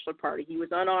bachelor party. He was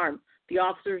unarmed. The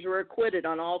officers were acquitted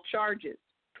on all charges.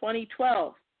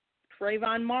 2012,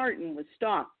 Trayvon Martin was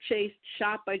stalked, chased,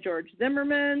 shot by George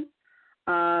Zimmerman.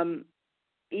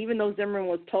 Even though Zimmerman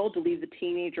was told to leave the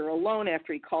teenager alone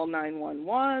after he called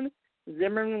 911,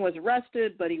 Zimmerman was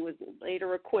arrested, but he was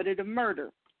later acquitted of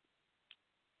murder.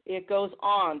 It goes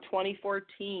on.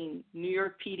 2014, New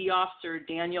York PD officer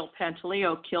Daniel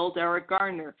Pantaleo killed Eric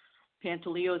Gardner.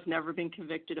 Pantaleo has never been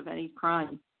convicted of any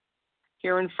crime.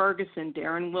 Here in Ferguson,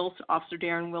 Officer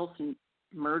Darren Wilson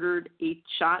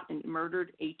shot and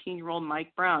murdered 18-year-old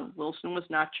Mike Brown. Wilson was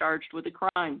not charged with a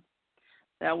crime.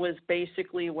 That was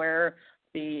basically where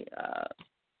the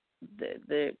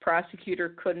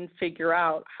prosecutor couldn't figure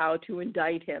out how to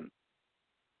indict him.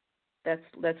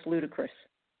 That's ludicrous.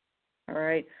 All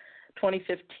right.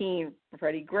 2015,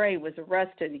 Freddie Gray was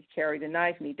arrested. He carried a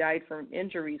knife and he died from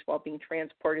injuries while being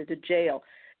transported to jail.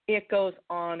 It goes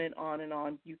on and on and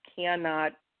on. You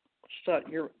cannot shut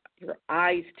your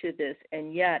eyes to this,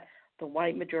 and yet the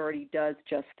white majority does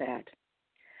just that.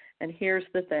 And here's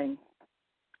the thing.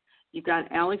 You've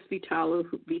got Alex Vitale,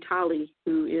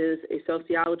 who is a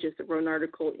sociologist that wrote an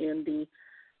article in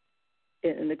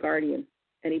the Guardian,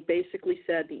 and he basically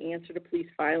said the answer to police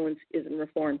violence isn't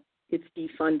reform. It's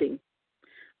defunding.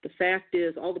 The fact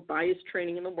is, all the bias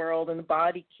training in the world and the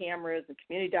body cameras and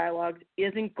community dialogues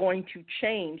isn't going to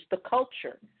change the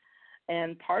culture.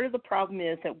 And part of the problem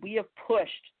is that we have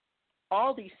pushed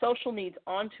all these social needs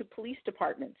onto police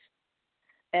departments.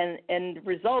 And the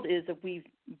result is that we've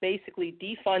basically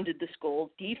defunded the schools,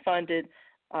 defunded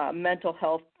mental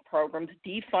health programs,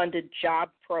 defunded job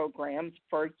programs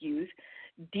for youth,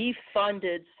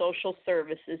 defunded social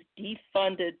services,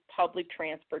 defunded public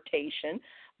transportation.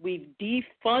 We've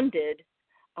defunded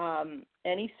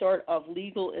any sort of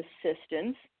legal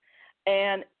assistance.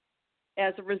 And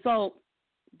as a result,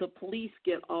 the police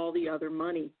get all the other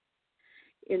money.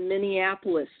 In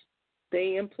Minneapolis,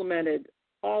 they implemented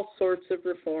all sorts of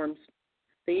reforms.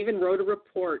 They even wrote a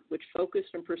report which focused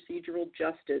on procedural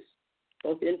justice,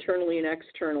 both internally and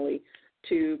externally,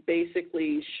 to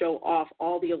basically show off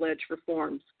all the alleged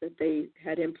reforms that they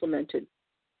had implemented.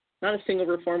 Not a single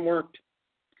reform worked.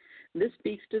 And this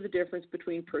speaks to the difference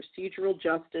between procedural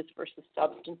justice versus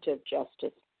substantive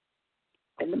justice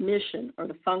and the mission or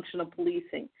the function of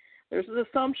policing. There's an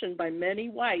assumption by many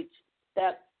whites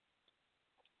that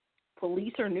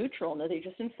police are neutral and that they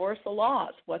just enforce the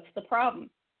laws. What's the problem?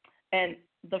 And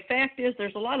the fact is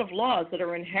there's a lot of laws that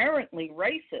are inherently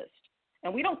racist,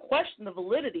 and we don't question the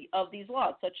validity of these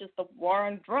laws, such as the war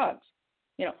on drugs.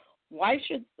 You know, why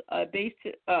should an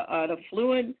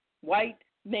affluent white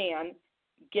man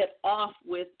get off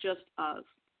with just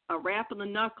a rap in the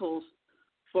knuckles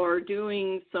for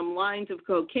doing some lines of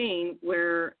cocaine,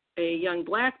 where a young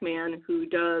black man who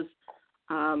does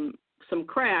some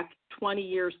crack, 20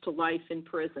 years to life in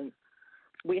prison?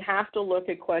 We have to look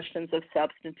at questions of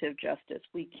substantive justice.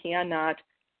 We cannot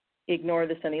ignore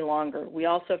this any longer. We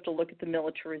also have to look at the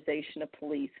militarization of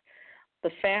police. The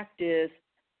fact is,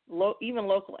 even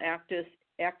local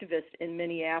activists in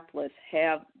Minneapolis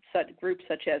have such groups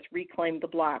such as Reclaim the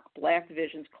Block, Black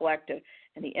Visions Collective,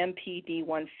 and the MPD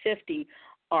 150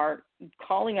 are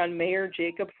calling on Mayor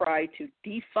Jacob Frey to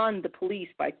defund the police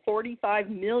by $45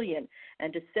 million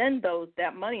and to send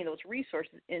that money and those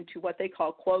resources into what they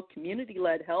call, quote,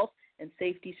 community-led health and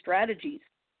safety strategies.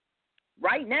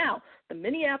 Right now, the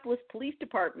Minneapolis Police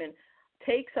Department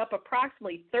takes up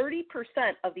approximately 30%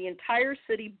 of the entire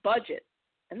city budget,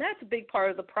 and that's a big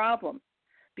part of the problem,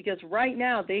 because right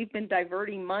now they've been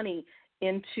diverting money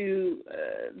into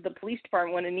the police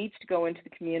department when it needs to go into the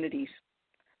communities.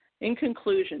 In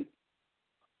conclusion,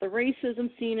 the racism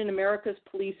seen in America's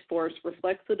police force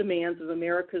reflects the demands of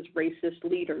America's racist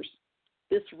leaders.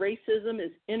 This racism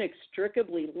is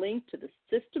inextricably linked to the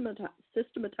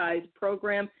systematized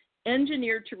program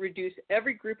engineered to reduce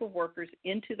every group of workers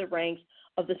into the ranks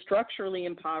of the structurally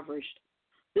impoverished.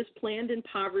 This planned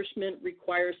impoverishment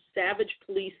requires savage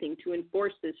policing to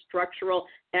enforce this structural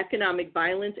economic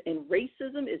violence, and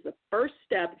racism is the first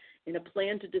step in a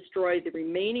plan to destroy the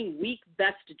remaining weak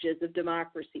vestiges of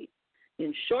democracy.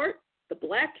 In short, The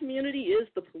black community is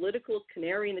the political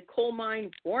canary in the coal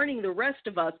mine, warning the rest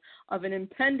of us of an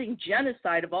impending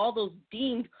genocide of all those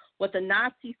deemed what the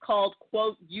Nazis called,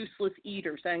 quote, useless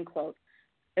eaters, end quote.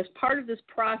 As part of this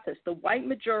process, the white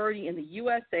majority in the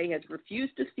USA has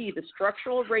refused to see the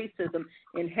structural racism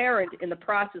inherent in the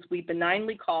process we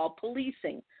benignly call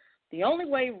policing. The only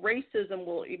way racism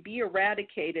will be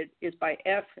eradicated is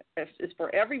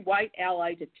for every white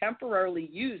ally to temporarily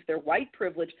use their white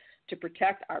privilege to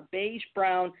protect our beige,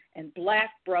 brown, and black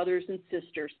brothers and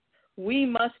sisters. We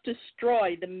must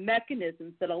destroy the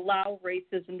mechanisms that allow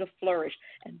racism to flourish,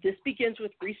 and this begins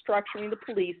with restructuring the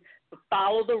police to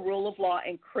follow the rule of law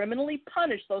and criminally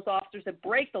punish those officers that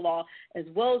break the law, as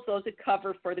well as those that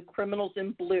cover for the criminals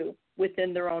in blue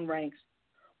within their own ranks.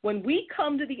 When we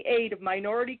come to the aid of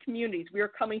minority communities, we are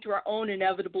coming to our own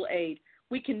inevitable aid.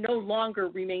 We can no longer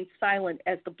remain silent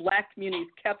as the black community is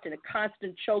kept in a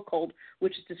constant chokehold,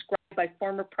 which is described by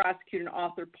former prosecutor and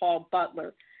author Paul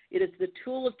Butler. It is the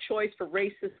tool of choice for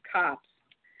racist cops.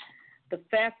 The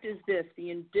fact is this: the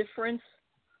indifference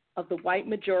of the white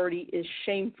majority is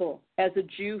shameful. As a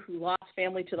Jew who lost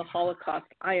family to the Holocaust,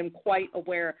 I am quite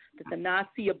aware that the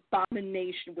Nazi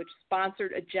abomination which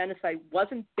sponsored a genocide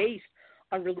wasn't based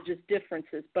on religious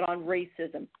differences, but on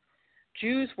racism.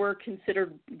 Jews were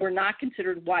not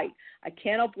considered white. I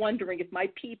can't help wondering if my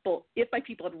people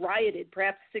had rioted,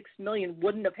 perhaps 6 million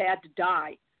wouldn't have had to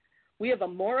die. We have a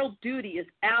moral duty as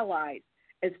allies,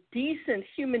 as decent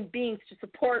human beings, to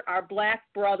support our black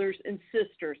brothers and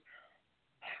sisters.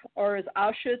 Or as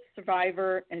Auschwitz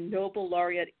survivor and Nobel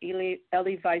laureate Elie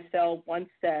Wiesel once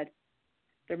said,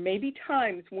 there may be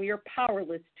times when we are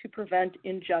powerless to prevent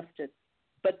injustice,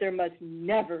 but there must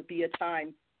never be a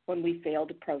time when we fail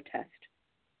to protest.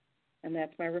 And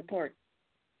that's my report.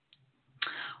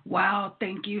 Wow,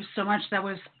 thank you so much. That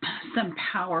was some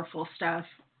powerful stuff.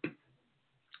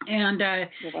 And, I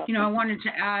wanted to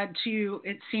add to,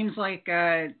 it seems like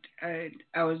I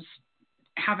was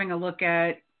having a look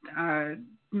at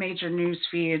major news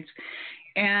feeds,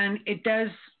 and it does,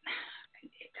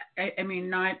 I mean,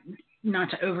 not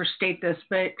to overstate this,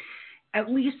 but at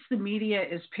least the media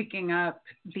is picking up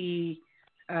the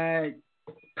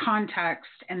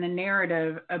context and the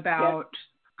narrative about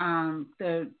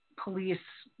the police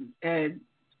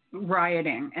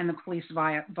rioting and the police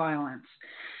violence.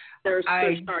 They're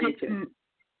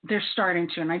starting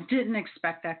to, and I didn't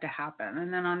expect that to happen.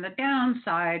 And then on the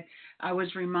downside, I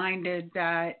was reminded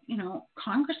that,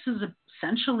 Congress is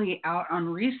essentially out on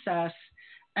recess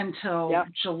until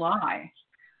July.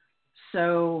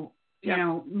 So,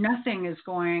 nothing is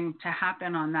going to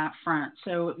happen on that front.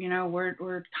 So,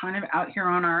 we're kind of out here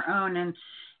on our own,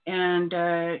 and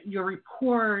your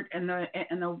report and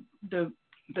the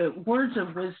words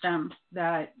of wisdom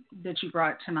that you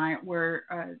brought tonight were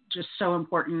just so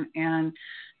important and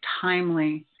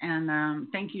timely. And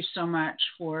thank you so much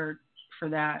for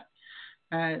that.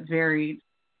 Very,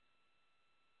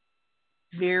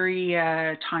 very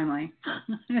timely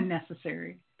and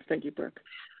necessary. Thank you, Brooke.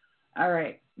 All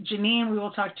right. Jeanine, we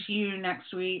will talk to you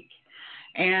next week.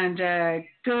 And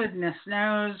goodness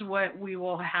knows what we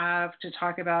will have to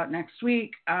talk about next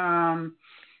week.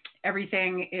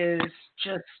 Everything is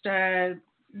just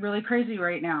really crazy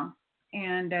right now.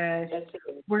 And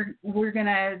we're going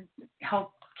to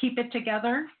help keep it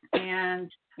together.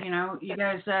 And, you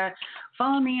guys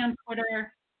follow me on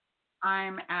Twitter.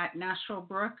 I'm at Nashville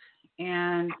Brook.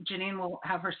 And Jeanine will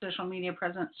have her social media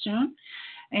presence soon.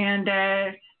 And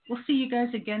we'll see you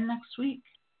guys again next week.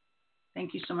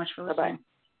 Thank you so much for listening.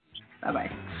 Bye-bye.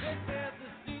 Bye-bye.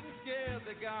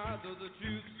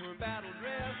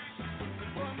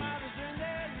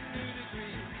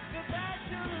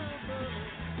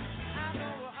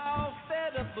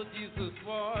 But useless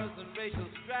wars and racial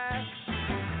strife.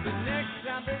 The next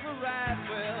time there's a